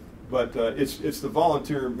minute, but it's the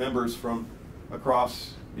volunteer members from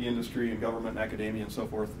across the industry and government and academia and so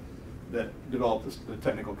forth that develop the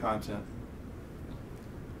technical content.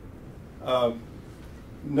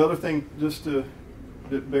 Another thing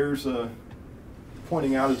that bears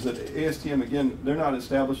pointing out is that ASTM, again, they're not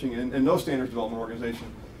establishing, and no standards development organization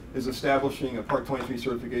is establishing a Part 23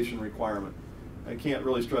 certification requirement. I can't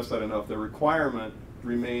really stress that enough. The requirement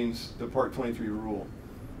remains the Part 23 rule.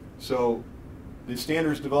 So the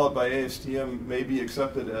standards developed by ASTM may be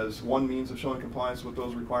accepted as one means of showing compliance with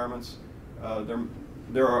those requirements.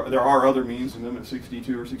 There are other means, Amendment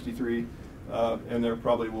 62 or 63, and there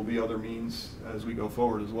probably will be other means as we go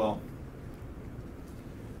forward as well.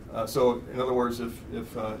 So in other words, if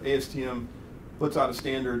ASTM puts out a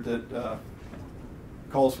standard that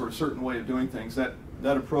calls for a certain way of doing things, that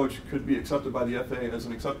approach could be accepted by the FAA as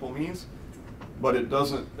an acceptable means, but it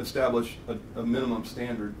doesn't establish a minimum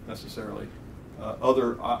standard necessarily.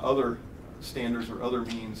 Other standards or other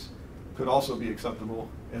means could also be acceptable,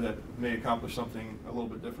 and that may accomplish something a little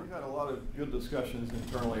bit different. We've had a lot of good discussions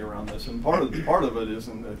internally around this, and part of it is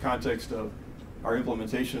in the context of our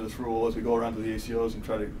implementation of this rule as we go around to the ACOs and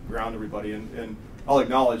try to ground everybody. And I'll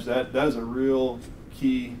acknowledge that is a real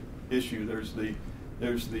key issue. There's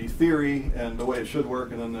the theory and the way it should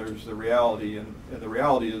work, and then there's the reality. And the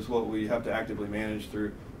reality is what we have to actively manage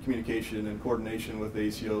through communication and coordination with the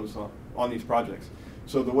ACOs on these projects.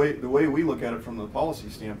 So the way we look at it from the policy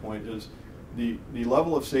standpoint is the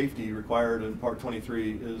level of safety required in Part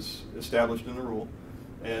 23 is established in the rule,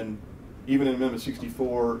 and even in Amendment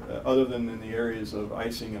 64, other than in the areas of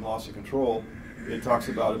icing and loss of control, it talks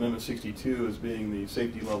about Amendment 62 as being the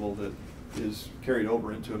safety level that is carried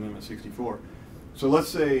over into Amendment 64. So let's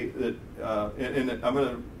say that, and I'm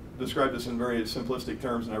going to describe this in very simplistic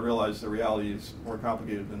terms, and I realize the reality is more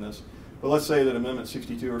complicated than this. But let's say that Amendment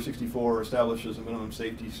 62 or 64 establishes a minimum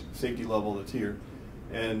safety level that's here,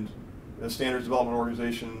 and a standards development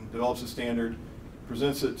organization develops a standard,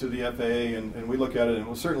 presents it to the FAA, and we look at it, and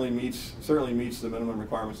it certainly meets the minimum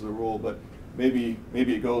requirements of the rule, but maybe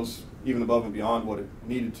it goes even above and beyond what it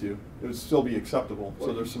needed to. It would still be acceptable,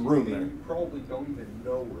 so there's some room there. You probably don't even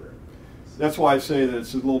know where it is. That's why I say that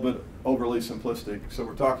it's a little bit overly simplistic. So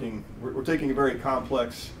we're taking a very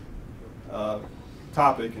complex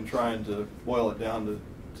topic and trying to boil it down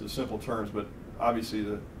to simple terms, but obviously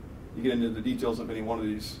you get into the details of any one of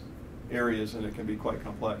these areas and it can be quite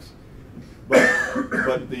complex. But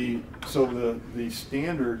the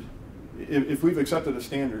standard, if we've accepted a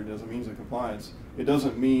standard as a means of compliance, it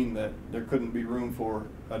doesn't mean that there couldn't be room for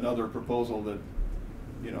another proposal that,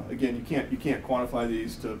 again, you can't quantify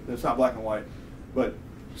these it's not black and white, but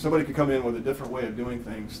somebody could come in with a different way of doing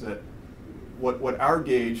things that what our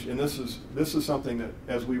gauge, and this is something that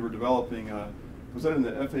as we were developing, was that in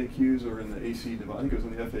the FAQs or in the AC? I think it was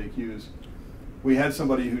in the FAQs. We had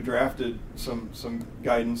somebody who drafted some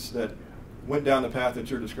guidance that went down the path that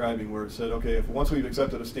you're describing, where it said, okay, if once we've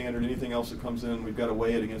accepted a standard, anything else that comes in, we've got to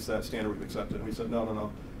weigh it against that standard we've accepted. And we said,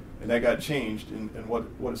 no. And that got changed. And what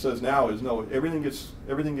it says now is, no, everything gets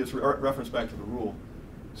referenced back to the rule.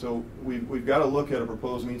 So we've got to look at a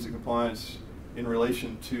proposed means of compliance in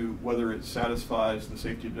relation to whether it satisfies the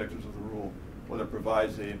safety objectives of the rule, whether it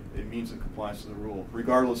provides a means of compliance to the rule,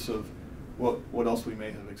 regardless of what else we may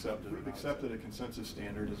have accepted. We've accepted a consensus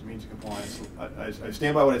standard as a means of compliance. I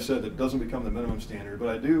stand by what I said, that it doesn't become the minimum standard, but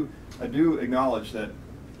I do acknowledge that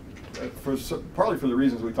partly for the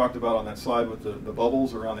reasons we talked about on that slide with the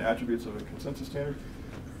bubbles around the attributes of a consensus standard,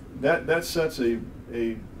 that sets a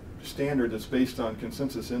standard that's based on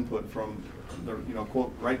consensus input from the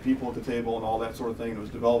quote right people at the table and all that sort of thing. It was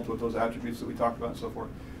developed with those attributes that we talked about and so forth.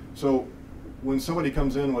 So when somebody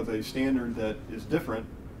comes in with a standard that is different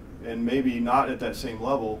and maybe not at that same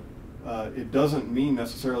level, it doesn't mean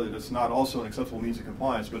necessarily that it's not also an acceptable means of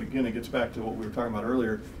compliance. But again, it gets back to what we were talking about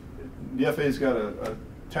earlier. The FAA's got a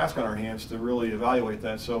task on our hands to really evaluate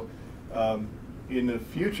that. So in the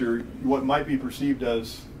future, what might be perceived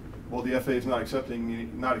as, well, the FAA is not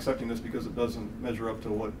accepting this because it doesn't measure up to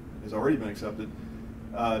what has already been accepted.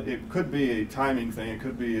 It could be a timing thing. It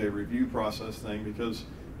could be a review process thing, because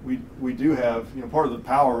we do have, part of the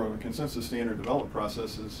power of a consensus standard development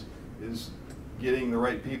process is getting the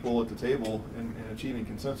right people at the table and achieving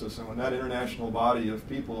consensus. And when that international body of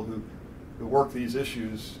people who work these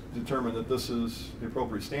issues determine that this is the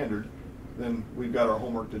appropriate standard, then we've got our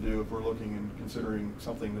homework to do if we're looking and considering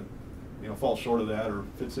something that falls short of that or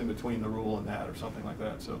fits in between the rule and that or something like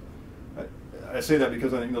that. So I say that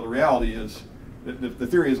because I think the reality is the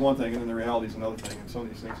theory is one thing and then the reality is another thing, and some of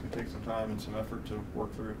these things can take some time and some effort to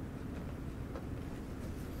work through.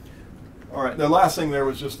 All right, the last thing there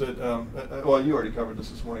was just that, well, you already covered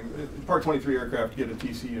this morning. Part 23 aircraft get a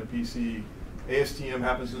TC and a PC. ASTM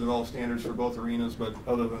happens to develop standards for both arenas, but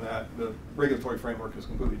other than that, the regulatory framework is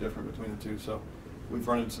completely different between the two. So we've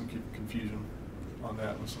run into some confusion on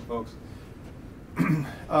that with some folks.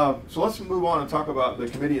 So let's move on and talk about the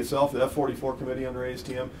committee itself, the F44 committee under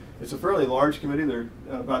ASTM. It's a fairly large committee. There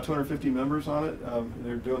are about 250 members on it.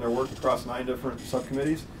 They're doing their work across 9 different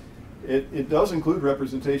subcommittees. It does include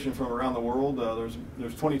representation from around the world.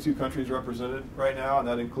 There's 22 countries represented right now, and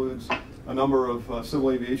that includes a number of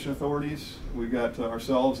civil aviation authorities. We've got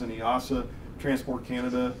ourselves and EASA, Transport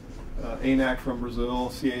Canada, ANAC from Brazil,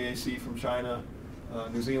 CAAC from China,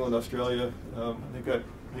 New Zealand, Australia. I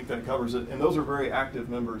think that covers it. And those are very active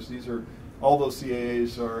members. All those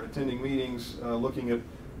CAAs are attending meetings, looking at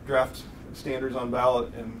draft standards on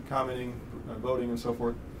ballot and commenting, voting, and so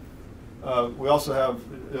forth. We also have,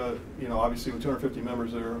 obviously with 250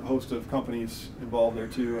 members, there are a host of companies involved there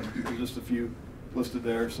too, and there's just a few listed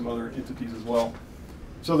there, some other entities as well.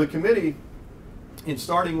 So the committee, in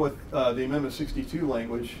starting with the Amendment 62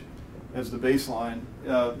 language as the baseline,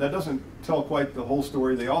 that doesn't tell quite the whole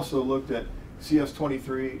story. They also looked at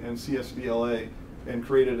CS23 and CSVLA and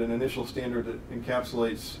created an initial standard that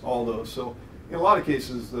encapsulates all those. So in a lot of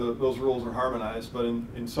cases, those rules are harmonized, but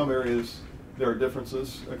in some areas, there are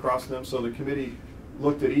differences across them. So the committee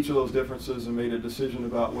looked at each of those differences and made a decision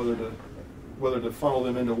about whether to funnel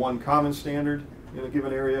them into one common standard in a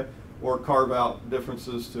given area or carve out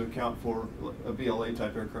differences to account for a VLA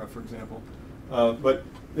type aircraft, for example. But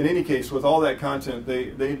in any case, with all that content,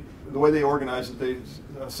 the way they organize it, they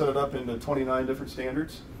set it up into 29 different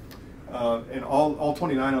standards. And all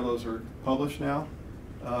 29 of those are published now.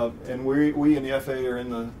 And we in the FAA are in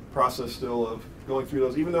the process still of going through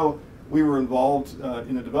those, even though we were involved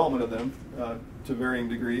in the development of them to varying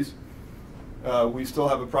degrees. We still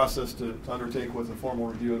have a process to undertake with a formal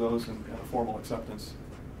review of those and a formal acceptance.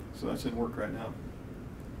 So that's in work right now.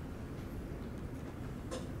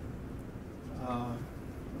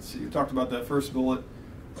 let's see, you talked about that first bullet.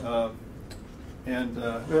 Well,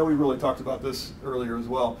 we really talked about this earlier as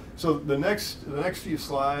well. So the next few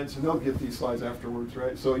slides, and they'll get these slides afterwards,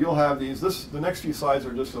 right? So you'll have these. The next few slides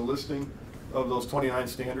are just a listing of those 29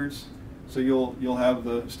 standards. So you'll have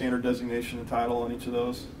the standard designation and title on each of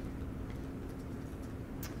those.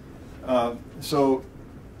 So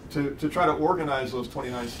to try to organize those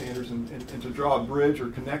 29 standards and to draw a bridge or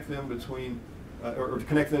connect them between, or to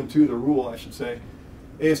connect them to the rule, I should say,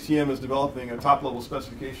 ASTM is developing a top-level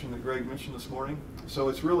specification that Greg mentioned this morning. So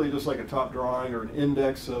it's really just like a top drawing or an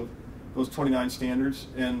index of those 29 standards,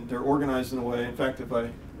 and they're organized in a way. In fact, if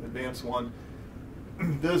I advance one,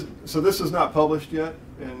 so this is not published yet,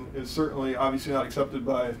 and it's certainly obviously not accepted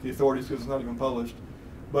by the authorities because it's not even published.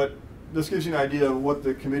 But this gives you an idea of what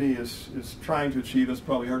the committee is trying to achieve. It's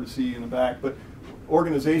probably hard to see in the back, but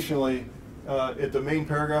organizationally, at the main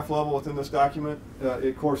paragraph level within this document,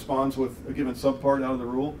 it corresponds with a given subpart out of the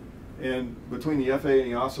rule. And between the FAA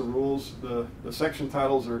and the EASA rules, the section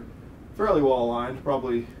titles are fairly well aligned,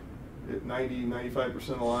 probably at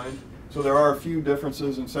 90–95% aligned. So there are a few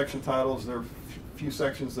differences in section titles. There are a few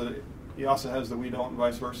sections that EASA has that we don't, and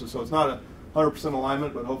vice versa. So it's not a 100%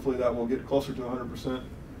 alignment, but hopefully that will get closer to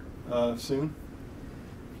 100% soon.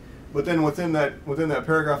 But then within that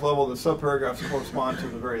paragraph level, the subparagraphs correspond to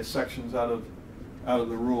the various sections out of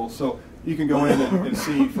the rule. So you can go in and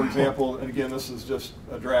see, for example, and again, this is just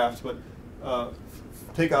a draft, but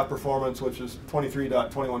takeoff performance, which is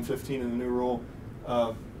 23.2115 in the new rule,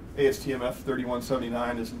 ASTM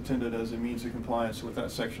F3179 is intended as a means of compliance with that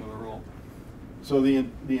section of the rule. So the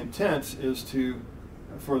intent is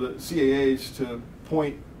for the CAAs to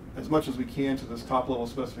point as much as we can to this top-level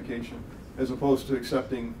specification, as opposed to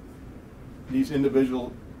accepting these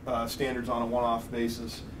individual standards on a one-off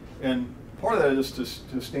basis. And part of that is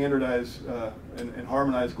to standardize and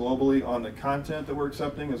harmonize globally on the content that we're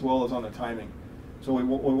accepting as well as on the timing. So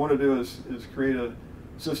what we want to do is create a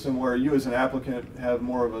system where you as an applicant have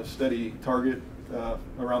more of a steady target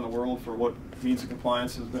around the world for what means of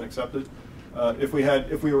compliance has been accepted. If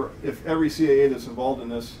every CAA that's involved in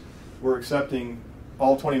this were accepting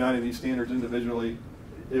all 29 of these standards individually,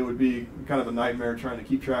 it would be kind of a nightmare trying to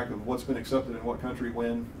keep track of what's been accepted in what country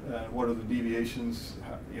when, what are the deviations,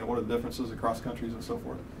 what are the differences across countries and so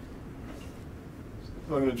forth.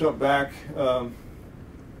 So I'm going to jump back,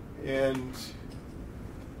 and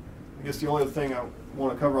I guess the only other thing I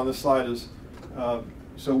want to cover on this slide is,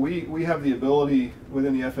 so we have the ability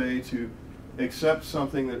within the FAA to accept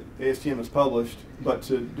something that ASTM has published, but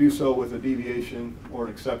to do so with a deviation or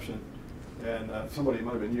an exception. And somebody, it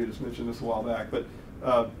might have been you, just mentioned this a while back, but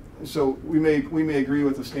so we may agree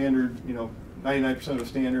with the standard, 99% of the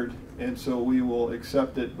standard, and so we will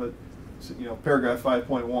accept it, but paragraph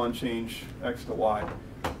 5.1 change X to Y.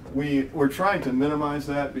 We're trying to minimize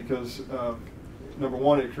that because number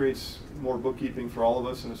one, it creates more bookkeeping for all of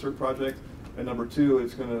us in a cert project, and number two,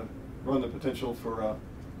 it's going to run the potential for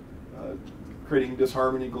creating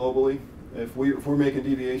disharmony globally. If we're making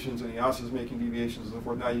deviations and EASA is making deviations and so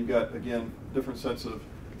forth, now you've got, again, different sets of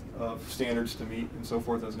standards to meet and so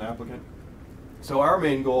forth as an applicant. So our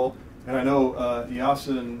main goal, and I know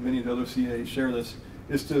EASA and many of the other CAAs share this,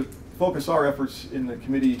 is to focus our efforts in the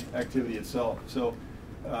committee activity itself. So,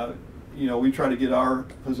 we try to get our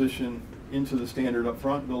position into the standard up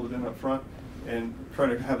front, build it in up front, and try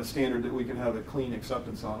to have a standard that we can have a clean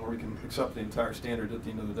acceptance on, where we can accept the entire standard at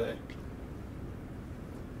the end of the day.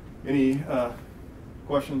 Any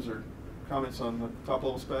questions or comments on the top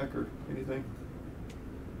level spec or anything?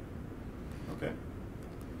 Okay.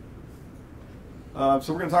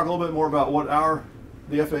 So we're going to talk a little bit more about what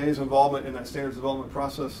the FAA's involvement in that standards development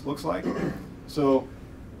process looks like. So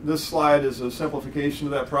this slide is a simplification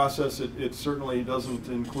of that process. It certainly doesn't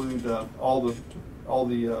include all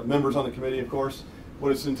the members on the committee, of course.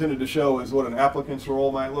 What it's intended to show is what an applicant's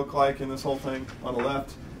role might look like in this whole thing. On the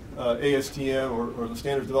left, ASTM or the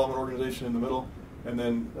Standards Development Organization in the middle, and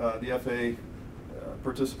then the FAA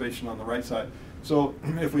participation on the right side. So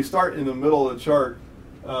if we start in the middle of the chart,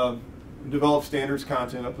 develop standards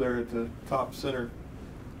content up there at the top center.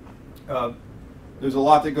 There's a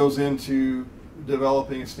lot that goes into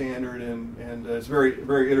developing a standard, and it's a very,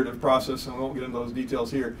 very iterative process, and we won't get into those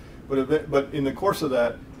details here. But in the course of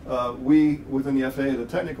that, we, within the FAA at the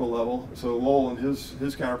technical level, so Lowell and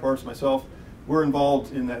his counterparts, myself, we're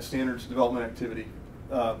involved in that standards development activity.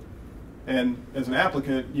 And as an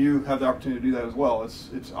applicant, you have the opportunity to do that as well.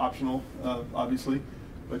 It's optional, obviously,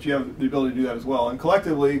 but you have the ability to do that as well. And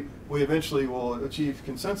collectively, we eventually will achieve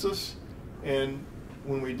consensus, and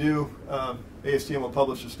when we do, ASTM will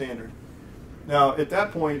publish a standard. Now, at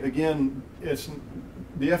that point, again,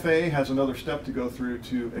 the FAA has another step to go through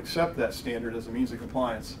to accept that standard as a means of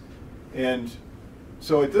compliance. And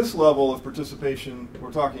so at this level of participation,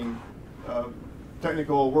 we're talking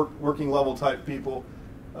technical working level type people,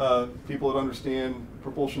 people that understand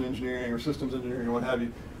propulsion engineering or systems engineering or what have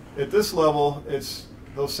you. At this level, it's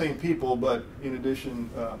those same people, but in addition,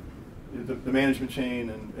 the management chain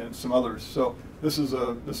and some others. So this is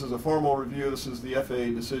a formal review. This is the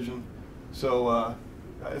FAA decision. So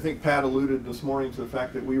I think Pat alluded this morning to the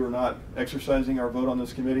fact that we were not exercising our vote on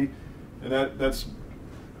this committee, and that's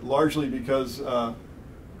largely because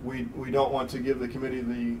we don't want to give the committee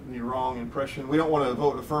the wrong impression. We don't want to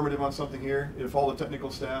vote affirmative on something here if all the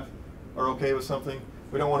technical staff are okay with something.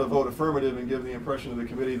 We don't want to vote affirmative and give the impression to the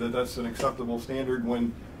committee that that's an acceptable standard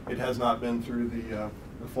when it has not been through the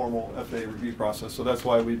formal FAA review process. So that's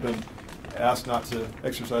why we've been asked not to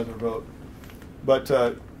exercise our vote.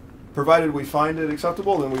 But provided we find it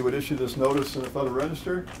acceptable, then we would issue this notice in the Federal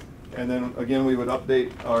Register. And then again, we would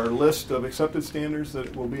update our list of accepted standards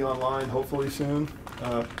that will be online hopefully soon.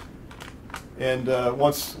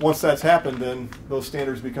 Once that's happened, then those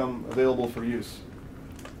standards become available for use.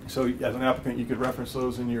 So as an applicant, you could reference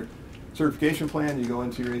those in your certification plan. You go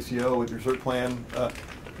into your ACO with your cert plan,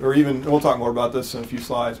 or even, we'll talk more about this in a few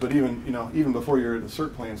slides, but even before you're at the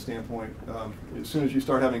cert plan standpoint, as soon as you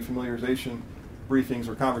start having familiarization briefings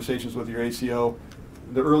or conversations with your ACO,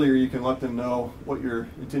 the earlier you can let them know what you're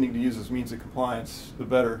intending to use as means of compliance, the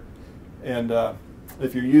better. And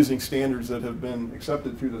if you're using standards that have been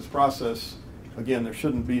accepted through this process, again, there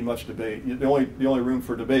shouldn't be much debate. The only room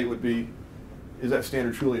for debate would be, is that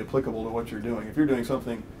standard truly applicable to what you're doing? If you're doing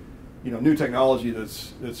something, new technology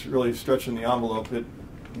that's really stretching the envelope,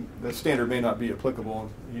 that standard may not be applicable.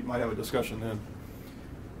 You might have a discussion then.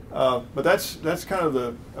 But that's kind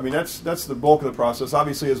of that's the bulk of the process.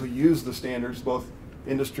 Obviously, as we use the standards, both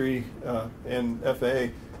industry and FAA,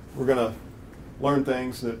 we're going to learn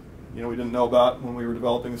things that we didn't know about when we were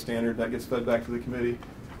developing the standard. That gets fed back to the committee,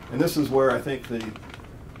 and this is where I think the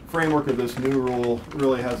framework of this new rule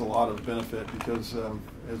really has a lot of benefit because,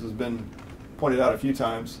 as has been pointed out a few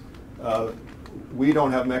times, we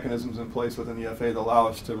don't have mechanisms in place within the FAA that allow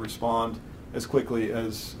us to respond as quickly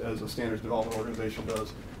as a standards development organization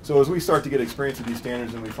does. So as we start to get experience with these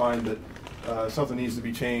standards and we find that something needs to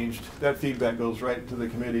be changed, that feedback goes right to the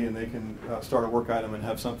committee and they can start a work item and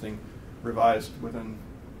have something revised within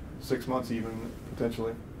 6 months even,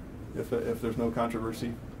 potentially, if there's no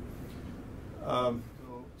controversy.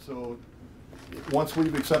 So once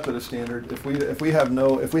we've accepted a standard, if we have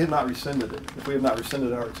not rescinded it, if we have not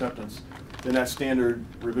rescinded our acceptance, then that standard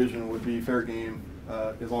revision would be fair game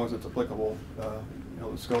as long as it's applicable.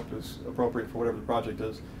 The scope is appropriate for whatever the project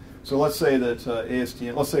is. So let's say that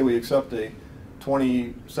ASTM, let's say we accept a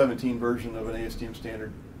 2017 version of an ASTM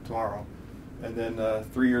standard tomorrow, and then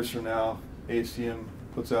 3 years from now, ASTM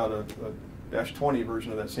puts out a -20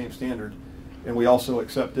 version of that same standard, and we also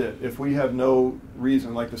accept it. If we have no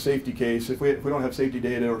reason, like the safety case, if we don't have safety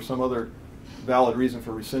data or some other valid reason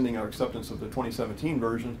for rescinding our acceptance of the 2017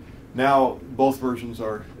 version, now both versions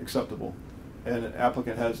are acceptable, and an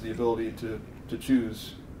applicant has the ability to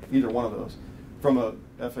choose either one of those. From a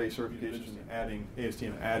FAA certification,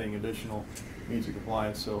 ASTM adding additional means of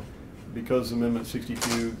compliance. So because Amendment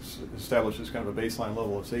 62 establishes kind of a baseline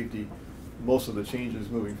level of safety, most of the changes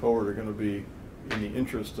moving forward are going to be in the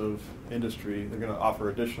interest of industry. They're going to offer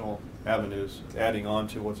additional avenues, adding on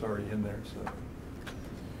to what's already in there. So,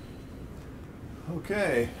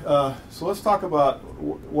 okay, so let's talk about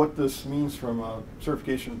what this means from a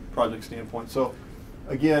certification project standpoint. So,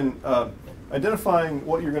 again, identifying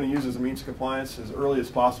what you're going to use as a means of compliance as early as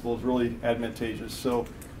possible is really advantageous. So,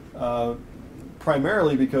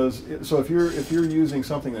 primarily because if you're using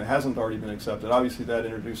something that hasn't already been accepted, obviously that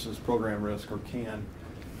introduces program risk, or can.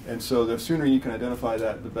 And so the sooner you can identify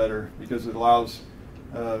that, the better, because it allows,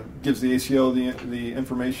 gives the ACO the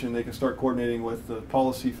information. They can start coordinating with the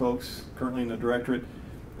policy folks currently in the directorate,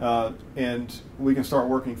 and we can start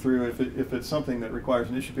working through if it's something that requires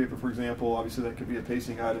an issue paper, for example. Obviously that could be a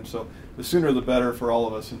pacing item. So the sooner the better for all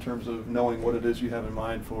of us in terms of knowing what it is you have in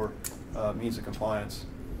mind for means of compliance.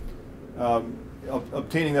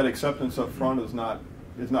 Obtaining that acceptance up front is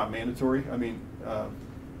not mandatory. I mean,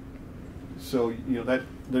 so that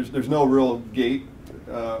there's no real gate.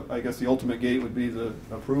 I guess the ultimate gate would be the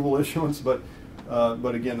approval issuance, but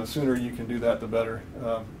again, the sooner you can do that, the better.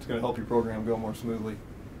 It's going to help your program go more smoothly.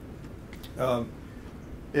 By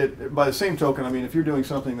the same token, I mean, if you're doing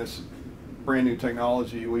something that's brand new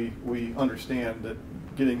technology, we understand that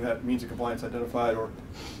getting that means of compliance identified or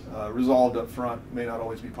resolved up front may not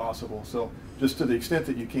always be possible. So just to the extent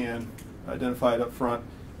that you can, identify it up front,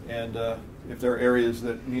 and if there are areas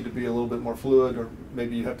that need to be a little bit more fluid, or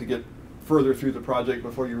maybe you have to get further through the project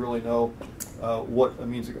before you really know what a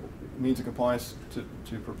means of compliance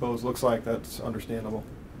to propose looks like, that's understandable.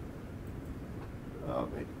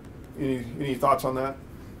 Any thoughts on that?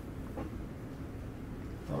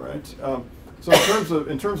 All right. So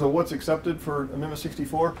in terms of what's accepted for Amendment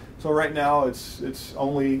 64, so right now it's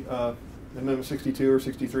only Amendment 62 or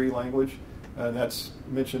 63 language, and that's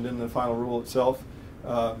mentioned in the final rule itself.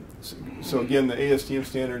 So again, the ASTM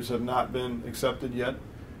standards have not been accepted yet.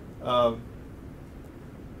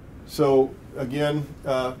 So again,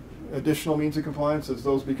 additional means of compliance, as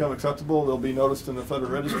those become acceptable, they'll be noticed in the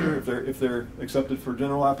Federal Register if they're accepted for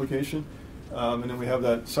general application. And then we have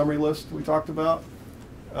that summary list we talked about.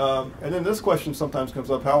 And then this question sometimes comes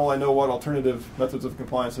up: how will I know what alternative methods of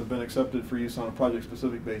compliance have been accepted for use on a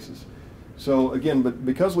project-specific basis? So again, but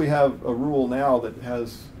because we have a rule now that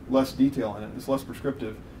has less detail in it, it's less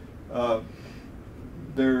prescriptive, what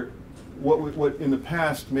in the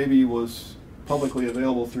past maybe was publicly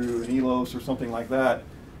available through an ELOS or something like that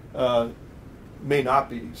may not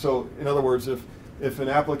be. So in other words, if an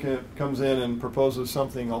applicant comes in and proposes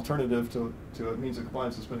something alternative to a means of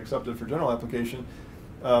compliance that's been accepted for general application,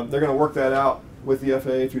 they're going to work that out with the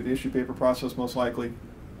FAA through the issue paper process most likely.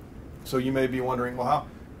 So you may be wondering, well,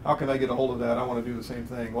 how can I get a hold of that? I want to do the same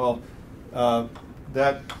thing. Well,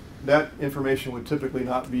 that information would typically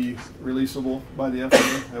not be releasable by the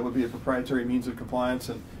FAA. That would be a proprietary means of compliance,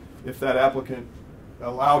 and if that applicant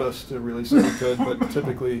allowed us to release it, we could, but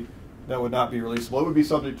typically that would not be releasable. It would be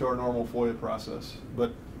subject to our normal FOIA process,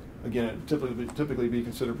 but again, it typically be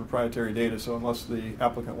considered proprietary data, so unless the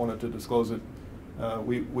applicant wanted to disclose it,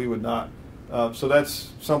 we would not. So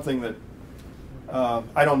that's something that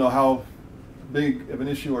I don't know how big of an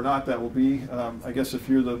issue or not that will be. I guess if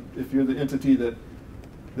you're the entity that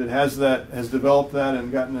has developed that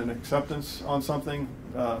and gotten an acceptance on something,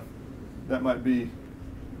 that might be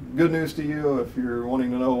good news to you. If you're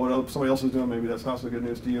wanting to know what somebody else is doing, maybe that's not so good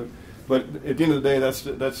news to you. But at the end of the day, that's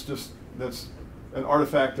an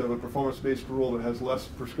artifact of a performance-based rule that has less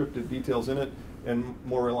prescriptive details in it and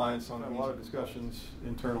more reliance on a lot of discussions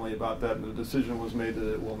internally about that, and the decision was made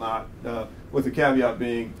that it will not, with the caveat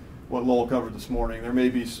being what Lowell covered this morning. There may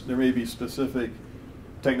be specific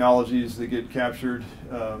technologies that get captured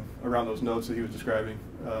around those nodes that he was describing,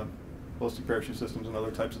 ballistic parachute systems and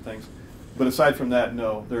other types of things. But aside from that,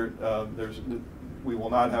 no, we will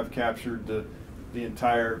not have captured the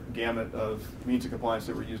entire gamut of means of compliance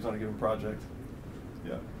that were used on a given project.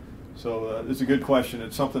 Yeah, so it's a good question.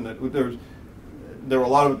 It's something that there were a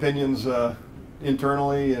lot of opinions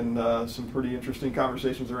internally and some pretty interesting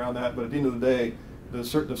conversations around that. But at the end of the day,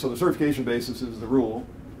 so the certification basis is the rule,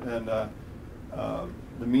 and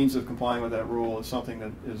the means of complying with that rule is something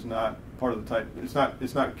that is not part of the type.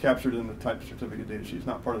 It's not captured in the type certificate data sheet. It's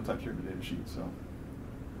not part of the type certificate data sheet. So,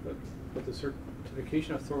 but the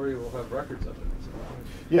certification authority will have records of it. So.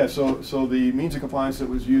 Yeah. So the means of compliance that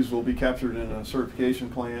was used will be captured in a certification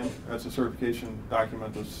plan. That's a certification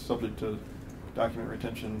document that's subject to document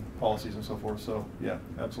retention policies and so forth. So yeah,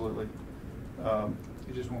 absolutely.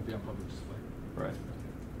 It just won't be on public display. Right.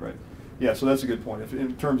 Right. Yeah, so that's a good point. If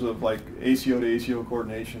in terms of like ACO to ACO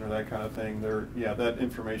coordination or that kind of thing, that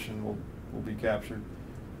information will be captured.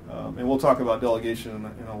 And we'll talk about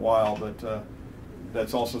delegation in a while, but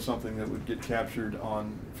that's also something that would get captured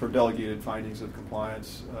for delegated findings of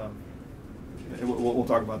compliance. And we'll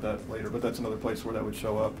talk about that later, but that's another place where that would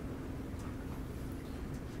show up.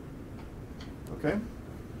 Okay.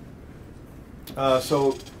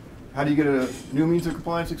 So how do you get a new means of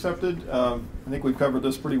compliance accepted? I think we've covered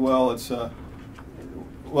this pretty well. It's well,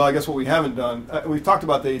 I guess what we haven't done, we've talked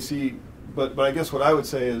about the AC, but I guess what I would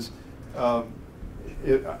say is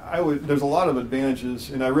there's a lot of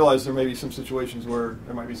advantages, and I realize there may be some situations where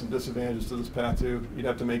there might be some disadvantages to this path too. You'd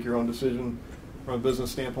have to make your own decision from a business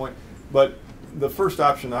standpoint. But the first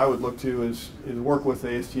option I would look to is work with the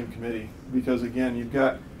ASTM committee, because again, you've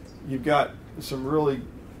got some really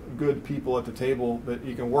good people at the table that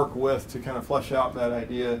you can work with to kind of flesh out that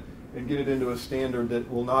idea and get it into a standard that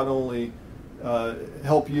will not only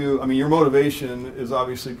help you. I mean, your motivation is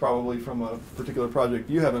obviously probably from a particular project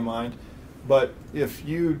you have in mind, but if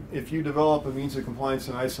you develop a means of compliance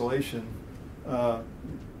in isolation,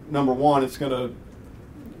 number one, it's going to,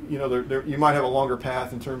 you might have a longer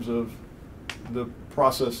path in terms of the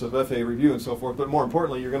process of FAA review and so forth, but more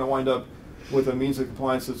importantly, you're going to wind up with a means of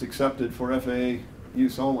compliance that's accepted for FAA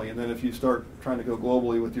use only. And then if you start trying to go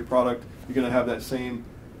globally with your product, you're going to have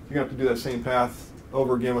to do that same path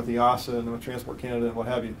over again with the EASA and with Transport Canada and what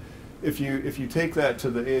have you. if you take that to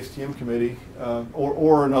the ASTM committee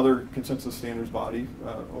or another consensus standards body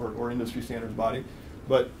or industry standards body,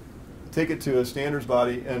 but take it to a standards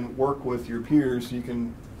body and work with your peers, you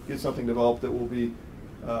can get something developed that will be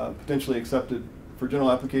potentially accepted for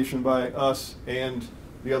general application by us and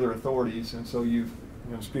the other authorities, and so you've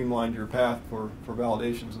streamlined your path for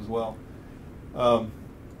validations as well.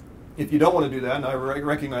 If you don't want to do that, and I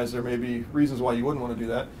recognize there may be reasons why you wouldn't want to do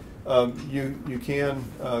that, you can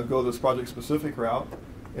go this project-specific route.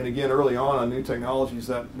 And again, early on new technologies,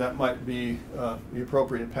 that might be the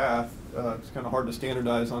appropriate path. It's kind of hard to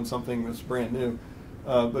standardize on something that's brand new.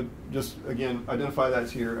 But just, again, identify that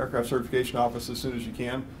to your aircraft certification office as soon as you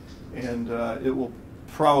can, and it will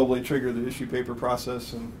probably trigger the issue paper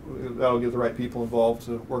process, and that'll get the right people involved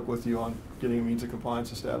to work with you on getting a means of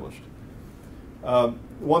compliance established.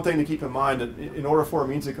 One thing to keep in mind, that in order for a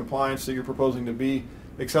means of compliance that you're proposing to be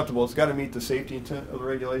acceptable, it's got to meet the safety intent of the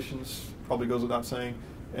regulations, probably goes without saying,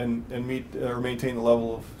 and meet or maintain the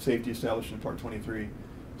level of safety established in Part 23.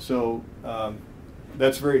 So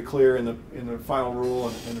that's very clear in the final rule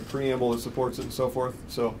and the preamble that supports it and so forth.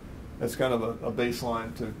 So that's kind of a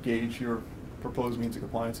baseline to gauge your proposed means of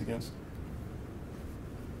compliance against.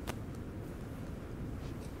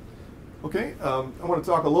 Okay, I want to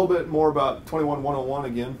talk a little bit more about 21-101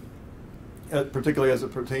 again, particularly as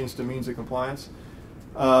it pertains to means of compliance.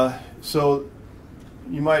 So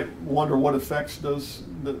you might wonder, what effects does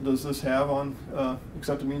this have on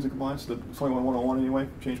accepted means of compliance, the 21-101 anyway,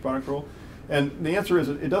 change product rule? And the answer is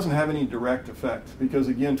it doesn't have any direct effect, because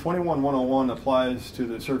again, 21-101 applies to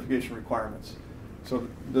the certification requirements. So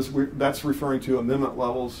that's referring to amendment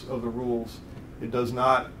levels of the rules. It does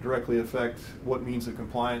not directly affect what means of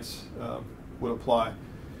compliance would apply.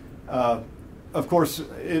 Of course,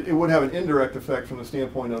 it would have an indirect effect from the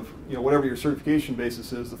standpoint of, whatever your certification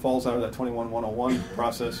basis is that falls out of that 21-101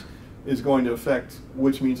 process is going to affect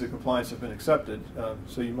which means of compliance have been accepted.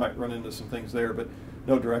 So you might run into some things there, but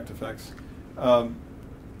no direct effects.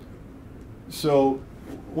 So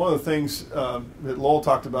one of the things that Lowell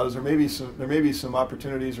talked about is there may be some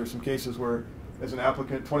opportunities or some cases where, as an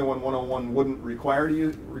applicant, 21-101 wouldn't require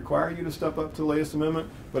you to step up to the latest amendment,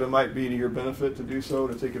 but it might be to your benefit to do so,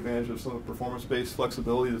 to take advantage of some of the performance-based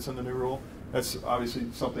flexibility that's in the new rule. That's obviously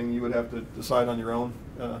something you would have to decide on your own,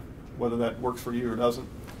 whether that works for you or doesn't.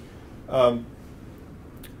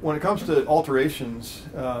 When it comes to alterations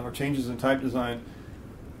or changes in type design,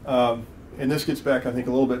 and this gets back, I think, a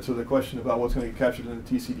little bit to the question about what's going to get captured in the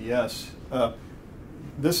TCDS.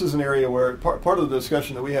 This is an area where part of the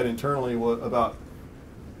discussion that we had internally was about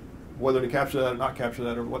whether to capture that or not capture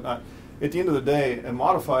that or whatnot. At the end of the day, a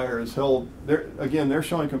modifier is held. They're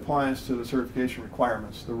showing compliance to the certification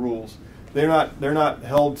requirements, the rules. They're not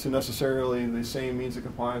held to necessarily the same means of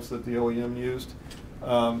compliance that the OEM used.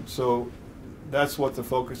 So that's what the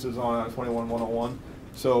focus is on 21-101.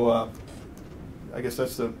 So I guess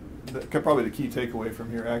that's probably the key takeaway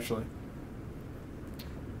from here, actually.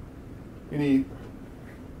 Any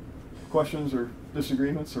questions or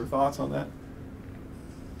disagreements or thoughts on that?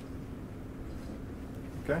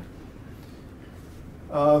 Okay.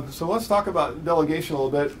 So let's talk about delegation a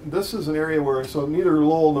little bit. This is an area where, so neither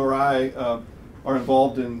Lowell nor I are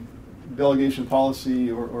involved in delegation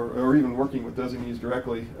policy or even working with designees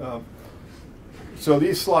directly. So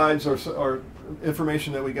these slides are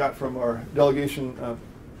information that we got from our delegation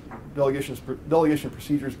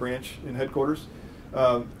procedures branch in headquarters.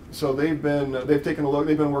 So they've taken a look.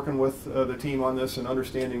 They've been working with the team on this and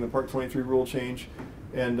understanding the Part 23 rule change,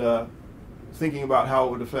 and thinking about how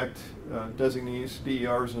it would affect designees,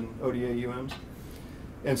 DERs, and ODA UMs.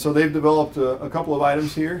 And so they've developed a couple of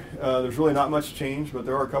items here. There's really not much change, but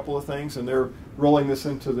there are a couple of things, and they're rolling this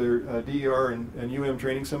into their DER and UM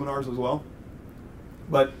training seminars as well.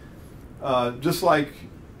 But just like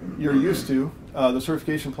you're used to, the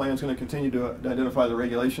certification plan is going to continue to identify the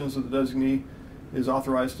regulations that the designee is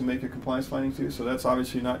authorized to make a compliance finding to, so that's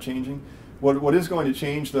obviously not changing. What is going to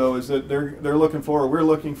change, though, is that we're looking for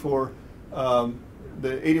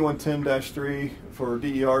the 8110-3 for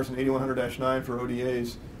DERs and 8100-9 for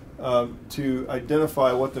ODAs to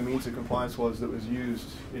identify what the means of compliance was that was used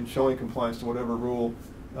in showing compliance to whatever rule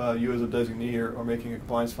you as a designee are making a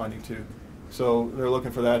compliance finding to. So they're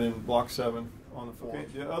looking for that in Block 7 on the form. Okay.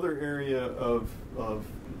 The other area of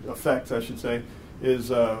effect, I should say,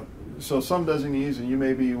 is so some designees, and you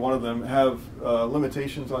may be one of them, have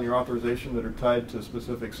limitations on your authorization that are tied to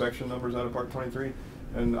specific section numbers out of Part 23.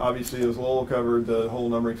 And obviously, as Lowell covered, the whole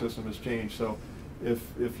numbering system has changed. So if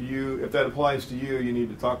that applies to you, you need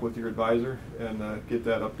to talk with your advisor and get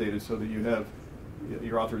that updated so that you have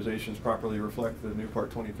your authorizations properly reflect the new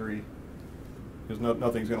Part 23. because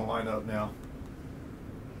nothing's going to line up now.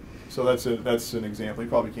 So that's an example. You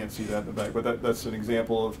probably can't see that in the back, but that's an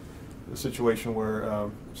example of a situation where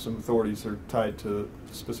some authorities are tied to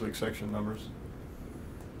specific section numbers.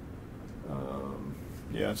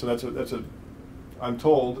 Yeah, so that's a I'm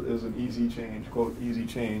told is an easy change, quote, easy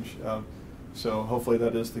change. So hopefully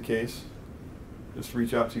that is the case. Just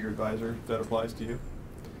reach out to your advisor if that applies to you.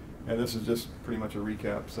 And this is just pretty much a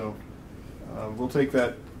recap. So we'll take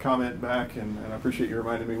that comment back, and I appreciate you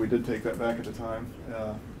reminding me we did take that back at the time.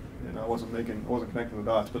 And I wasn't connecting the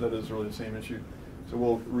dots, but that is really the same issue. So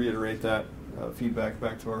we'll reiterate that feedback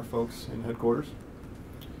back to our folks in headquarters.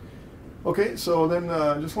 Okay, so then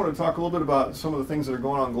just wanted to talk a little bit about some of the things that are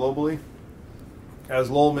going on globally.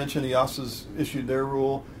 As Lowell mentioned, EASA's issued their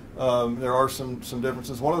rule. There are some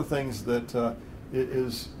differences. One of the things that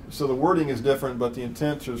so the wording is different, but the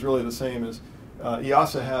intent is really the same. Is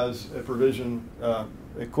EASA has a provision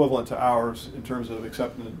equivalent to ours in terms of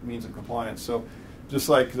accepting means of compliance. So just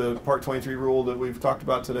like the Part 23 rule that we've talked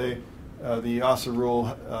about today, the EASA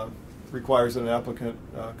rule requires that an applicant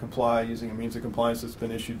comply using a means of compliance that's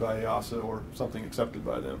been issued by EASA or something accepted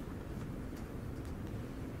by them.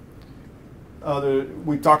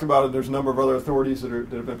 We talked about it. There's a number of other authorities that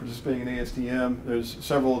have been participating in ASTM. There's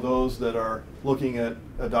several of those that are looking at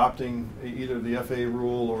adopting either the FAA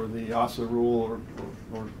rule or the EASA rule,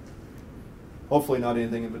 or hopefully not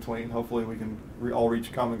anything in between. Hopefully we can all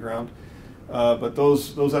reach common ground. But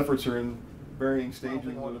those efforts are in varying stages.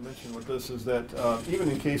 What I want to mention with this is that even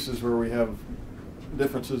in cases where we have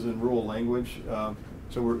differences in rule language,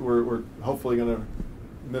 so we're hopefully going to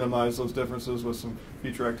minimize those differences with some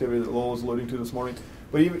future activity that Lowell was alluding to this morning.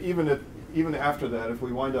 But even after that, if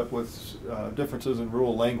we wind up with differences in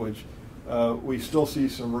rule language, we still see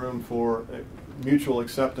some room for mutual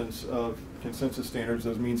acceptance of consensus standards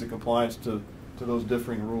as means of compliance to those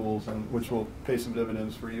differing rules, and which will pay some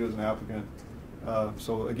dividends for you as an applicant.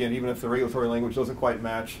 So again, even if the regulatory language doesn't quite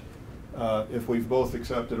match, if we've both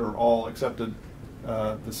accepted or all accepted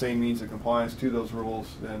the same means of compliance to those rules,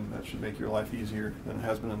 then that should make your life easier than it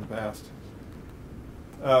has been in the past.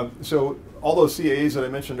 So all those CAAs that I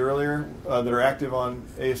mentioned earlier that are active on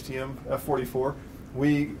ASTM F44,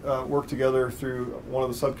 we work together through one of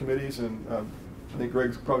the subcommittees, and I think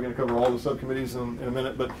Greg's probably going to cover all the subcommittees in a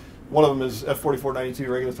minute, but one of them is F4492,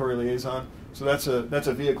 Regulatory Liaison. So that's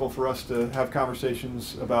a vehicle for us to have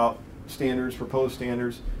conversations about standards, proposed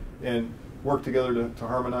standards, and work together to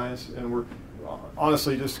harmonize. And we're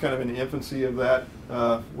honestly just kind of in the infancy of that.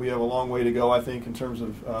 We have a long way to go, I think, in terms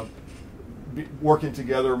of working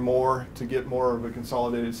together more to get more of a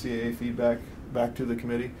consolidated CAA feedback back to the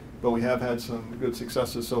committee. But we have had some good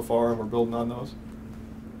successes so far, and we're building on those.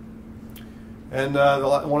 And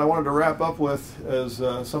what I wanted to wrap up with is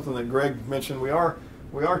something that Greg mentioned. We are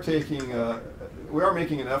making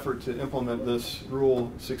an effort to implement this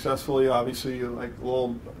rule successfully. Obviously, like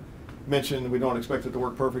Lowell mentioned, we don't expect it to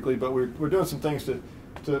work perfectly, but we're doing some things to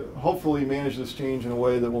hopefully manage this change in a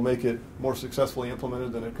way that will make it more successfully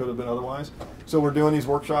implemented than it could have been otherwise. So we're doing these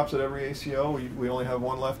workshops at every ACO. We only have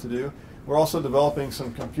one left to do. We're also developing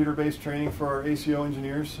some computer-based training for our ACO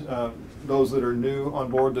engineers, those that are new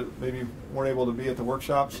on board that maybe weren't able to be at the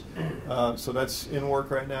workshops. So that's in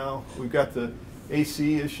work right now. We've got the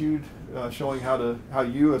AC issued, showing how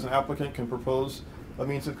you as an applicant can propose a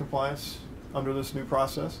means of compliance under this new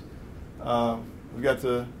process. We've got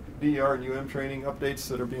the DER and UM training updates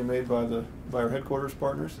that are being made by our headquarters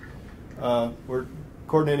partners. We're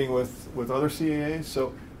coordinating with other CAAs,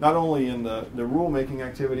 so not only in the rulemaking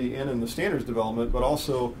activity and in the standards development, but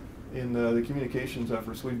also in the communications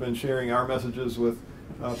efforts. We've been sharing our messages with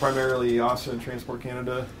primarily EASA and Transport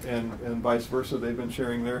Canada, and vice versa. They've been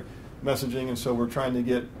sharing their messaging, and so we're trying to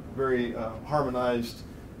get very harmonized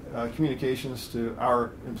communications to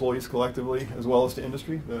our employees collectively, as well as to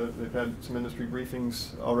industry. They've had some industry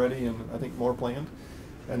briefings already, and I think more planned.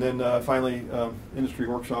 And then finally, industry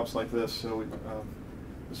workshops like this. So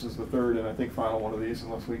this is the third and I think final one of these,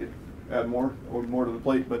 unless we add more to the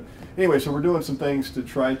plate. But anyway, so we're doing some things to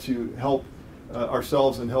try to help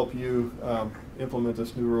ourselves and help you implement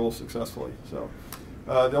this new rule successfully. So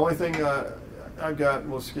the only thing I've got,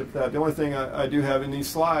 we'll skip that. The only thing I do have in these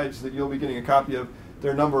slides that you'll be getting a copy of, there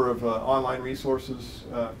are a number of online resources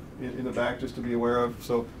in the back just to be aware of.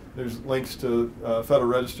 So there's links to Federal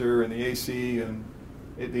Register and the AC and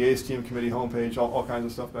the ASTM committee homepage, all kinds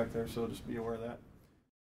of stuff back there. So just be aware of that.